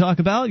 lots to talk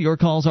about. Your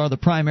calls are the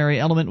primary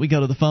element. We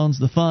go to the phones,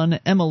 the fun.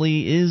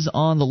 Emily is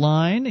on the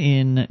line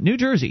in New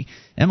Jersey.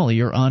 Emily,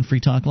 you're on Free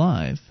Talk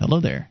Live. Hello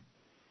there.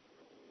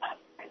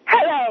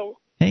 Hello.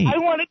 Hey. I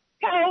want to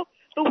tell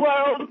the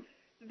world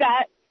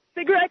that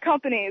cigarette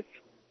companies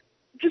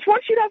just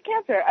want you to have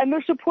cancer, and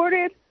they're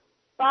supported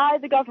by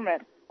the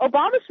government.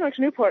 Obama smokes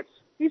Newports.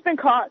 He's been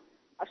caught.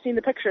 I've seen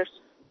the pictures.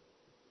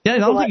 Yeah, I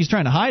don't think he's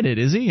trying to hide it,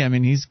 is he? I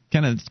mean, it's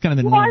kind of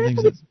been one of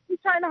the things. He's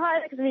trying to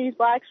hide it because he's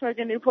black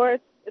smoking Newports.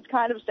 It's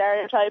kind of a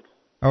stereotype.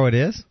 Oh, it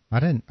is? I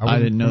didn't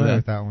know that.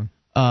 With that one.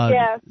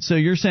 Yeah. So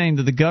you're saying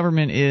that the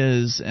government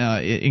is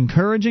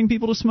encouraging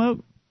people to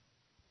smoke?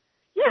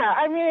 Yeah,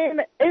 I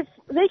mean, if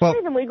they can't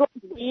even legalize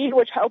weed,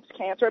 which helps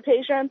cancer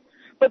patients,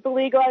 but to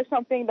legalize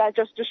something that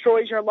just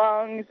destroys your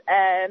lungs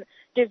and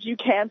gives you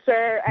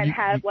cancer and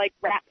has like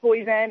rat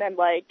poison and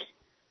like.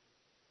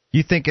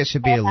 You think it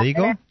should be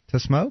illegal to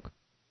smoke?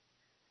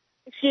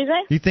 Excuse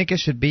me? You think it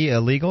should be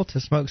illegal to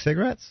smoke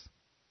cigarettes?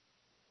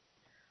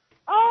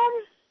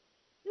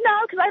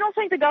 No, because I don't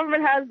think the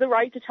government has the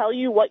right to tell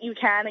you what you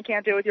can and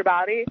can't do with your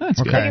body. That's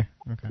okay.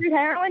 Like if you're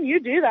heroin, you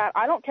do that.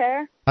 I don't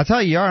care. I'll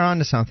tell you, you're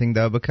onto something,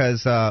 though,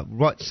 because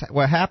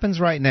what happens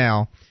right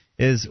now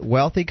is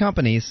wealthy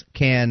companies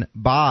can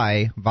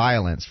buy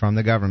violence from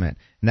the government.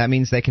 And that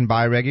means they can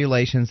buy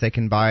regulations, they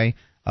can buy...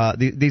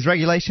 these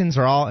regulations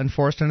are all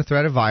enforced under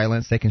threat of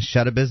violence. They can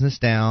shut a business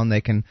down.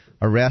 They can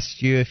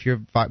arrest you if you're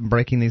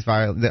breaking these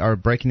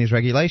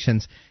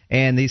regulations.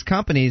 And these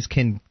companies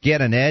can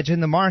get an edge in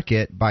the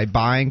market by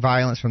buying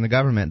violence from the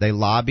government. They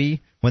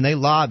lobby. When they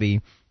lobby,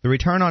 the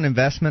return on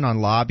investment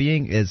on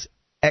lobbying is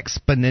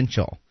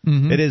exponential.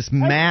 Mm-hmm. It is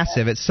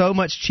massive. It's so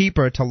much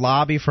cheaper to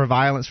lobby for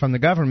violence from the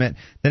government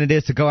than it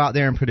is to go out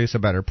there and produce a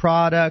better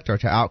product or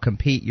to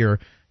outcompete your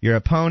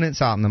opponents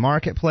out in the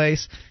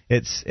marketplace.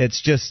 It's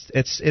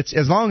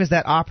as long as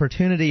that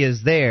opportunity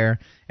is there,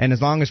 and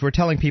as long as we're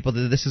telling people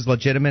that this is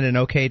legitimate and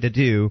okay to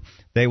do,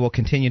 they will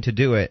continue to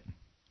do it.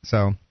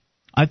 So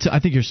I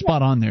think you're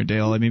spot on there,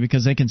 Dale. I mean,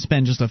 because they can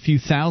spend just a few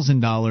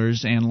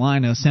 $1,000s and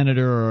line a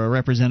senator or a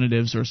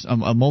representatives or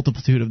a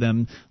multitude of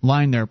them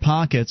line their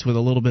pockets with a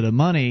little bit of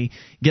money,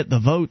 get the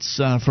votes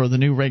for the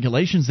new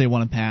regulations they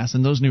want to pass,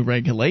 and those new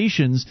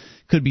regulations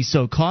could be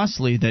so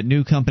costly that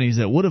new companies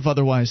that would have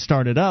otherwise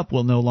started up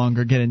will no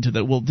longer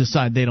will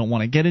decide they don't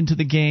want to get into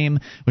the game,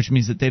 which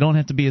means that they don't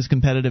have to be as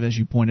competitive as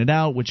you pointed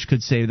out, which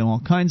could save them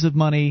all kinds of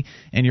money.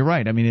 And you're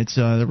right. I mean, it's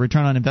the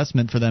return on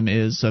investment for them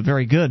is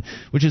very good,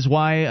 which is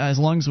why as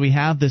long as we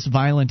have this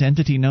violent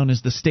entity known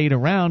as the state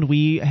around,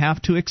 we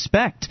have to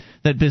expect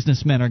that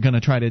businessmen are going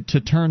to try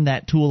to turn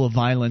that tool of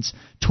violence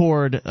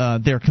toward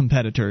their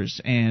competitors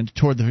and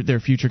toward their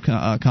future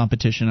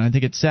competition. And I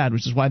think it's sad,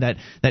 which is why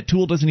that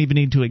tool doesn't even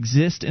need to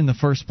exist in the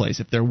first place.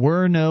 If there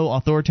were no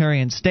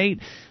authoritarian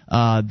state,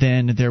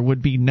 then there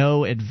would be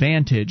no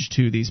advantage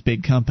to these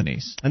big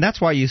companies. And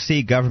that's why you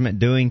see government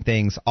doing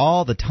things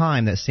all the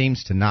time that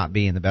seems to not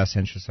be in the best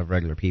interest of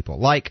regular people,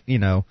 like,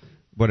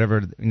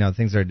 whatever,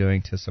 things they're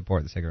doing to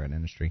support the cigarette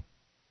industry.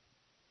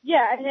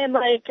 Yeah, and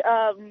like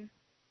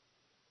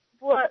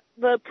what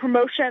the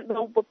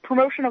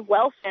promotion of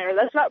welfare,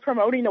 that's not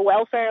promoting the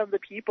welfare of the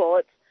people.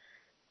 It's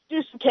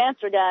do some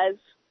cancer, guys.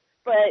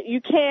 But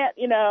you can't,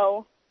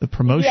 The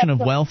promotion of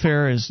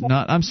welfare is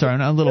not... I'm sorry,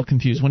 I'm a little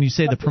confused. When you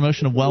say the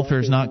promotion of welfare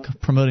is not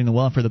promoting the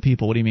welfare of the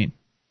people, what do you mean?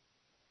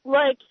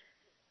 Like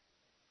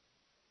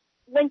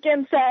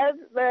Lincoln said,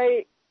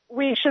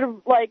 we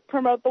should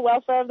promote the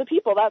welfare of the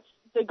people. That's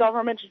the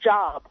government's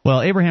job.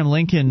 Well, Abraham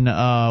Lincoln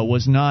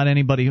was not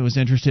anybody who was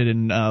interested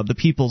in the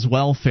people's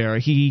welfare.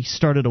 He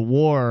started a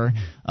war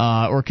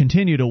or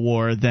continued a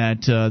war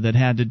that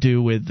had to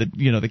do with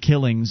the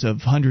killings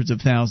of hundreds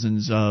of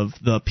thousands of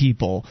the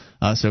people.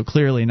 So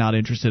clearly not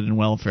interested in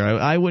welfare.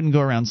 I wouldn't go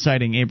around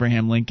citing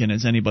Abraham Lincoln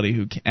as anybody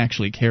who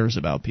actually cares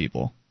about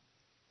people.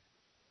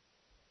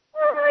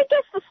 I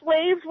guess the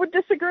slaves would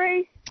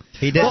disagree.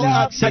 He did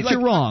not.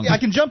 You're wrong. I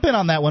can jump in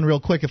on that one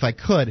real quick if I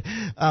could.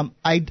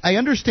 I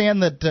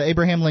understand that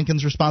Abraham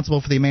Lincoln's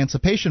responsible for the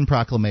Emancipation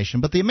Proclamation,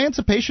 but the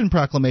Emancipation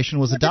Proclamation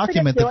was a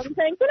document that...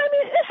 Anything, but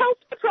it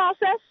helps the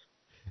process.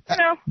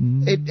 I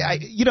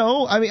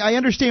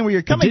understand where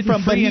you're coming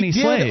from, but he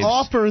did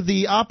offer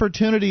the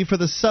opportunity for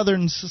the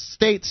southern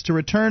states to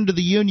return to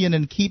the Union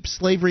and keep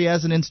slavery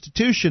as an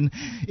institution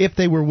if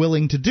they were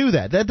willing to do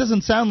that. That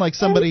doesn't sound like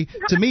somebody,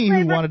 to me,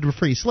 who wanted to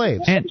free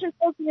slaves.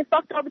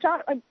 Fucked all the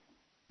time.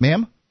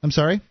 Ma'am? I'm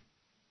sorry?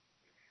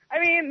 I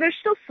mean, there's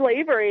still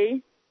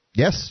slavery.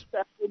 Yes.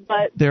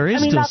 But there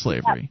is still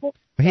slavery.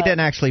 But he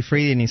didn't actually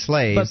free any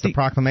slaves. The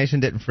proclamation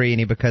didn't free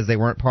any because they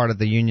weren't part of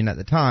the Union at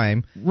the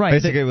time. Right.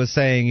 Basically, it was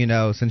saying,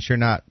 since you're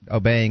not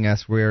obeying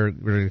us, we're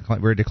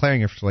declaring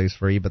your slaves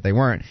free, but they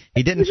weren't.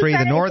 He didn't free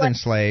the northern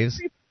slaves.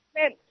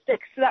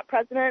 Sticks to that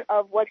precedent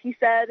of what he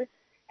said,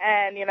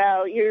 and, you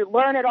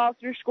learn it all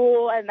through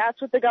school, and that's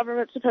what the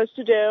government's supposed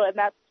to do, and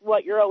that's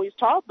what you're always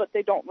taught, but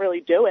they don't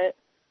really do it.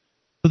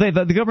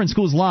 The government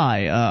schools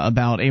lie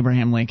about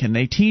Abraham Lincoln.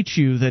 They teach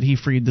you that he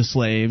freed the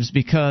slaves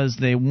because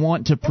they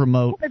want to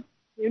promote...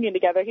 Union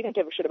together. He didn't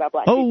give a shit about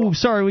black people. Oh,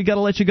 sorry, we got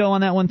to let you go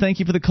on that one. Thank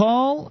you for the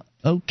call.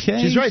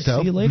 Okay. She's right, though.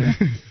 See you later.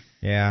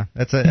 Yeah,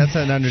 that's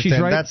an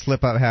understanding. Right. That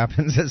slip-up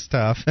happens. It's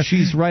tough.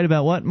 She's right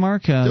about what,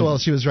 Mark? Well,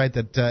 she was right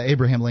that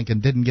Abraham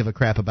Lincoln didn't give a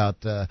crap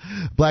about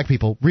black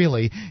people.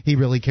 Really, he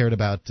really cared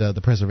about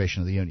the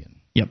preservation of the Union.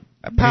 Yep.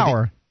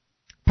 Power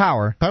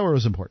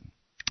was important.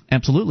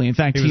 Absolutely. In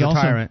fact, he was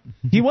a tyrant.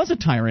 He was a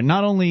tyrant.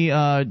 Not only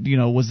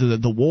was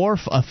the war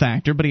a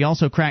factor, but he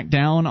also cracked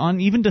down on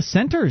even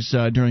dissenters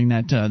during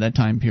that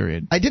time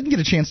period. I didn't get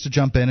a chance to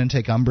jump in and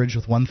take umbrage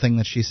with one thing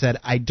that she said.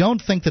 I don't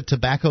think that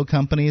tobacco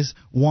companies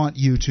want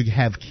you to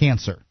have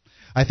cancer.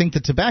 I think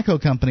that tobacco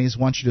companies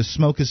want you to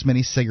smoke as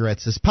many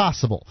cigarettes as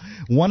possible.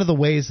 One of the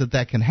ways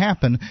that can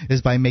happen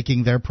is by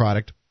making their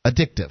product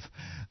addictive.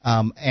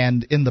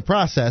 And in the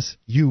process,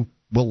 you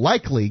will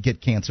likely get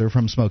cancer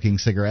from smoking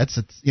cigarettes.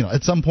 It's,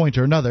 at some point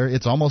or another,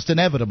 it's almost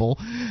inevitable.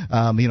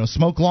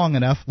 Smoke long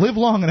enough, live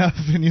long enough,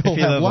 and you'll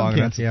have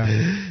lung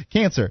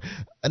cancer.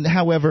 And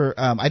however,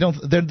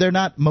 they're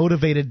not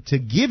motivated to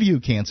give you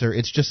cancer.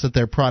 It's just that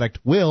their product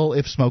will,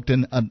 if smoked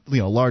in a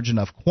large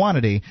enough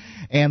quantity,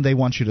 and they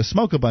want you to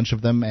smoke a bunch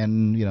of them,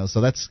 and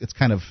so it's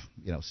kind of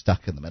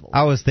stuck in the middle.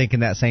 I was thinking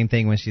that same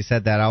thing when she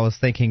said that. I was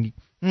thinking,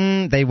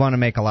 they want to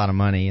make a lot of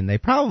money, and they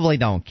probably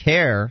don't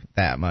care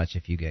that much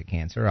if you get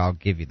cancer. I'll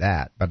give you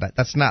that. But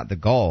that's not the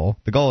goal.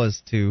 The goal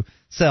is to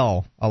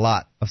sell a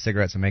lot of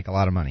cigarettes and make a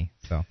lot of money.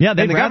 So yeah,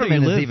 the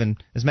government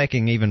is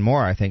making even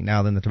more, I think,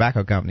 now than the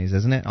tobacco companies,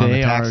 isn't it? On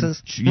the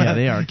taxes.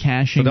 They are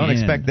cashing. So don't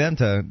expect them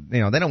to. They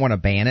don't want to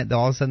ban it.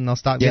 All of a sudden they'll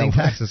stop getting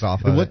taxes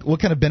off of it. What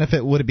kind of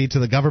benefit would it be to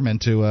the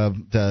government to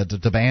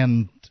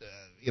ban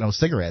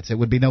cigarettes? It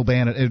would be no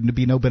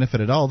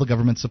benefit at all. The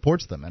government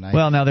supports them, and I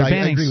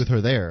agree with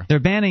her there. They're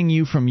banning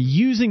you from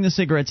using the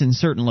cigarettes in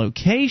certain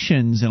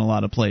locations in a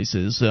lot of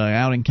places.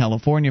 Out in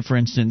California, for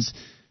instance,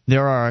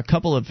 there are a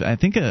couple of, I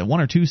think, one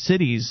or two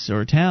cities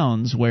or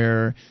towns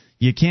where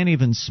you can't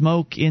even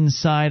smoke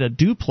inside a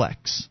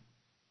duplex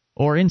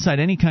or inside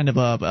any kind of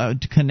a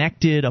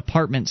connected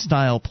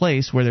apartment-style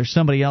place where there's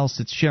somebody else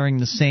that's sharing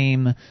the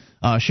same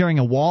sharing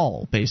a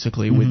wall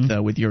basically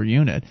with your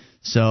unit.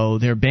 So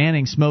they're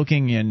banning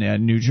smoking in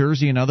New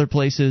Jersey and other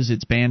places.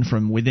 It's banned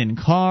from within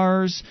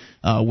cars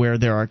where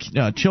there are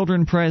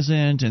children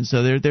present, and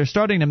so they're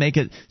starting to make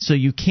it so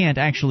you can't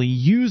actually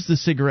use the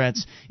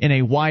cigarettes in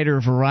a wider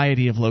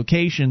variety of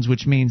locations,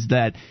 which means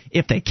that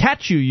if they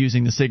catch you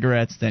using the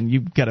cigarettes, then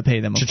you've got to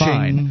pay them a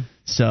fine.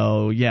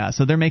 So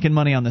so they're making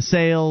money on the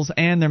sales,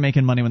 and they're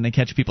making money when they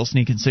catch people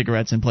sneaking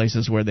cigarettes in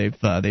places where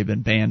they've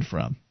been banned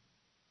from.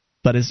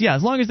 But as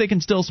long as they can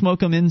still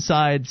smoke them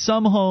inside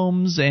some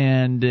homes,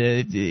 and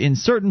in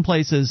certain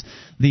places,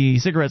 the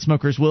cigarette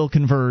smokers will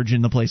converge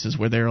in the places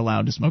where they're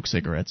allowed to smoke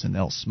cigarettes, and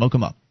they'll smoke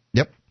them up.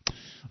 Yep.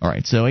 All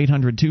right, so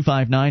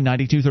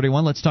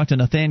 800-259-9231. Let's talk to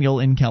Nathaniel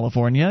in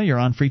California. You're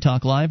on Free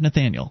Talk Live.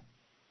 Nathaniel.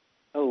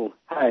 Oh,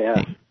 hi.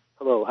 Hey.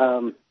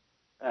 Hello.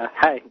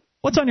 Hi.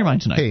 What's on your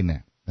mind tonight? Hey,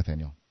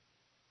 Nathaniel.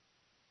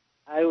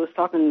 I was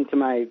talking to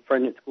my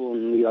friend at school,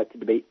 and we like to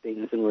debate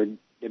things, and we're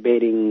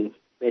debating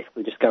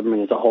basically just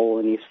government as a whole,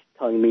 and he's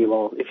telling me,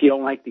 well, if you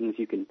don't like things,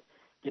 you can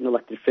get an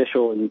elected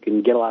official, and you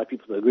can get a lot of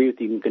people to agree with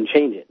you, and you can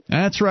change it.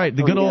 That's right,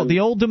 the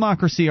old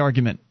democracy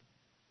argument.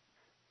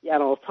 Yeah,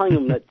 and I was telling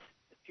him that's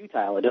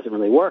futile, it doesn't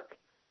really work,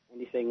 and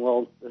he's saying,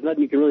 well, there's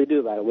nothing you can really do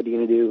about it. What are you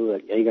going to do?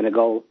 Are you going to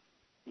go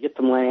get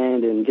some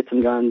land and get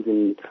some guns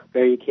and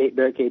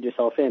barricade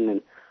yourself in?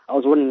 And I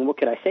was wondering, what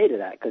could I say to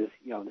that? Because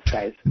this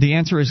guy's. The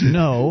answer is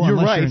no. You're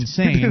right. You're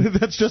insane.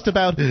 That's just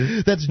about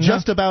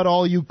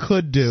all you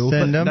could do.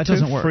 Send them that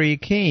doesn't to work. Free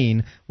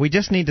Keene. We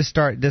just need to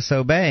start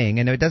disobeying,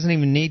 and it doesn't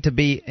even need to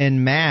be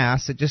en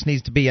masse. It just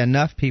needs to be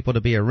enough people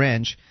to be a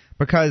wrench.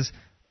 Because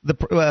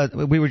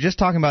we were just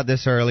talking about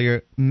this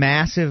earlier.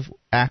 Massive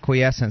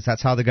acquiescence.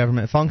 That's how the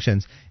government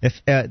functions. If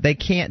they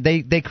can't,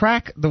 they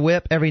crack the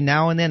whip every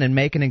now and then and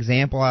make an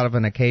example out of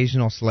an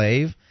occasional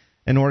slave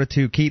in order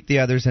to keep the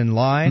others in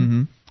line.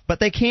 Mm-hmm. But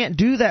they can't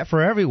do that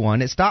for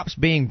everyone. It stops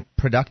being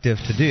productive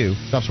to do.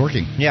 Stops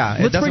working. Yeah,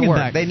 Let's it doesn't bring work.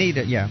 Back. They need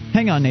it, yeah.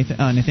 Hang on,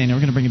 Nathaniel.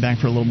 We're going to bring you back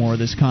for a little more of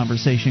this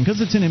conversation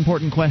because it's an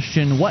important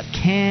question. What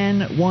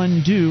can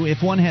one do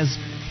if one has,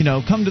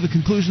 come to the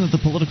conclusion that the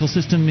political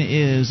system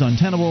is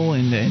untenable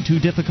and too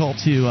difficult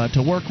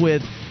to work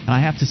with? And I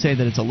have to say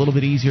that it's a little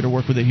bit easier to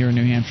work with it here in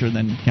New Hampshire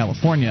than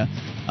California.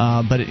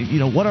 But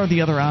what are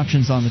the other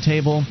options on the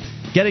table?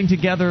 Getting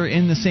together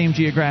in the same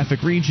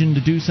geographic region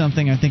to do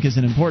something, I think, is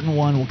an important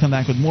one. We'll come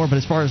back with more. But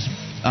as far as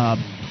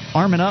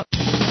arming up.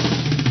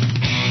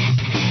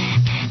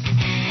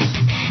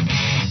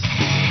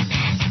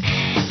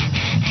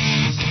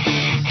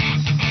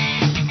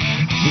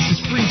 This is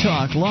Free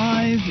Talk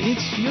Live.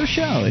 It's your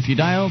show. If you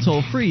dial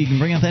toll free, you can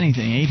bring up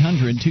anything.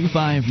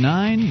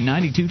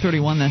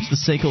 800-259-9231. That's the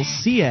SACL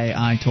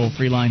CAI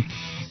toll-free line.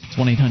 It's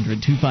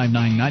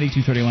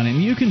 1-800-259-9231,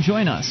 and you can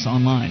join us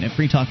online at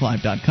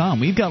freetalklive.com.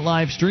 We've got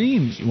live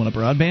streams. You want a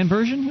broadband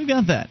version? We've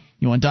got that.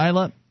 You want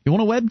dial-up? You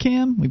want a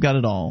webcam? We've got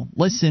it all.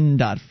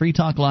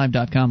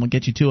 Listen.freetalklive.com will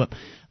get you to it.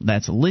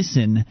 That's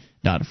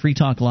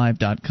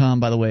listen.freetalklive.com.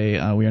 By the way,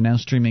 we are now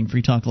streaming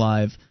Free Talk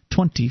Live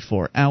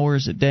 24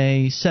 hours a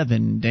day,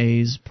 7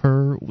 days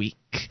per week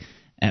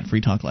at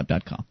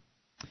freetalklive.com.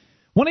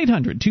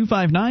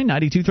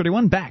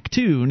 1-800-259-9231. Back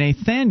to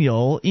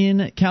Nathaniel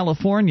in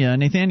California.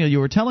 Nathaniel, you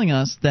were telling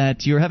us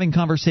that you're having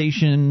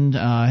conversations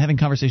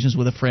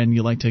with a friend.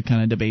 You like to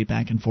kind of debate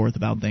back and forth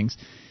about things.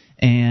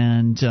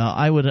 And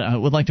I would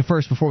like to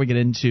first, before we get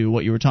into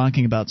what you were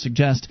talking about,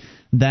 suggest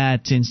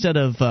that instead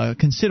of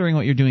considering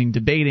what you're doing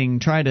debating,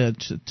 try to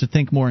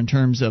think more in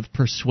terms of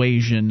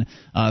persuasion.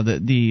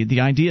 The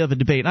idea of a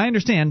debate. I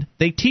understand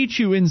they teach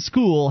you in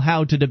school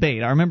how to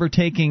debate. I remember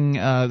taking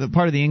the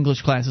part of the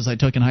English classes I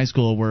took in high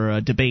school were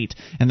debate,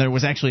 and there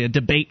was actually a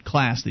debate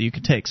class that you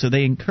could take. So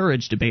they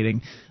encourage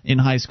debating in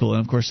high school.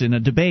 And of course, in a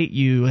debate,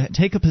 you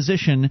take a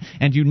position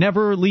and you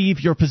never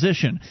leave your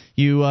position.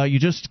 You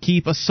just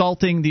keep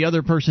assaulting the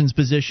other person's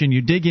position.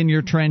 You dig in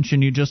your trench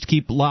and you just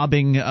keep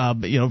lobbing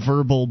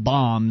verbal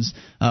bombs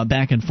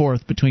back and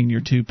forth between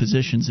your two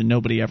positions, and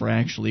nobody ever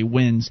actually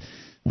wins.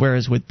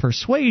 Whereas with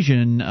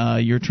persuasion,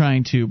 you're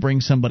trying to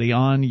bring somebody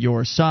on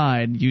your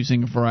side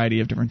using a variety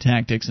of different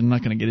tactics. I'm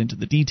not going to get into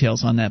the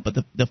details on that, but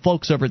the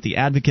folks over at the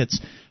Advocates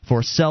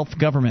for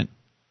Self-Government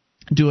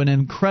do an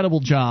incredible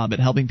job at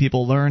helping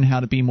people learn how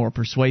to be more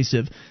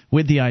persuasive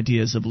with the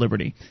ideas of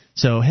liberty.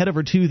 So head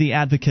over to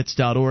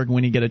theadvocates.org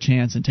when you get a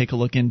chance and take a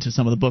look into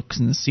some of the books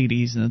and the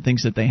CDs and the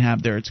things that they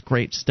have there. It's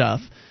great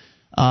stuff.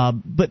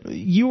 But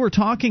you were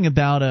talking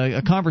about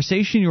a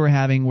conversation you were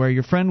having where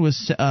your friend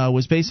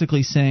was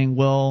basically saying,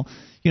 well,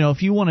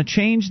 if you want to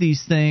change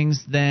these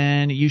things,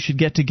 then you should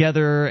get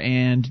together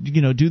and,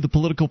 do the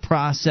political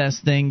process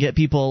thing, get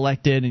people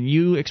elected, and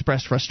you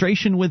expressed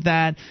frustration with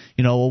that.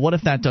 Well, what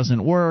if that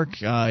doesn't work?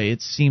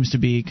 It seems to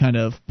be kind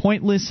of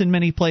pointless in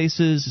many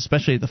places,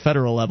 especially at the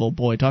federal level.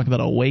 Boy, talk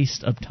about a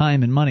waste of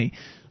time and money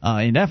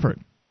and effort.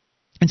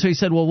 And so he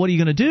said, well, what are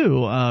you going to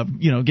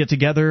do? Get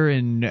together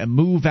and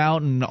move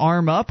out and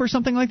arm up or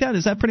something like that?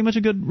 Is that pretty much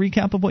a good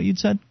recap of what you'd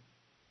said?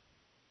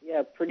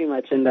 Yeah, pretty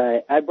much. And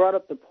I brought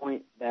up the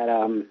point that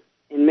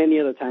in many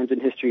other times in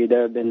history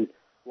there have been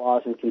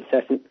laws and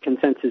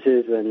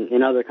consensuses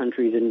in other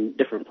countries in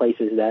different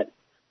places that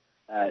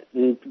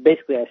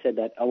basically I said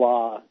that a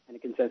law and a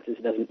consensus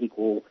doesn't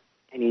equal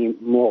any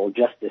moral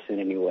justice in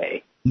any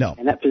way. No.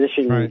 And that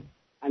position, right.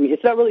 I mean,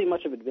 it's not really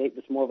much of a debate.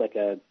 It's more of like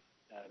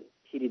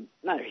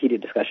not a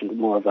heated discussion, but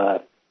more of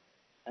a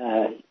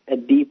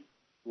deep,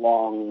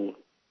 long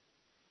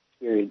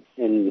period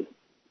long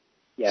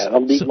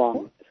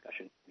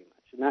discussion, pretty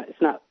much.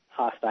 It's not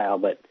hostile,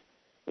 but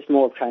it's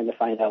more of trying to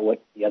find out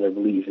what the other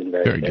believes in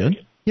various areas. Very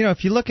good. You know,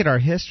 if you look at our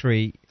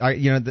history,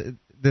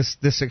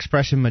 this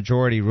expression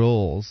 "majority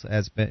rules"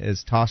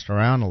 is tossed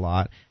around a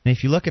lot, and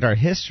if you look at our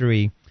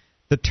history,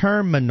 the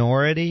term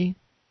minority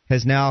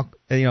has now,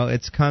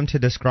 it's come to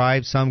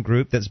describe some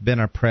group that's been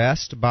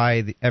oppressed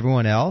by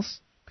everyone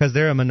else because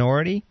they're a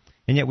minority,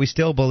 and yet we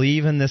still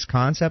believe in this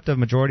concept of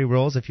majority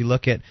rules. If you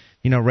look at,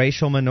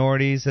 racial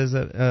minorities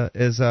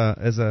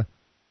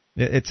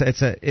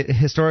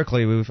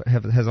historically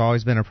has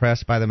always been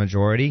oppressed by the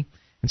majority,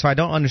 and so I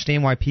don't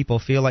understand why people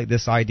feel like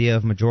this idea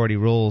of majority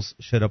rules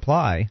should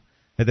apply.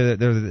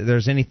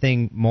 There's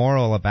anything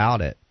moral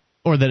about it,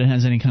 or that it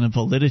has any kind of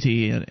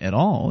validity at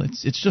all.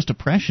 It's just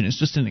oppression. It's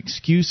just an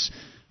excuse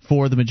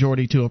for the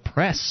majority to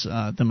oppress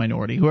the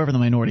minority, whoever the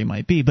minority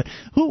might be. But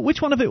which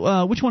one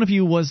of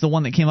you was the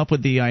one that came up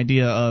with the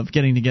idea of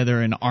getting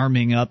together and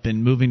arming up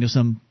and moving to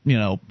some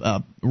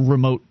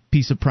remote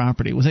piece of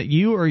property? Was that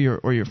you or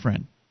your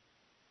friend?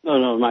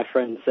 No, my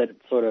friend said it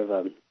sort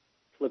of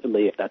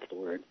flippantly, if that's the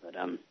word. But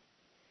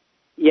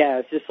yeah,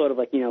 it's just sort of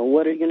like,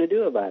 what are you going to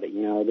do about it?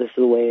 This is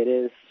the way it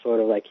is.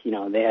 Sort of like,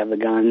 they have the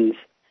guns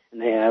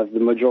and they have the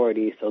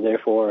majority, so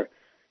therefore,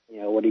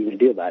 what are you going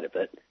to do about it?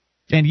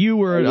 And you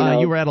were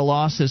at a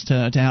loss as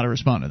to how to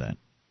respond to that.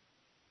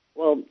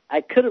 Well,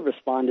 I could have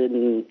responded,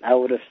 and I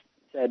would have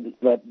said,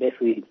 but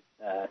basically,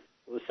 it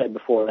was said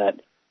before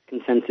that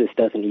consensus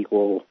doesn't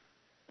equal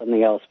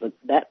something else. But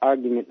that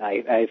argument,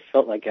 I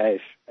felt like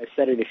I've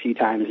said it a few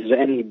times. Is there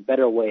any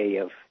better way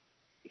of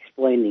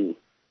explaining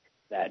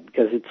that?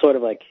 Because it's sort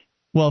of like.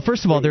 Well,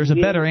 first of all, there's a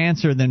better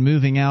answer than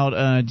moving out,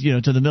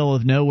 to the middle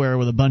of nowhere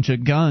with a bunch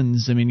of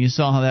guns. I mean, you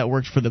saw how that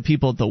worked for the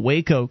people at the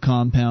Waco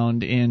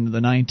compound in the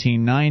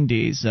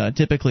 1990s.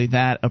 Typically,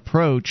 that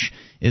approach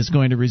is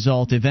going to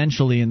result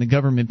eventually in the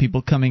government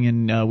people coming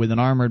in with an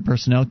armored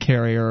personnel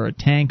carrier or a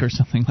tank or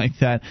something like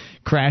that,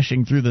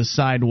 crashing through the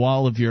side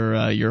wall of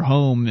your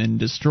home and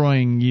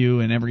destroying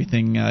you and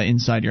everything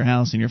inside your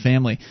house and your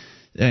family.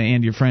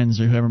 And your friends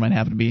or whoever might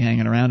happen to be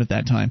hanging around at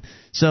that time.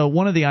 So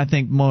one of the, I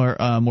think, more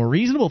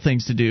reasonable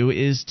things to do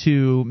is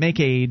to make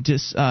a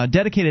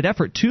dedicated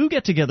effort to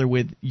get together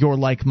with your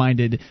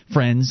like-minded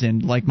friends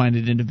and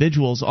like-minded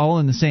individuals all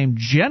in the same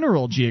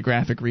general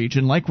geographic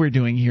region like we're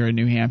doing here in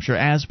New Hampshire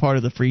as part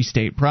of the Free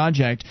State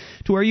Project,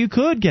 to where you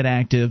could get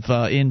active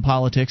in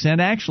politics and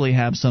actually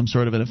have some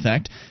sort of an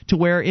effect, to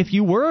where if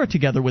you were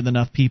together with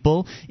enough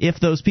people, if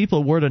those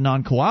people were to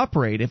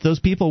non-cooperate, if those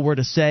people were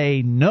to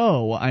say,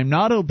 no, I'm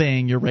not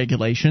obeying your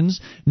regulations,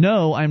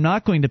 no, I'm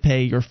not going to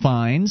pay your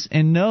fines,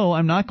 and no,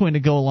 I'm not going to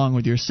go along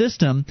with your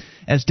system.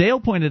 As Dale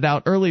pointed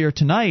out earlier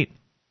tonight,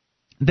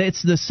 the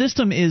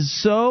system is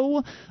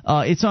so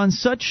it's on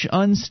such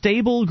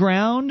unstable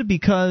ground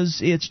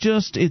because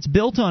it's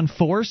built on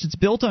force, it's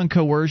built on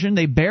coercion.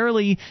 They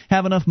barely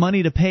have enough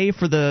money to pay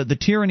for the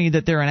tyranny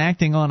that they're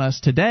enacting on us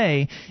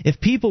today.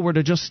 If people were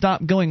to just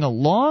stop going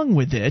along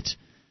with it,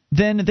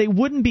 then they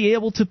wouldn't be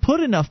able to put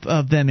enough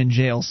of them in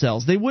jail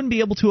cells. They wouldn't be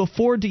able to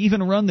afford to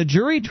even run the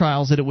jury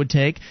trials that it would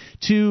take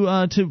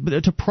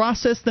to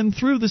process them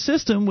through the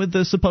system with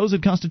the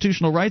supposed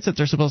constitutional rights that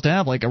they're supposed to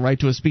have, like a right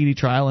to a speedy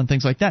trial and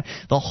things like that.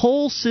 The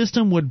whole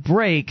system would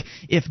break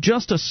if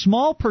just a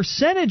small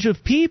percentage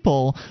of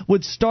people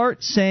would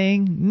start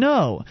saying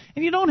no.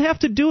 And you don't have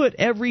to do it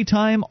every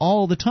time,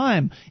 all the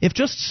time. If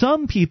just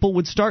some people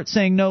would start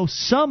saying no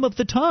some of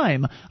the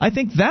time, I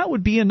think that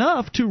would be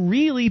enough to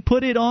really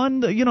put it on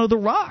the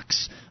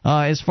rocks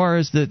as far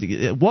as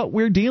what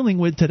we're dealing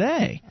with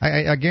today.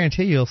 I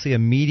guarantee you'll see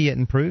immediate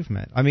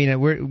improvement. I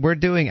mean, we're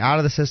doing out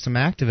of the system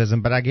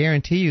activism, but I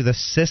guarantee you the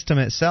system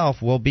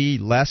itself will be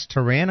less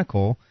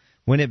tyrannical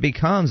when it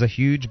becomes a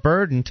huge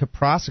burden to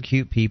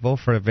prosecute people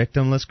for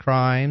victimless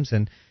crimes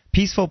and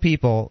peaceful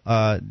people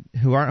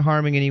who aren't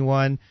harming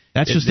anyone.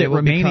 That's just it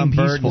remaining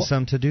peaceful.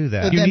 Burdensome to do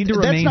that. You need to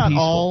remain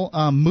peaceful.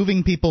 That's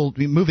not peaceful. all.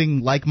 Moving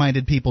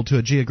like-minded people to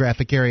a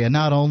geographic area.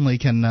 Not only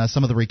can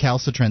some of the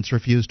recalcitrants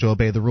refuse to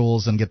obey the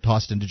rules and get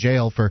tossed into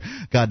jail for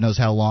God knows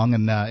how long,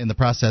 and in the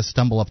process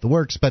stumble up the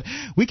works, but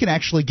we can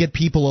actually get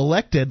people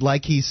elected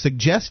like he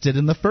suggested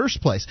in the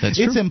first place.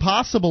 It's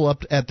impossible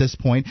up at this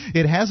point.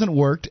 It hasn't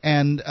worked,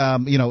 and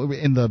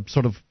in the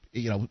sort of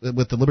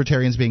with the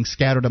libertarians being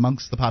scattered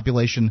amongst the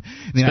population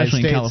in the United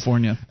States. Especially in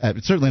California.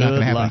 It's certainly not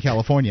going to happen in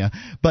California.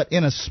 But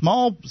in a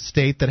small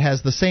state that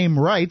has the same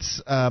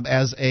rights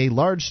as a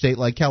large state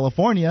like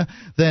California,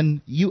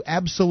 then you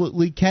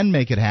absolutely can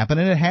make it happen,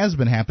 and it has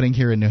been happening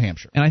here in New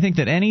Hampshire. And I think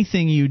that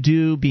anything you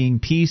do being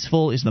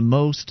peaceful is one of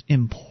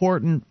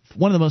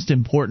the most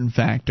important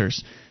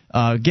factors.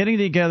 getting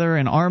together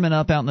and arming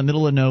up out in the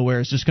middle of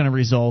nowhere is just going to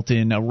result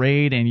in a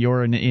raid and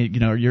your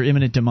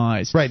imminent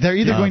demise. Right. They're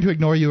either going to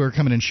ignore you or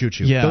come in and shoot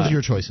you. Yeah. Those are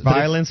your choices.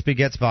 Violence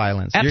begets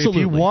violence.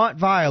 Absolutely. If you want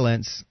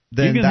violence,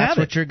 then that's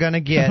what you're going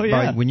to get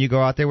when you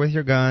go out there with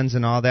your guns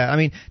and all that. I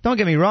mean, don't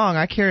get me wrong.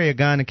 I carry a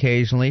gun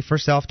occasionally for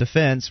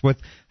self-defense,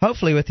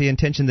 hopefully with the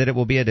intention that it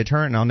will be a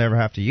deterrent and I'll never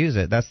have to use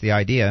it. That's the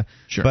idea.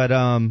 Sure. But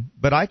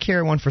I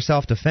carry one for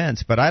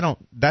self-defense. But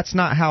that's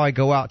not how I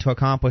go out to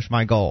accomplish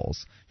my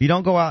goals. You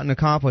don't go out and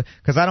accomplish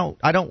because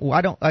I don't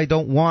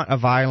want a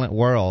violent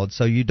world.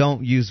 So you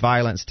don't use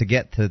violence to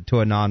get to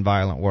a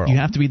non-violent world. You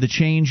have to be the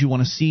change you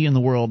want to see in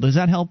the world. Does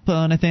that help,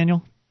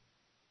 Nathaniel?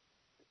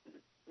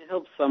 It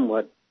helps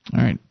somewhat. All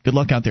right. Good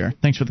luck out there.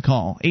 Thanks for the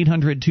call.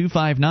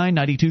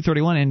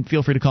 800-259-9231, and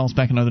feel free to call us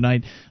back another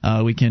night.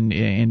 We can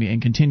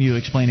and continue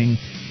explaining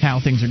how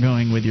things are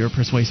going with your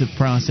persuasive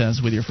process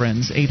with your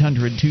friends.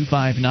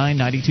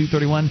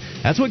 800-259-9231.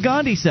 That's what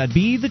Gandhi said.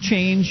 Be the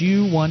change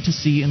you want to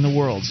see in the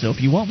world. So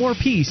if you want more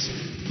peace,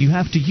 you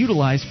have to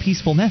utilize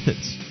peaceful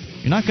methods.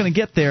 You're not going to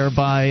get there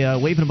by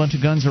waving a bunch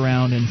of guns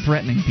around and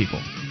threatening people.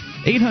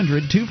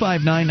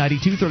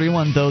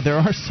 800-259-9231, though there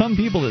are some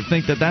people that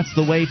think that that's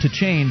the way to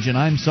change, and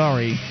I'm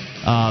sorry.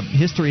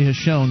 History has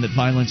shown that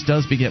violence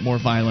does beget more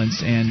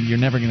violence, and you're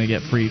never going to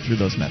get free through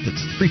those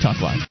methods. Free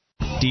Talk Live.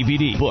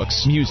 DVD,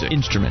 books, music,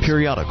 instruments,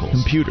 periodicals,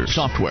 computers,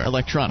 software,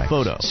 electronic,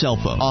 photo, cell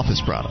phone,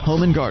 office product,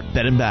 home and garden,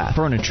 bed and bath,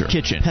 furniture,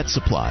 kitchen, pet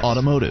supply,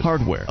 automotive,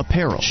 hardware,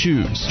 apparel,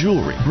 shoes,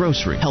 jewelry,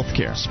 grocery,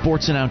 healthcare,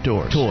 sports and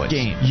outdoors, toys,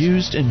 games,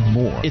 used, and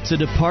more. It's a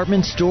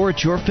department store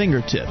at your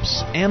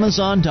fingertips.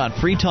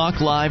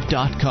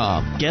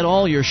 Amazon.freetalklive.com. Get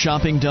all your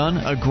shopping done,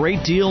 a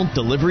great deal,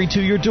 delivery to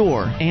your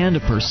door, and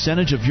a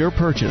percentage of your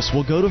purchase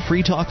will go to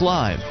Free Talk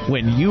Live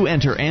when you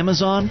enter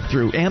Amazon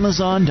through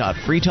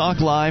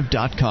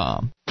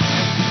Amazon.freetalklive.com.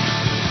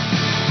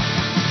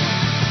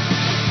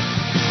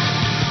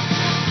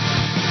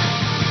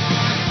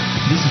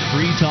 This is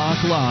Free Talk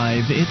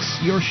Live. It's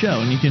your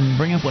show, and you can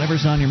bring up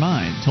whatever's on your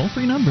mind.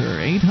 Toll-free number,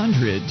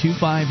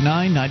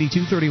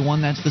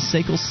 800-259-9231. That's the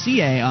SACL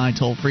CAI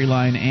toll-free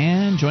line.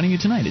 And joining you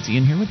tonight, it's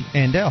Ian here with you.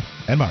 And Dale.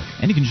 And Mark.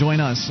 And you can join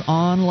us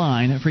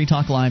online at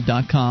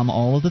freetalklive.com.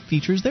 All of the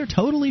features, they're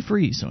totally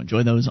free, so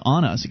enjoy those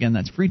on us. Again,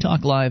 that's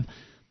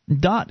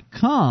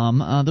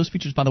freetalklive.com. Those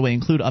features, by the way,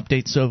 include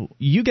updates, so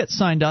you get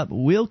signed up.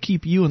 We'll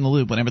keep you in the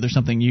loop whenever there's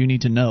something you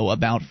need to know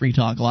about Free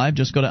Talk Live.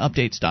 Just go to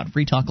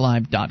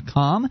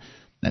updates.freetalklive.com.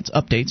 That's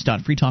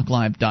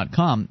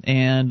updates.freetalklive.com.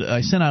 And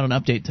I sent out an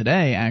update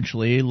today,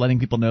 actually, letting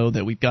people know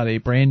that we've got a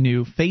brand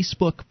new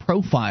Facebook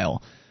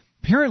profile.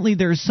 Apparently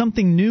there's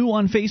something new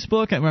on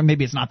Facebook. Or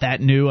maybe it's not that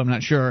new, I'm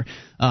not sure.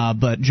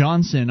 But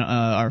Johnson,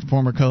 our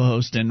former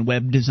co-host and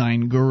web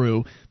design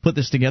guru, put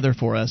this together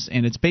for us.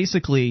 And it's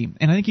basically,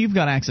 and I think you've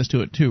got access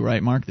to it too,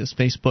 right, Mark? This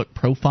Facebook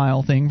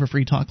profile thing for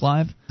Free Talk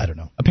Live? I don't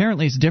know.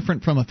 Apparently it's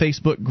different from a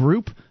Facebook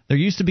group. There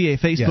used to be a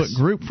Facebook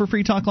group for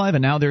Free Talk Live,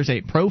 and now there's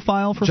a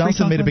profile for Free Talk Live.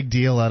 Johnson made a big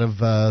deal out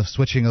of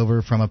switching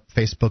over from a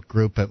Facebook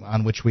group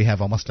on which we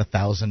have almost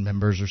 1,000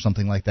 members or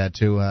something like that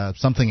to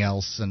something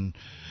else, and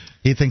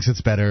he thinks it's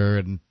better,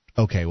 and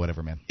okay,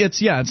 whatever, man.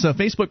 It's a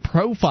Facebook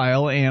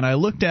profile, and I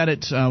looked at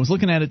it. I was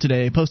looking at it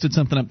today. Posted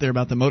something up there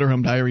about the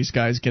Motorhome Diaries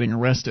guys getting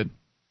arrested.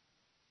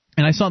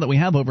 And I saw that we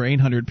have over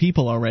 800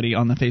 people already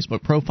on the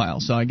Facebook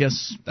profile, so I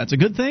guess that's a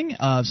good thing.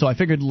 So I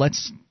figured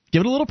let's give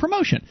it a little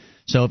promotion.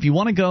 So if you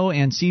want to go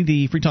and see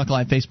the Free Talk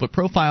Live Facebook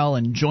profile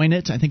and join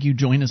it, I think you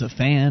join as a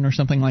fan or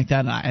something like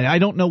that. I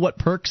don't know what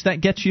perks that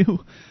gets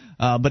you,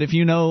 but if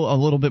you know a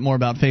little bit more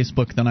about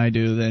Facebook than I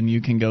do, then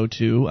you can go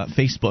to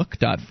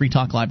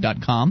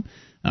facebook.freetalklive.com.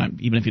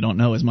 Even if you don't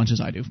know as much as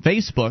I do.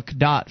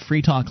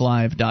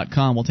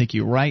 Facebook.freetalklive.com will take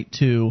you right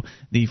to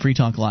the Free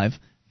Talk Live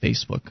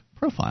Facebook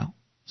profile.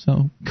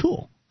 So,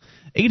 cool.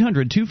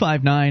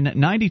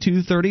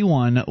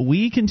 800-259-9231.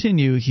 We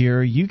continue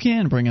here. You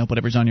can bring up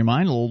whatever's on your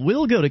mind.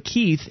 We'll go to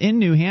Keith in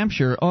New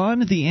Hampshire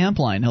on the Amp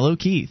line. Hello,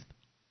 Keith.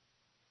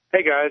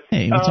 Hey, guys.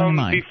 Hey, what's on your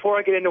mind? Before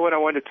I get into what I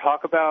wanted to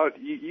talk about,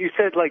 you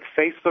said, like,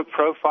 Facebook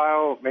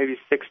profile maybe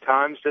 6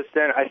 times just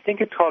then. I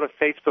think it's called a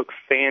Facebook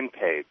fan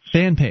page.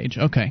 Fan page,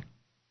 okay.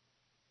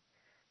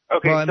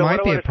 Okay, well, it so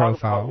might be a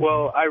profile.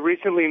 Well, I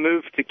recently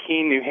moved to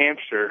Keene, New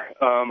Hampshire,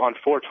 on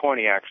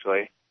 420,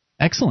 actually.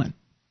 Excellent.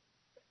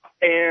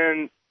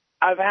 And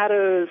I've had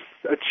a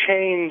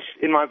change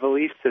in my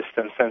belief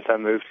system since I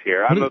moved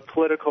here. I'm a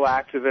political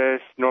activist,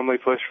 normally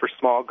push for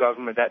small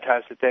government, that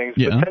types of things.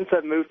 Yeah. But since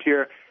I've moved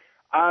here,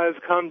 I've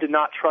come to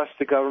not trust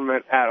the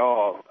government at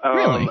all.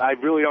 Really? I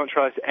really don't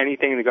trust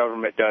anything the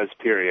government does,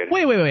 period.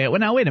 Wait. Well,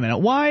 now, wait a minute.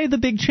 Why the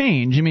big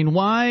change? I mean,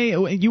 why?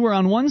 You were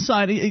on one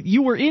side.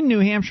 You were in New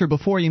Hampshire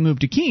before you moved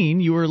to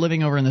Keene. You were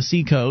living over in the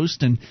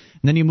seacoast, and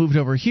then you moved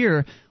over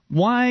here.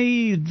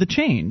 Why the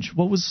change?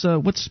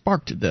 What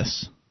sparked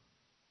this?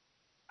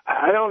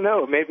 I don't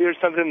know. Maybe there's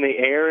something in the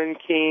air in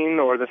Keene,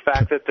 or the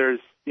fact that there's,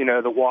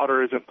 the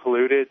water isn't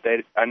polluted.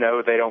 I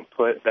know they don't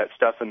put that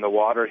stuff in the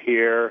water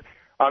here.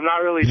 I'm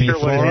not really sure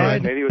what it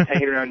is. Maybe it was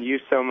hanging around you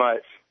so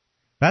much.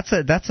 That's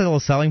a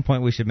little selling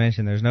point we should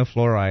mention. There's no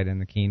fluoride in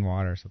the Keene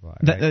water supply.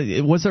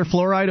 Right? Was there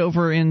fluoride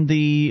over in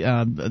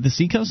the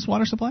Seacoast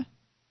water supply?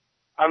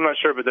 I'm not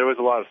sure, but there was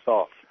a lot of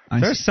salt.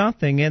 There's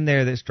something in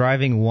there that's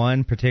driving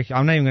one particular...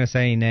 I'm not even going to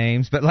say any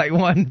names, but like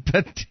one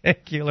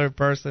particular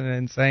person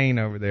insane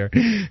over there.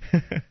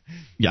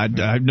 Yeah,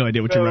 I have no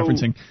idea what you're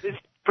referencing. It's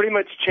pretty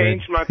much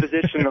changed my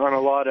position on a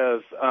lot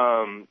of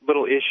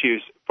little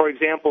issues. For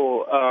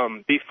example,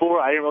 before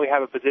I didn't really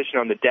have a position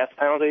on the death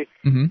penalty,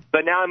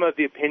 but now I'm of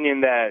the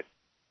opinion that,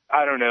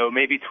 I don't know,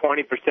 maybe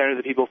 20% of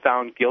the people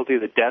found guilty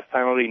of the death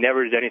penalty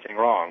never did anything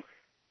wrong.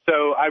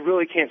 So I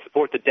really can't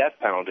support the death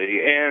penalty.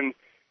 And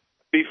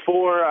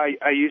before,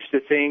 I used to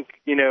think,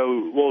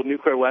 well,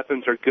 nuclear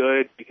weapons are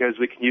good because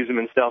we can use them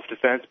in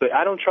self-defense, but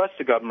I don't trust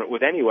the government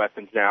with any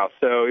weapons now.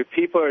 So if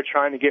people are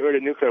trying to get rid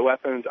of nuclear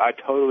weapons, I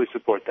totally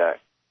support that.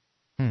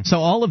 So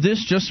all of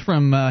this just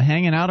from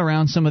hanging out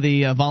around some of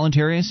the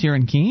voluntarists here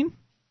in Keene?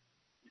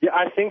 Yeah,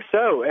 I think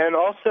so. And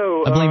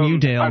also... I blame you,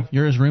 Dale.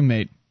 You're his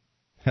roommate.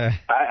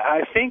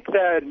 I think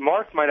that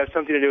Mark might have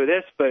something to do with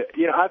this, but,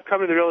 I've come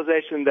to the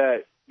realization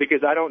that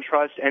because I don't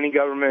trust any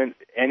government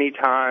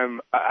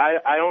anytime.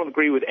 I don't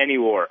agree with any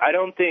war. I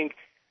don't think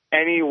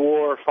any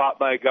war fought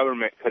by a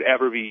government could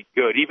ever be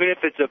good. Even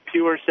if it's a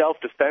pure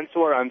self-defense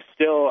war, I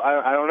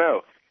don't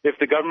know. If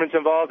the government's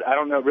involved, I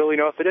don't really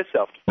know if it is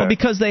self-defense. Well,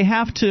 because they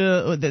have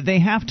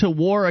to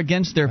war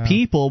against their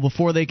people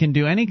before they can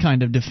do any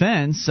kind of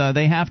defense.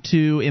 They have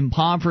to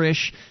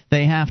impoverish.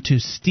 They have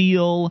to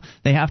steal.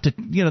 They have to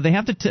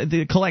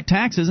collect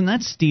taxes, and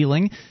that's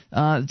stealing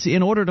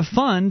in order to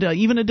fund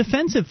even a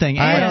defensive thing.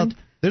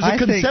 There's a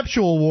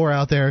conceptual war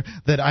out there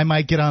that I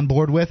might get on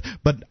board with,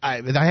 but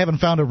I haven't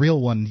found a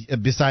real one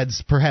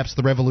besides perhaps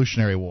the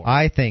Revolutionary War.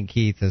 I think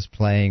Keith is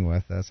playing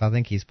with us. I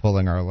think he's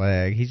pulling our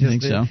leg. I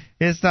think so.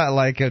 It's not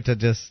like it to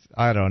just,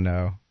 I don't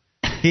know.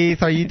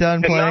 Keith, are you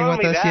done playing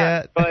with us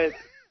yet? But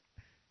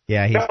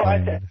yeah, he's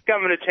playing. I think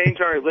I'm going to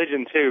change our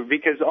religion too,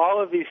 because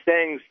all of these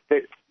things,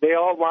 they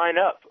all line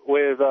up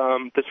with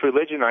this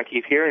religion I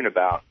keep hearing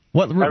about.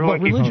 Everyone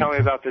keeps telling me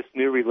about this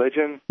new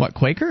religion. What,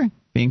 Quaker?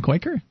 Being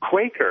Quaker?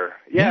 Quaker.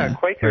 Yeah,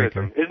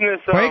 Quakerism. Quaker. Isn't this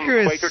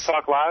Quaker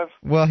Talk Live?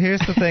 Well, here's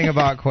the thing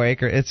about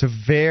Quaker.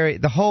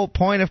 The whole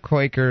point of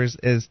Quakers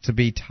is to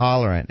be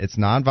tolerant. It's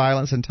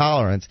nonviolence and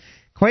tolerance.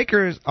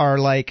 Quakers are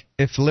like,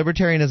 if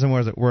libertarianism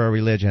were a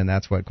religion,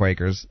 that's what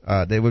Quakers,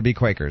 they would be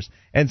Quakers.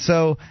 And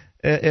so,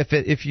 if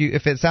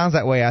it sounds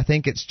that way, I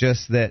think it's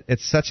just that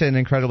it's such an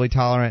incredibly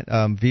tolerant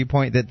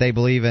viewpoint that they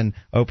believe in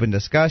open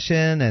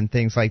discussion and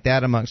things like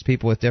that amongst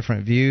people with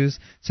different views.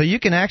 So you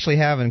can actually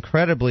have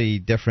incredibly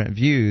different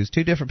views.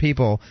 Two different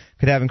people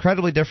could have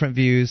incredibly different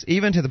views,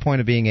 even to the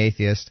point of being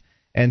atheist,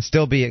 and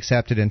still be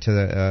accepted into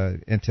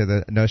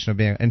the notion of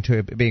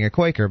being a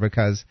Quaker,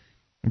 because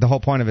the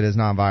whole point of it is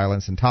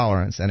nonviolence and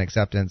tolerance and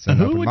acceptance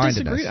and open-mindedness.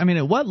 Who would disagree? I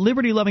mean, what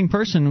liberty-loving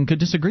person could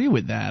disagree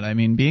with that? I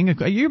mean,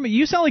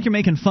 you sound like you're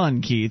making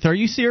fun, Keith. Are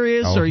you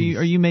serious, or are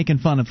you making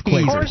fun of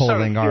Quakers? Of course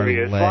I'm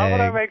serious. Why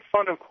would I make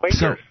fun of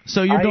Quakers?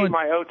 So you're eat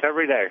my oats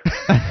every day.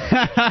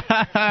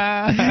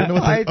 I know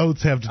what the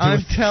oats have to do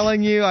with it. I'm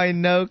telling you, I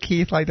know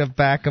Keith like the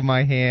back of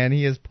my hand.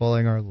 He is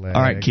pulling our leg.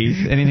 All right,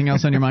 Keith. Anything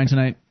else on your mind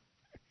tonight?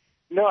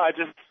 No, I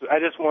just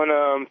want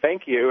to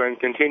thank you and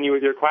continue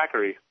with your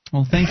quackery.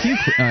 Well, thank you,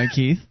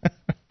 Keith.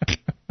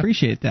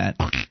 Appreciate that.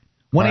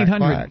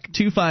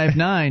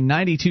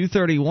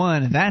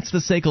 1-800-259-9231. That's the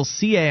SACL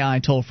CAI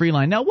toll-free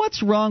line. Now,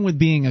 what's wrong with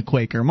being a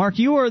Quaker? Mark,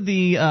 you're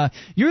the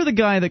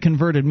guy that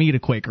converted me to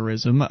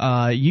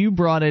Quakerism. You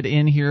brought it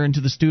in here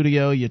into the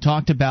studio. You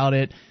talked about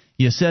it.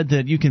 You said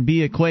that you can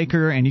be a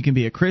Quaker and you can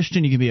be a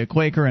Christian. You can be a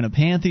Quaker and a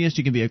pantheist.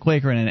 You can be a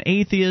Quaker and an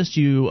atheist.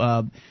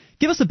 You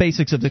give us the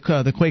basics of the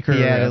Quaker.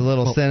 Yeah, a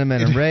little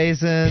cinnamon and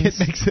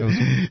raisins.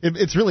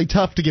 It's really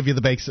tough to give you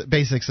the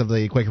basics of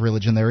the Quaker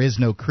religion. There is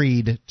no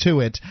creed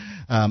to it.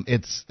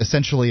 It's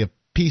essentially a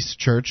peace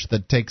church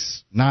that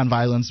takes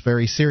nonviolence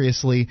very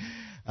seriously.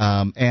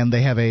 And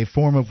they have a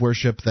form of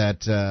worship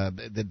that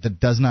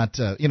does not,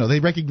 they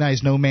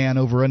recognize no man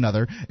over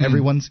another.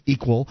 Everyone's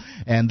equal,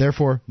 and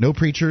therefore no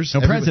preachers,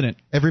 no president.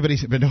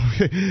 Everybody's. But no,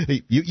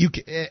 you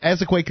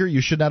as a Quaker,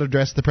 you should not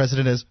address the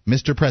president as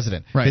Mr.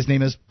 President. Right. His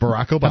name is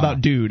Barack Obama. How about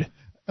dude?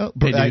 Oh,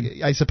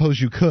 I suppose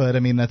you could. I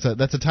mean, that's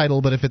a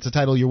title, but if it's a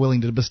title you're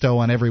willing to bestow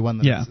on everyone,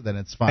 then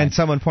it's fine. And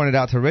someone pointed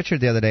out to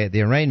Richard the other day at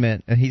the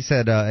arraignment, and he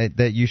said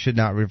that you should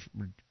not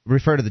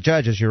refer to the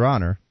judge as Your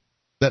Honor.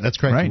 That's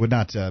correct. Right. You would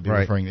not be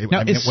referring.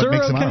 Now, is what sir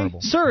makes him okay?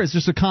 honorable? Sir is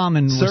just a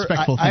common,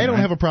 respectful thing. I don't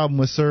have a problem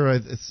with sir.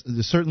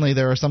 Certainly,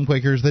 there are some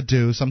Quakers that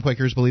do. Some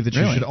Quakers believe that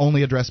you should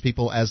only address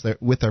people as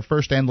with their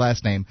first and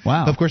last name.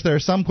 Wow. Of course, there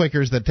are some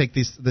Quakers that take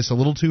this a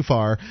little too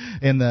far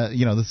in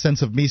the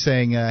sense of me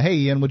saying, "Hey,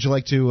 Ian, would you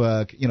like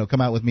to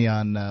come out with me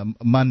on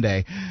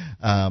Monday?"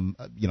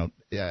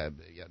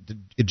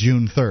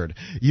 June 3rd.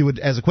 You would,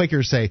 as a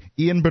Quaker, say,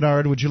 Ian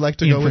Bernard, would you like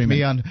to go with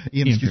me on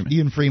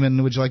Ian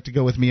Freeman? Would you like to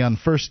go with me on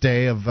first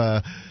day of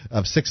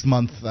 6th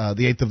month, the 8th of the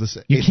 8th day of the 6th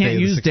month? You can't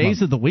use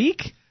days of the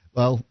week?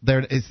 Well, there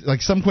is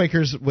like some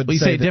Quakers would you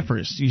say it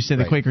differs. You say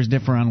the Quakers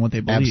differ on what they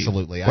believe.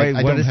 Absolutely.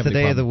 Wait, what is the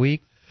day of the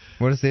week?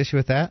 What is the issue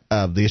with that?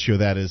 The issue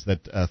with that is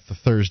that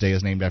Thursday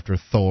is named after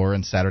Thor,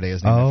 and Saturday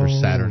is named after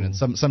Saturn, and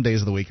some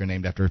days of the week are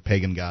named after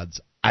pagan gods.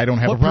 I don't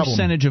have a problem. What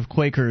percentage of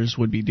Quakers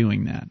would be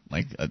doing that,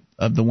 like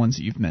of the ones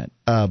that you've met?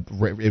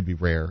 It'd be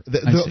rare.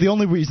 The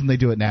only reason they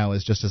do it now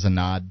is just as a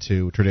nod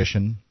to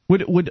tradition.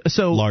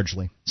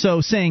 Largely.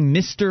 So saying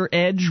Mr.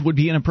 Edge would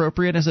be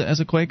inappropriate as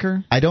a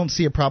Quaker? I don't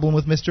see a problem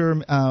with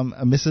Mr.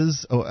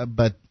 Mrs.,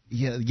 but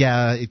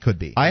yeah, it could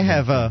be.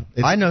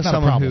 I know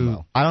someone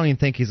who I don't even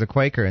think he's a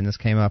Quaker, and this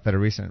came up at a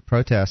recent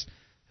protest,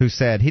 who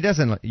said he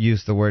doesn't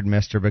use the word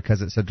Mr.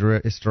 because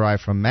it's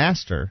derived from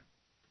master.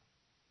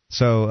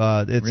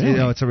 So it's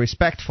really? It's a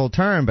respectful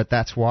term, but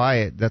that's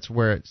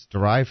where it's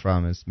derived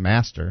from is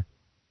master.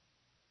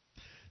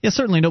 Yeah,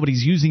 certainly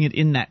nobody's using it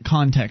in that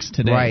context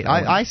today. Right.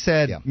 I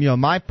said,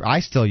 I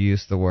still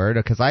use the word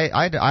because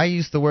I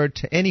use the word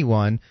to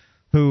anyone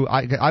who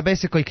I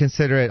basically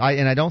consider it,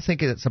 and I don't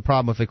think it's a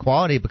problem with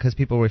equality because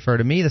people refer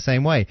to me the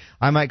same way.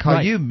 I might call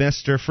you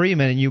Mr.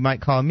 Freeman, and you might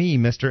call me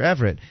Mr.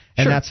 Everett,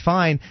 and that's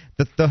fine.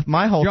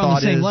 My whole You're thought on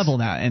the same is level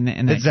now. In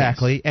that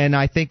exactly, case. And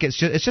I think it's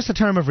just a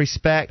term of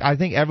respect. I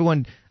think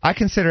I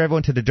consider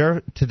everyone to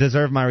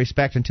deserve my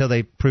respect until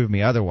they prove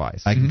me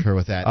otherwise. I concur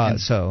with that.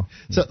 So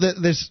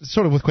there's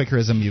sort of with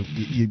Quakerism, you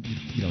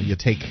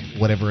take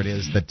whatever it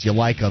is that you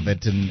like of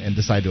it and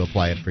decide to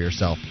apply it for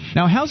yourself.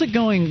 Now, how's it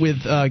going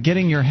with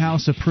getting your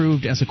house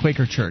approved as a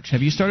Quaker church?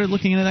 Have you started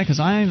looking into that? Because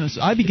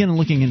I began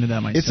looking into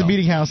that myself. It's a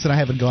meeting house, and I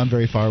haven't gone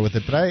very far with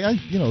it, but I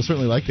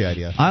certainly like the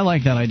idea. I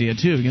like that idea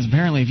too, because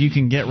apparently if you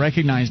can get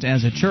recognized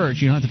as a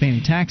church, you don't have to pay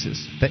any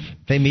taxes.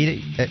 They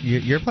meet at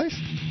your place?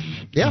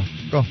 Yeah.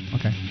 Oh,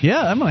 okay.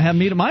 Yeah, I'm going to have them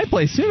meet at my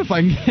place soon if I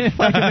can make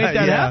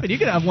that happen. You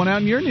can have one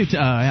out in your new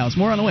house.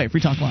 More on the way.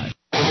 Free Talk Live.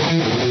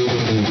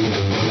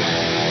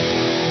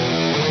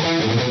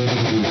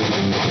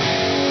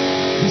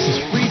 This is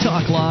Free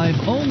Talk Live.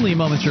 Only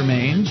moments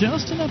remain.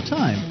 Just enough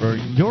time for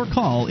your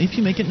call if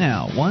you make it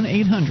now.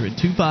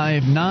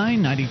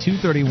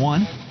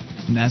 1-800-259-9231.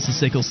 And that's the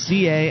SICKLE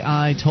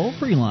CAI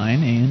toll-free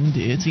line, and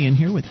it's Ian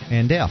here with you.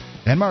 And Dale.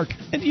 And Mark.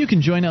 And you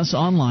can join us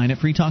online at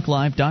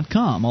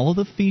freetalklive.com. All of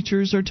the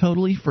features are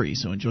totally free,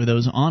 so enjoy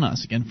those on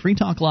us. Again,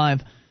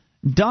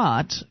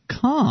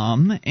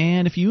 freetalklive.com.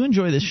 And if you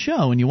enjoy this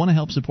show and you want to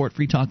help support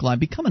Free Talk Live,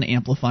 become an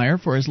amplifier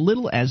for as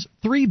little as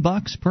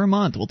 $3 per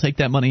month. We'll take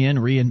that money in,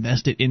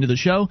 reinvest it into the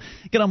show,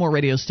 get on more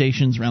radio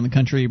stations around the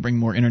country, bring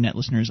more internet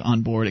listeners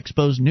on board,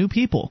 expose new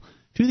people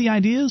to the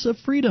ideas of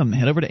freedom.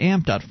 Head over to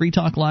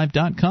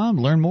amp.freetalklive.com,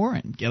 learn more,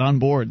 and get on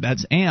board.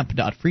 That's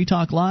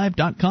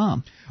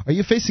amp.freetalklive.com. Are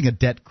you facing a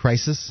debt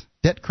crisis?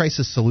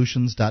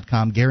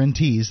 DebtCrisisSolutions.com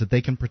guarantees that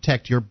they can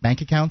protect your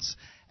bank accounts,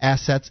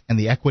 assets, and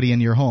the equity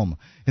in your home.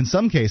 In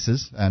some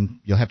cases, and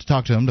you'll have to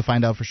talk to them to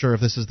find out for sure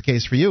if this is the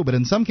case for you, but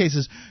in some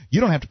cases,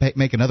 you don't have to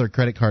make another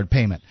credit card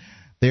payment.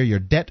 They're your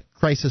debt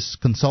crisis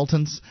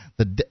consultants.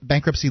 The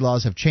bankruptcy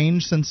laws have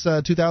changed since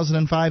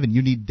 2005, and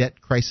you need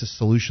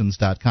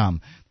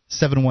DebtCrisisSolutions.com.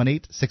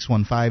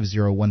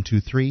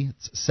 718-615-0123.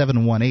 It's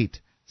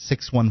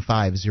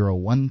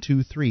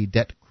 718-615-0123.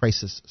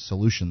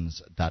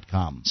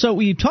 DebtCrisisSolutions.com. So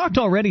we talked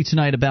already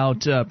tonight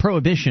about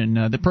prohibition,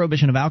 the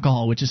prohibition of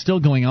alcohol, which is still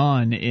going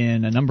on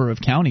in a number of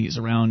counties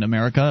around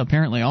America,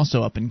 apparently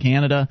also up in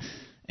Canada.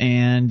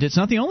 And it's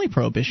not the only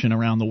prohibition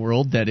around the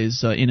world that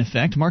is in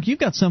effect. Mark, you've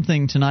got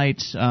something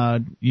tonight.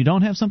 You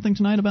don't have something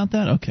tonight about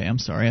that? Okay, I'm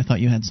sorry. I thought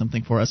you had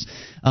something for us.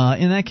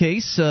 In that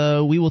case,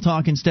 we will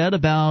talk instead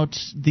about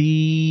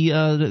the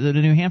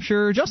New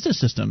Hampshire justice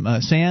system.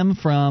 Sam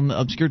from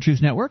Obscure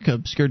Truth Network,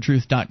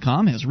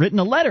 obscuretruth.com, has written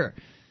a letter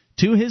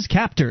to his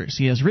captors.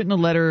 He has written a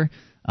letter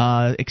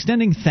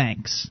extending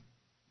thanks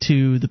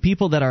to the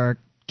people that are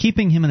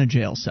keeping him in a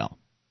jail cell.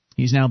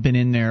 He's now been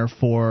in there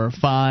for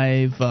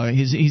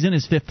he's in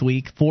his 5th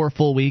week, 4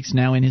 full weeks,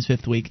 now in his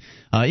 5th week,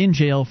 in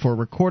jail for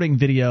recording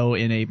video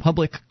in a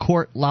public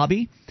court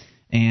lobby,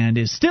 and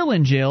is still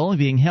in jail,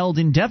 being held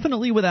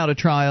indefinitely without a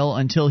trial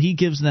until he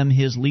gives them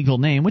his legal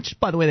name, which,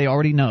 by the way, they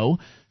already know.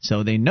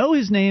 So they know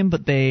his name,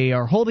 but they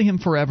are holding him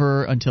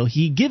forever until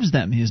he gives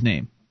them his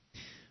name.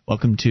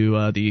 Welcome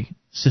to the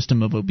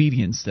system of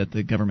obedience that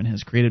the government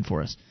has created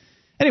for us.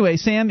 Anyway,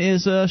 Sam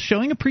is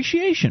showing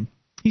appreciation.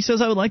 He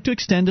says, I would like to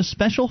extend a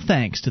special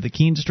thanks to the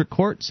Keene District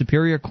Court,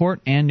 Superior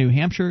Court, and New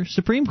Hampshire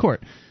Supreme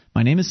Court.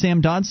 My name is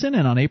Sam Dodson,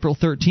 and on April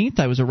 13th,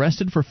 I was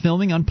arrested for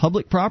filming on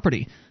public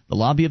property, the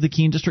lobby of the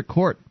Keene District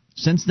Court.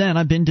 Since then,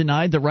 I've been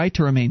denied the right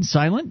to remain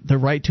silent, the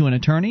right to an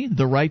attorney,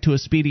 the right to a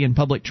speedy and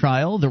public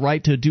trial, the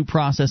right to due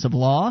process of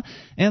law,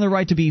 and the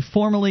right to be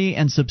formally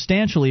and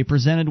substantially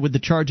presented with the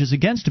charges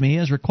against me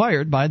as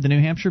required by the New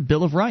Hampshire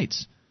Bill of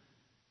Rights.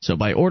 So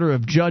by order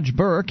of Judge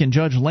Burke and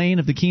Judge Lane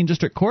of the Keene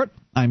District Court,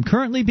 I'm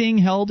currently being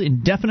held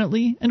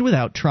indefinitely and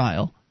without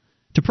trial.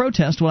 To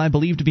protest what I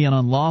believe to be an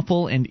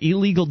unlawful and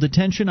illegal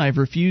detention, I've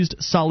refused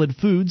solid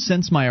food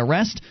since my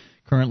arrest,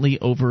 currently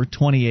over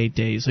 28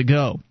 days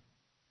ago.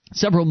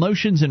 Several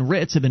motions and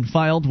writs have been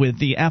filed with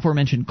the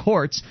aforementioned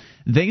courts.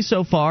 They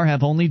so far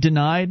have only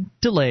denied,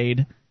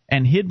 delayed,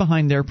 and hid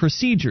behind their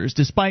procedures,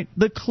 despite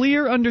the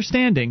clear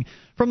understanding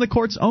from the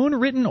court's own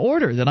written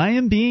order that I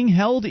am being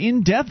held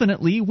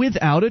indefinitely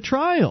without a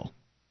trial.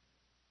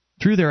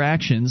 Through their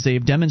actions, they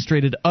have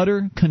demonstrated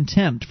utter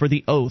contempt for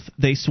the oath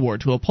they swore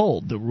to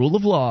uphold, the rule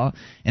of law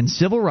and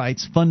civil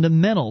rights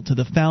fundamental to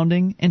the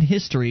founding and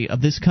history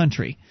of this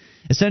country.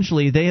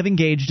 Essentially, they have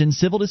engaged in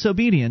civil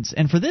disobedience,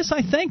 and for this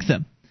I thank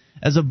them.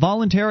 As a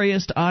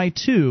voluntarist, I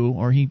too,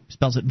 or he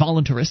spells it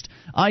voluntarist,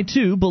 I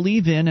too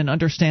believe in and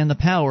understand the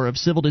power of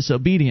civil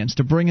disobedience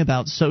to bring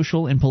about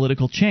social and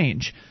political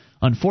change.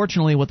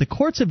 Unfortunately, what the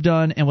courts have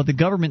done and what the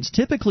governments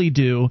typically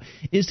do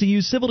is to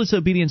use civil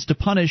disobedience to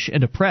punish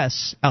and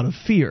oppress out of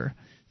fear.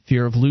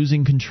 Fear of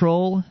losing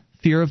control,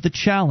 fear of the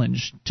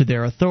challenge to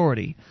their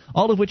authority,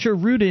 all of which are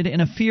rooted in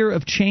a fear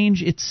of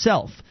change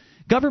itself.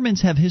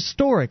 Governments have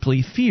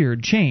historically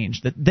feared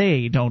change that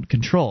they don't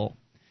control.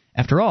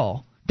 After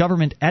all,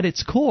 government at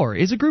its core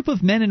is a group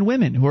of men and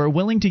women who are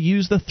willing to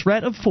use the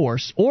threat of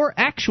force or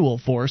actual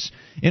force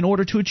in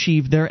order to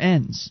achieve their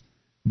ends.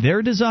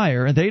 They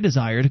desire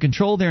to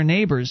control their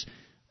neighbors.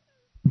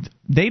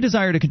 They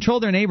desire to control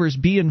their neighbors,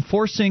 be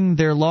enforcing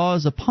their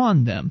laws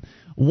upon them.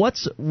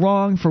 What's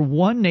wrong for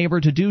one neighbor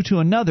to do to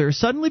another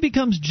suddenly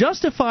becomes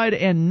justified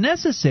and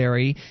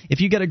necessary if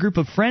you get a group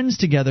of friends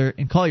together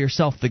and call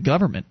yourself the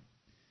government.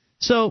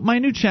 So my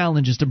new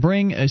challenge is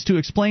to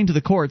explain to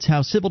the courts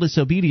how civil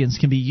disobedience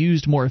can be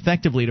used more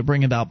effectively to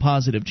bring about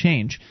positive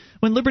change.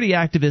 When liberty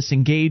activists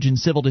engage in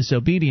civil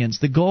disobedience,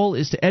 the goal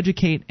is to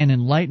educate and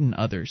enlighten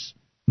others,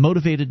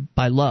 motivated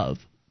by love.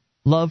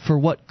 Love for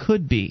what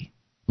could be.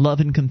 Love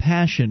and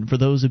compassion for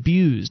those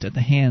abused at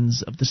the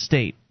hands of the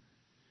state.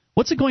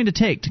 What's it going to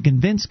take to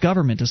convince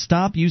government to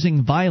stop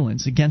using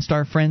violence against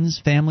our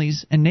friends,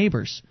 families, and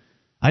neighbors?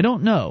 I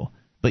don't know,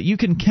 but you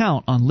can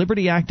count on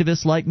liberty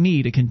activists like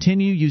me to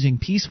continue using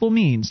peaceful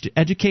means to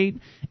educate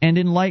and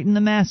enlighten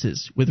the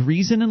masses with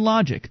reason and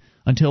logic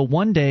until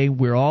one day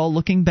we're all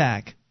looking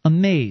back,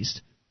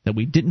 amazed that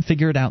we didn't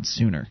figure it out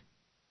sooner.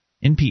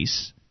 In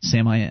peace,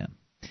 Sam I Am.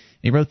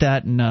 He wrote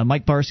that, and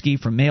Mike Barsky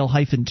from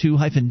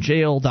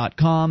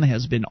mail-2-jail.com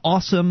has been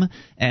awesome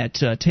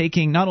at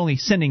not only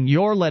sending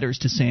your letters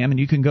to Sam, and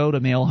you can go to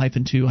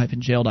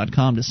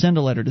mail-2-jail.com to send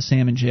a letter to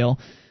Sam in jail,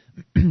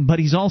 but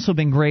he's also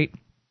been great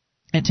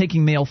at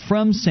taking mail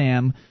from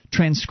Sam,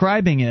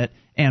 transcribing it,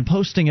 and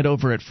posting it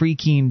over at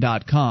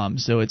freekeen.com.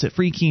 So it's at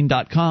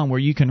freekeen.com where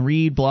you can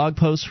read blog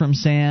posts from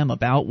Sam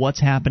about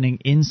what's happening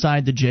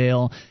inside the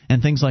jail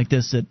and things like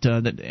this.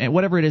 That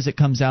whatever it is that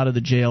comes out of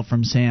the jail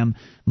from Sam,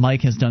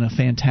 Mike has done a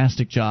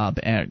fantastic job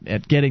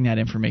at getting that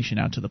information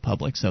out to the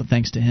public. So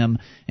thanks to him.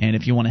 And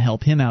if you want to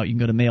help him out, you can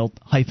go to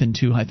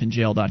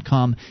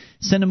mail-2-jail.com.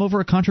 Send him over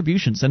a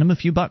contribution. Send him a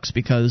few bucks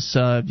because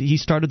he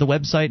started the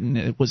website and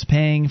it was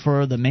paying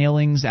for the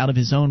mailings out of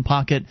his own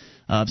pocket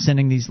of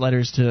sending these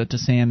letters to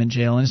Sam in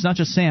jail. And it's not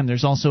just Sam.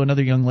 There's also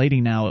another young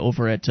lady now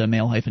over at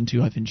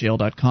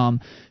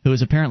mail-2-jail.com who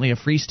is apparently a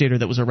free stater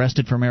that was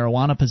arrested for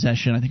marijuana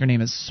possession. I think her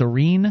name is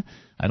Serene.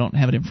 I don't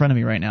have it in front of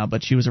me right now,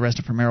 but she was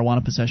arrested for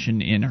marijuana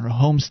possession in her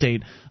home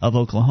state of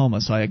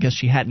Oklahoma. So I guess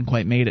she hadn't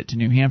quite made it to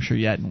New Hampshire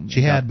yet.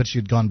 She had, but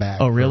she'd gone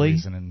back. Oh, really?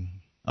 For a reason,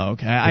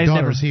 okay. Her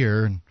daughter's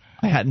here.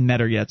 I hadn't met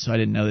her yet, so I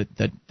didn't know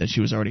that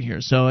she was already here.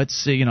 So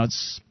it's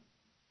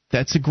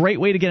that's a great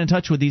way to get in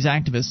touch with these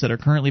activists that are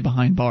currently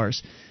behind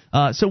bars.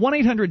 So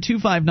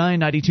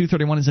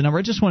 1-800-259-9231 is the number.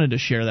 I just wanted to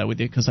share that with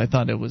you because I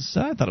thought it was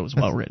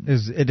well written.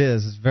 It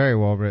is. It's very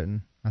well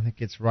written. I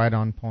think it's right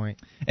on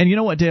point. And you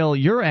know what, Dale?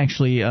 You're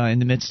actually in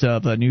the midst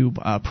of a new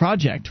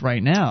project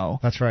right now.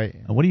 That's right.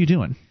 What are you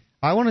doing?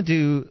 I want to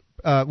do.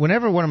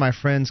 Whenever one of my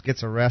friends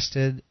gets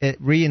arrested,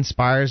 it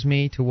re-inspires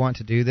me to want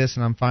to do this,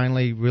 and I'm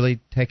finally really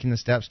taking the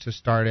steps to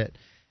start it.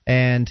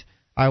 And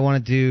I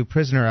want to do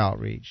prisoner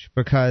outreach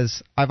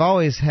because I've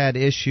always had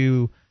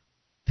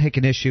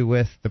taken issue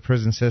with the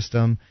prison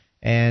system,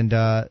 and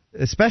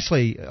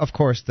especially, of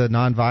course, the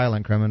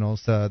nonviolent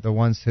criminals, the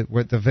ones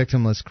with the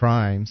victimless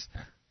crimes.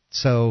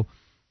 So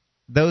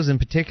those in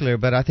particular,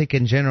 but I think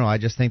in general, I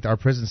just think our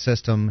prison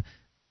system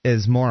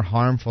is more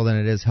harmful than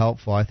it is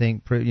helpful. I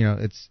think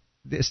it's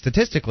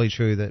statistically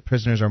true that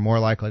prisoners are more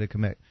likely to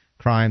commit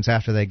crimes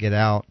after they get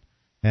out.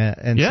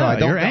 And yeah, so I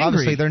don't. You're angry.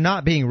 Obviously, they're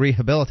not being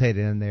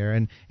rehabilitated in there.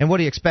 And what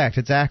do you expect?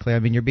 Exactly. I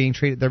mean, they're being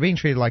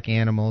treated like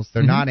animals.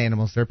 They're not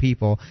animals. They're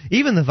people.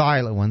 Even the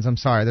violent ones. I'm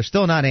sorry, they're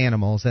still not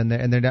animals. And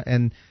they're not.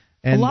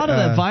 And a lot of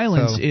the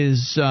violence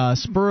is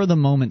spur of the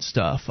moment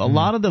stuff. A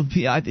lot of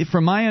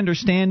from my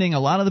understanding, a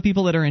lot of the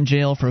people that are in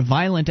jail for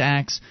violent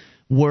acts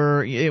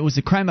it was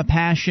a crime of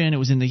passion. It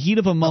was in the heat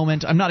of a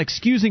moment. I'm not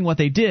excusing what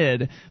they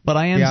did, but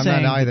I am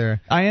saying not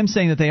either. I am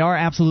saying that they are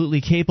absolutely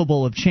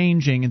capable of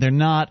changing. They're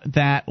not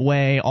that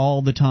way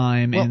all the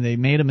time, and they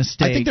made a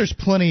mistake. I think there's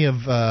plenty of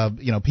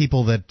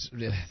people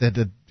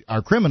that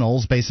are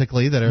criminals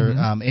basically that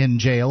are in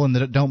jail and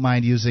that don't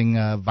mind using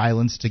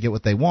violence to get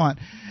what they want,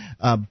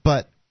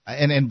 but.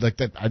 And like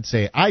that,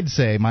 I'd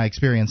say my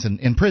experience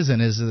in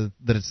prison is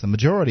that it's the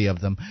majority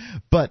of them.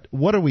 But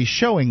what are we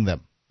showing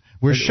them?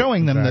 We're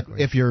showing them that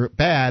if you're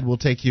bad, we'll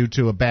take you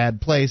to a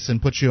bad place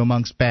and put you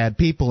amongst bad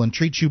people and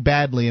treat you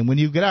badly. And when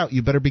you get out,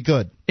 you better be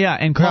good. Yeah,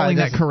 and calling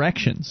that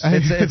corrections.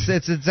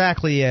 It's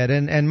exactly it.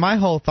 And my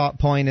whole thought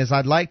point is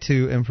I'd like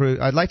to improve.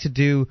 I'd like to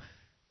do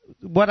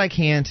what I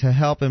can to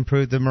help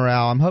improve the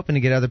morale. I'm hoping to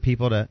get other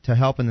people to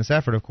help in this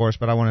effort, of course,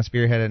 but I want to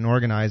spearhead it and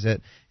organize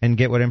it and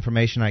get what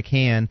information I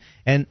can.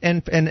 And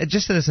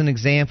just as an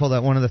example,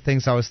 that one of the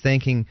things I was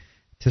thinking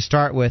to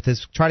start with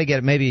is try to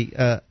get maybe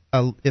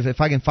if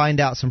I can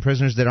find out some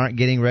prisoners that aren't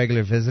getting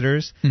regular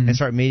visitors and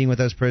start meeting with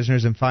those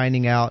prisoners and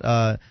finding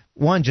out,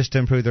 one, just to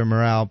improve their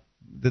morale,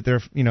 that they're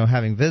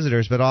having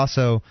visitors, but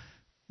also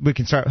we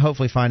can start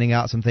hopefully finding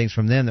out some things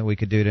from them that we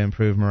could do to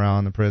improve morale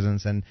in the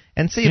prisons and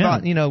see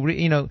about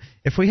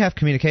if we have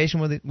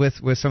communication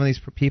with some of these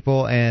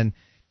people and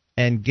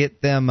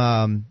get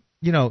them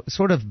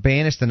sort of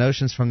banish the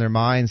notions from their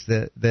minds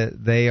that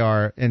they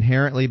are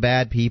inherently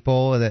bad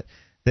people, that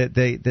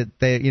they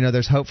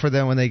there's hope for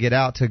them when they get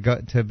out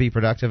to be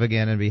productive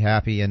again and be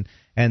happy and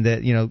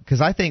that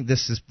because I think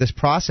this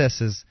process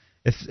is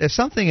if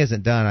something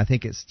isn't done, I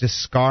think it's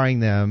just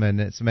scarring them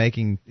and it's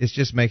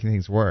just making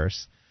things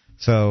worse.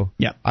 So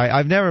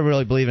I've never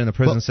really believed in the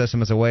prison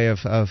system as a way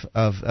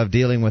of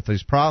dealing with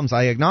these problems.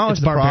 I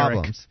acknowledge the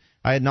problems.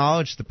 I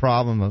acknowledge the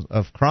problem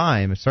of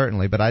crime,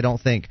 certainly, but I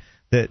don't think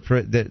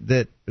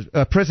that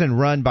a prison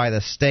run by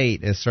the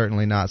state is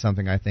certainly not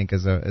something I think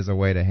is a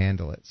way to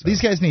handle it. So.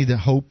 These guys need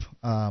hope,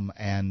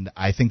 and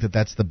I think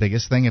that's the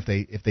biggest thing. If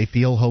they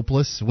feel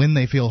hopeless, when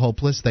they feel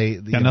hopeless, they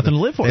got nothing to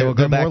live for. They will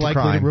go back more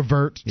likely crime. To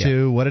revert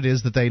to what it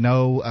is that they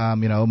know,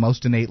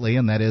 most innately,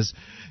 and that is,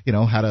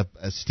 how to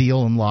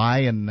steal and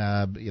lie and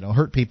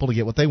hurt people to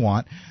get what they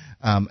want.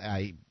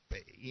 I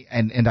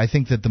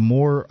think that the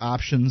more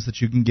options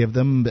that you can give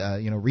them,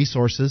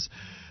 resources,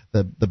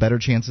 the better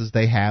chances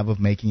they have of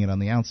making it on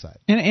the outside.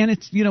 And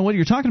it's what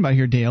you're talking about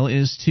here, Dale,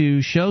 is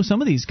to show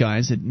some of these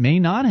guys that may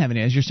not have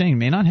any, as you're saying,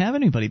 may not have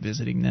anybody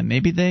visiting them.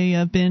 Maybe they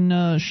have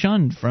been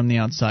shunned from the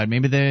outside.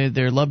 Maybe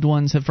their loved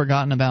ones have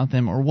forgotten about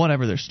them, or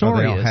whatever their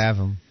story is. They don't have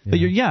them. Yeah. But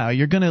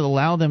you're going to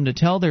allow them to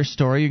tell their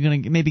story. You're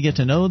going to maybe get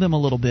to know them a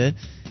little bit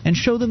and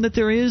show them that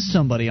there is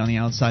somebody on the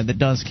outside that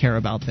does care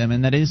about them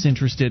and that is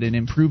interested in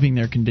improving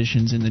their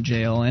conditions in the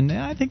jail. And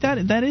I think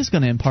that is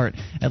going to impart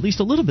at least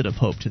a little bit of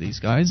hope to these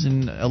guys,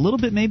 and a little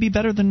bit maybe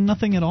better than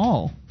nothing at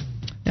all.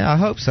 Yeah, I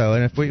hope so.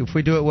 And if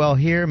we do it well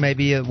here,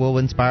 maybe it will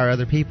inspire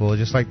other people,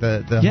 just like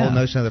the whole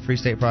notion of the Free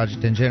State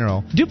Project in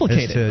general.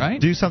 Duplicate it, right?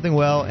 Do something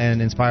well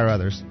and inspire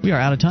others. We are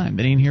out of time.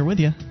 Benny here with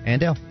you.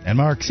 And Dale. And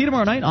Mark. See you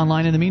tomorrow night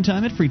online in the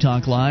meantime at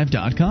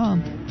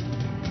freetalklive.com.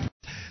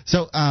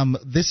 So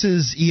this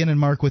is Ian and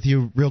Mark with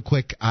you real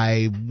quick.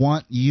 I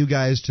want you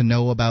guys to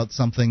know about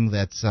something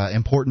that's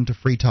important to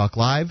Free Talk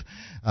Live,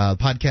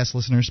 podcast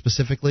listeners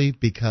specifically,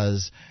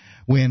 because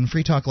when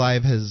Free Talk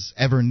Live has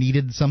ever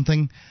needed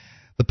something,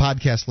 the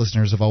podcast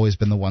listeners have always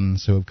been the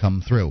ones who have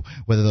come through.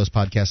 Whether those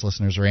podcast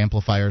listeners are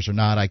amplifiers or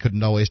not, I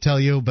couldn't always tell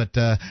you, but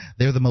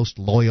they're the most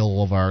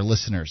loyal of our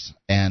listeners.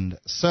 And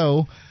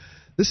so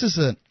this is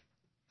an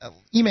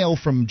email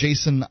from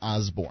Jason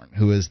Osborne,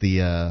 who is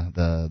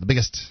the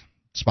biggest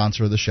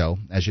sponsor of the show,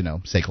 as you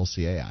know, SACL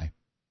CAI.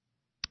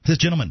 This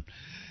gentleman,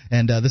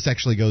 and this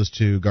actually goes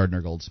to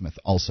Gardner Goldsmith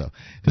also.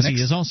 Because he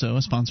is also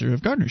a sponsor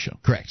of Gardner's show.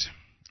 Correct.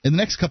 In the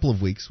next couple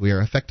of weeks, we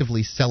are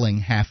effectively selling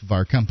half of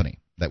our company.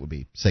 That would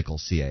be SACL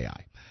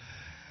CAI.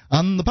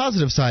 On the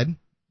positive side,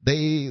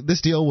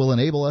 this deal will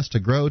enable us to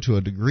grow to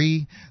a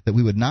degree that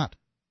we would not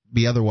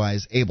be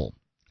otherwise able.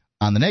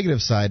 On the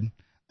negative side,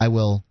 I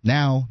will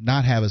now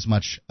not have as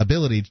much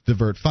ability to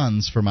divert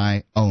funds for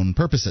my own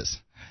purposes.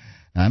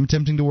 I'm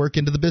attempting to work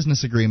into the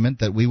business agreement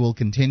that we will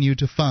continue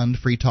to fund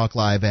Free Talk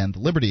Live and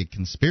Liberty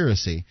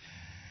Conspiracy.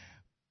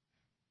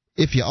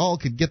 If you all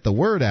could get the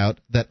word out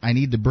that I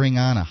need to bring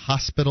on a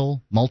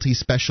hospital,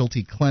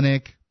 multi-specialty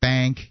clinic,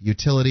 bank,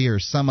 utility, or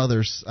some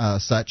other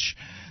such,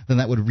 then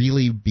that would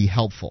really be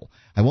helpful.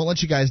 I won't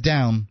let you guys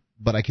down,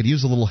 but I could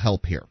use a little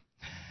help here.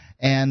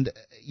 And,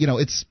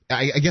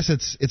 I guess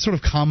it's sort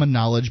of common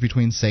knowledge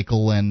between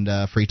SACL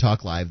and Free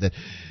Talk Live that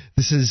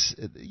this is,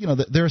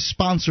 they're a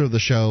sponsor of the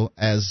show,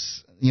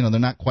 as, they're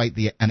not quite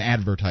an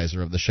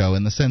advertiser of the show,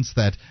 in the sense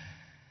that,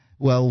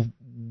 well,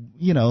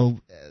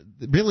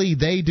 really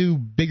they do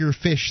bigger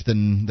fish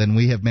than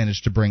we have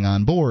managed to bring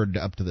on board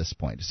up to this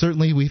point.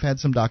 Certainly we've had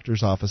some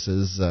doctors'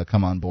 offices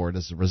come on board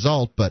as a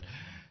result, but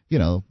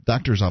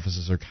doctors'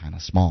 offices are kind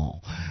of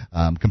small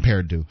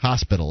compared to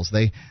hospitals.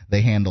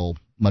 They handle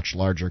much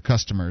larger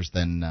customers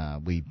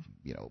than we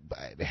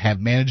have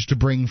managed to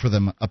bring for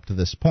them up to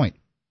this point.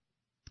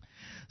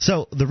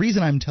 So the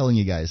reason I'm telling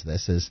you guys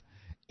this is,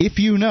 if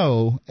you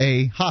know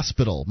a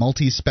hospital,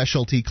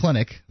 multi-specialty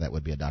clinic, that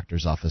would be a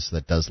doctor's office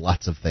that does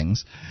lots of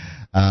things,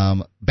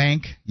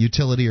 bank,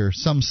 utility, or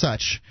some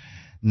such,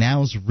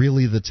 now's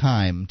really the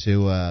time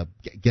to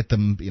get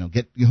them,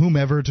 get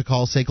whomever to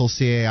call SACL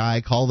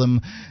CAI, call them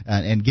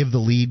and give the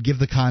lead, give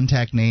the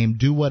contact name,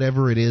 do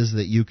whatever it is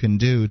that you can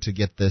do to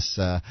get this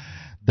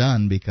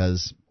done,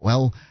 because,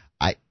 well,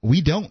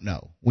 we don't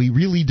know. We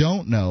really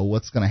don't know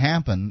what's going to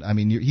happen. I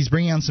mean, he's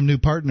bringing on some new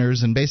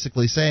partners and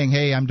basically saying,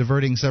 hey, I'm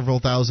diverting several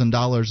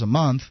 $1,000s a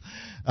month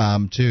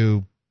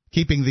to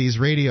keeping these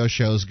radio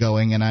shows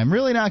going, and I'm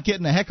really not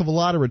getting a heck of a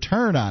lot of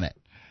return on it.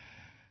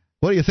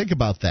 What do you think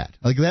about that?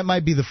 Like, that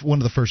might be one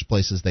of the first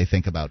places they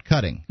think about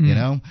cutting, you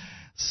know?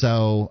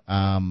 So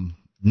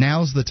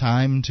now's the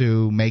time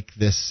to make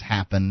this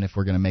happen if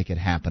we're going to make it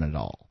happen at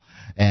all.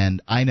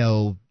 And I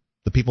know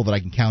the people that I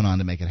can count on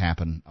to make it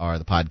happen are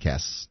the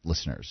podcast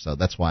listeners. So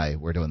that's why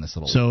we're doing this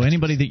little. So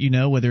anybody that you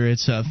know, whether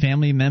it's a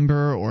family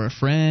member or a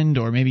friend,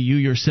 or maybe you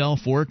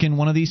yourself work in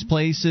one of these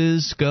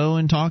places, go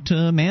and talk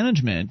to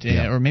management.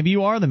 Yeah. Or maybe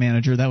you are the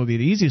manager. That would be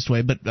the easiest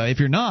way. But if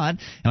you're not,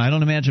 and I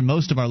don't imagine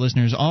most of our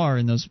listeners are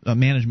in those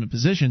management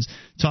positions,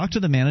 talk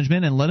to the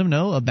management and let them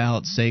know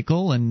about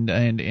SACL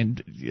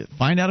and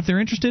find out if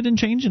they're interested in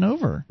changing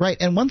over. Right.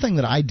 And one thing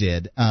that I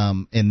did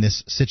in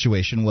this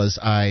situation was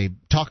I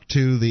talked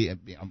to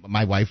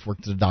my wife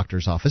worked at a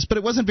doctor's office, but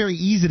it wasn't very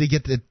easy to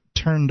get it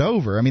turned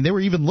over. I mean, they were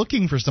even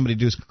looking for somebody to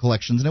do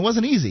collections, and it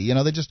wasn't easy. You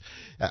know,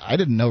 I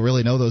didn't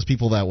really know those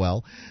people that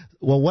well.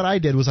 Well, what I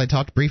did was I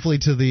talked briefly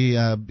to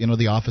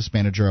the office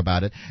manager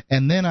about it,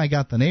 and then I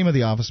got the name of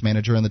the office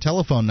manager and the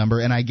telephone number,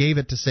 and I gave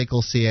it to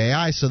SACL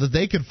CAI so that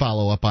they could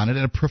follow up on it,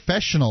 and a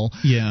professional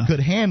could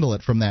handle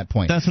it from that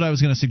point. That's what I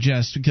was going to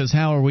suggest, because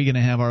how are we going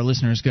to have our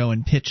listeners go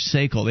and pitch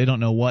SACL? They don't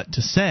know what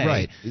to say.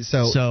 Right.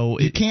 So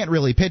you can't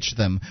really pitch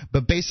them,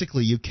 but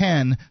basically you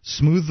can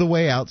smooth the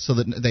way out so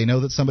that they know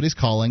that somebody's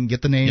calling,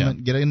 get the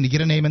name, get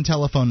a name and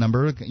telephone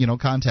number,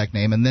 contact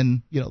name, and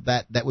then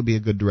that would be a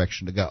good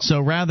direction to go. So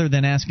rather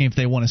than asking if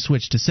they want to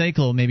switch to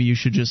SACL, maybe you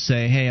should just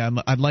say, hey,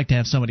 I'd like to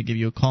have somebody give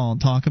you a call and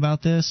talk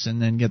about this,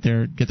 and then get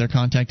their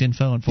contact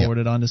info and forward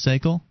it on to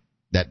SACL.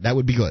 That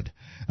would be good.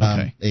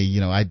 Okay.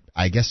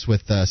 I guess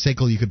with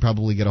SACL you could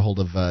probably get a hold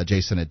of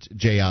Jason at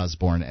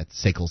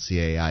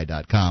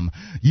josborne@saclcai.com.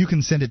 You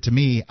can send it to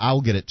me.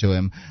 I'll get it to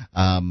him.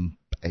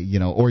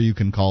 Or you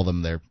can call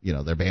them. Their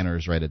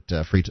banners right at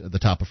the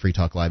top of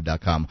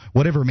freetalklive.com.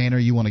 Whatever manner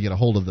you want to get a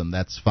hold of them,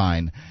 that's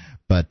fine.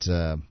 But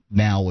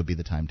now would be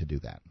the time to do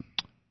that.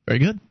 Very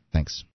good. Thanks.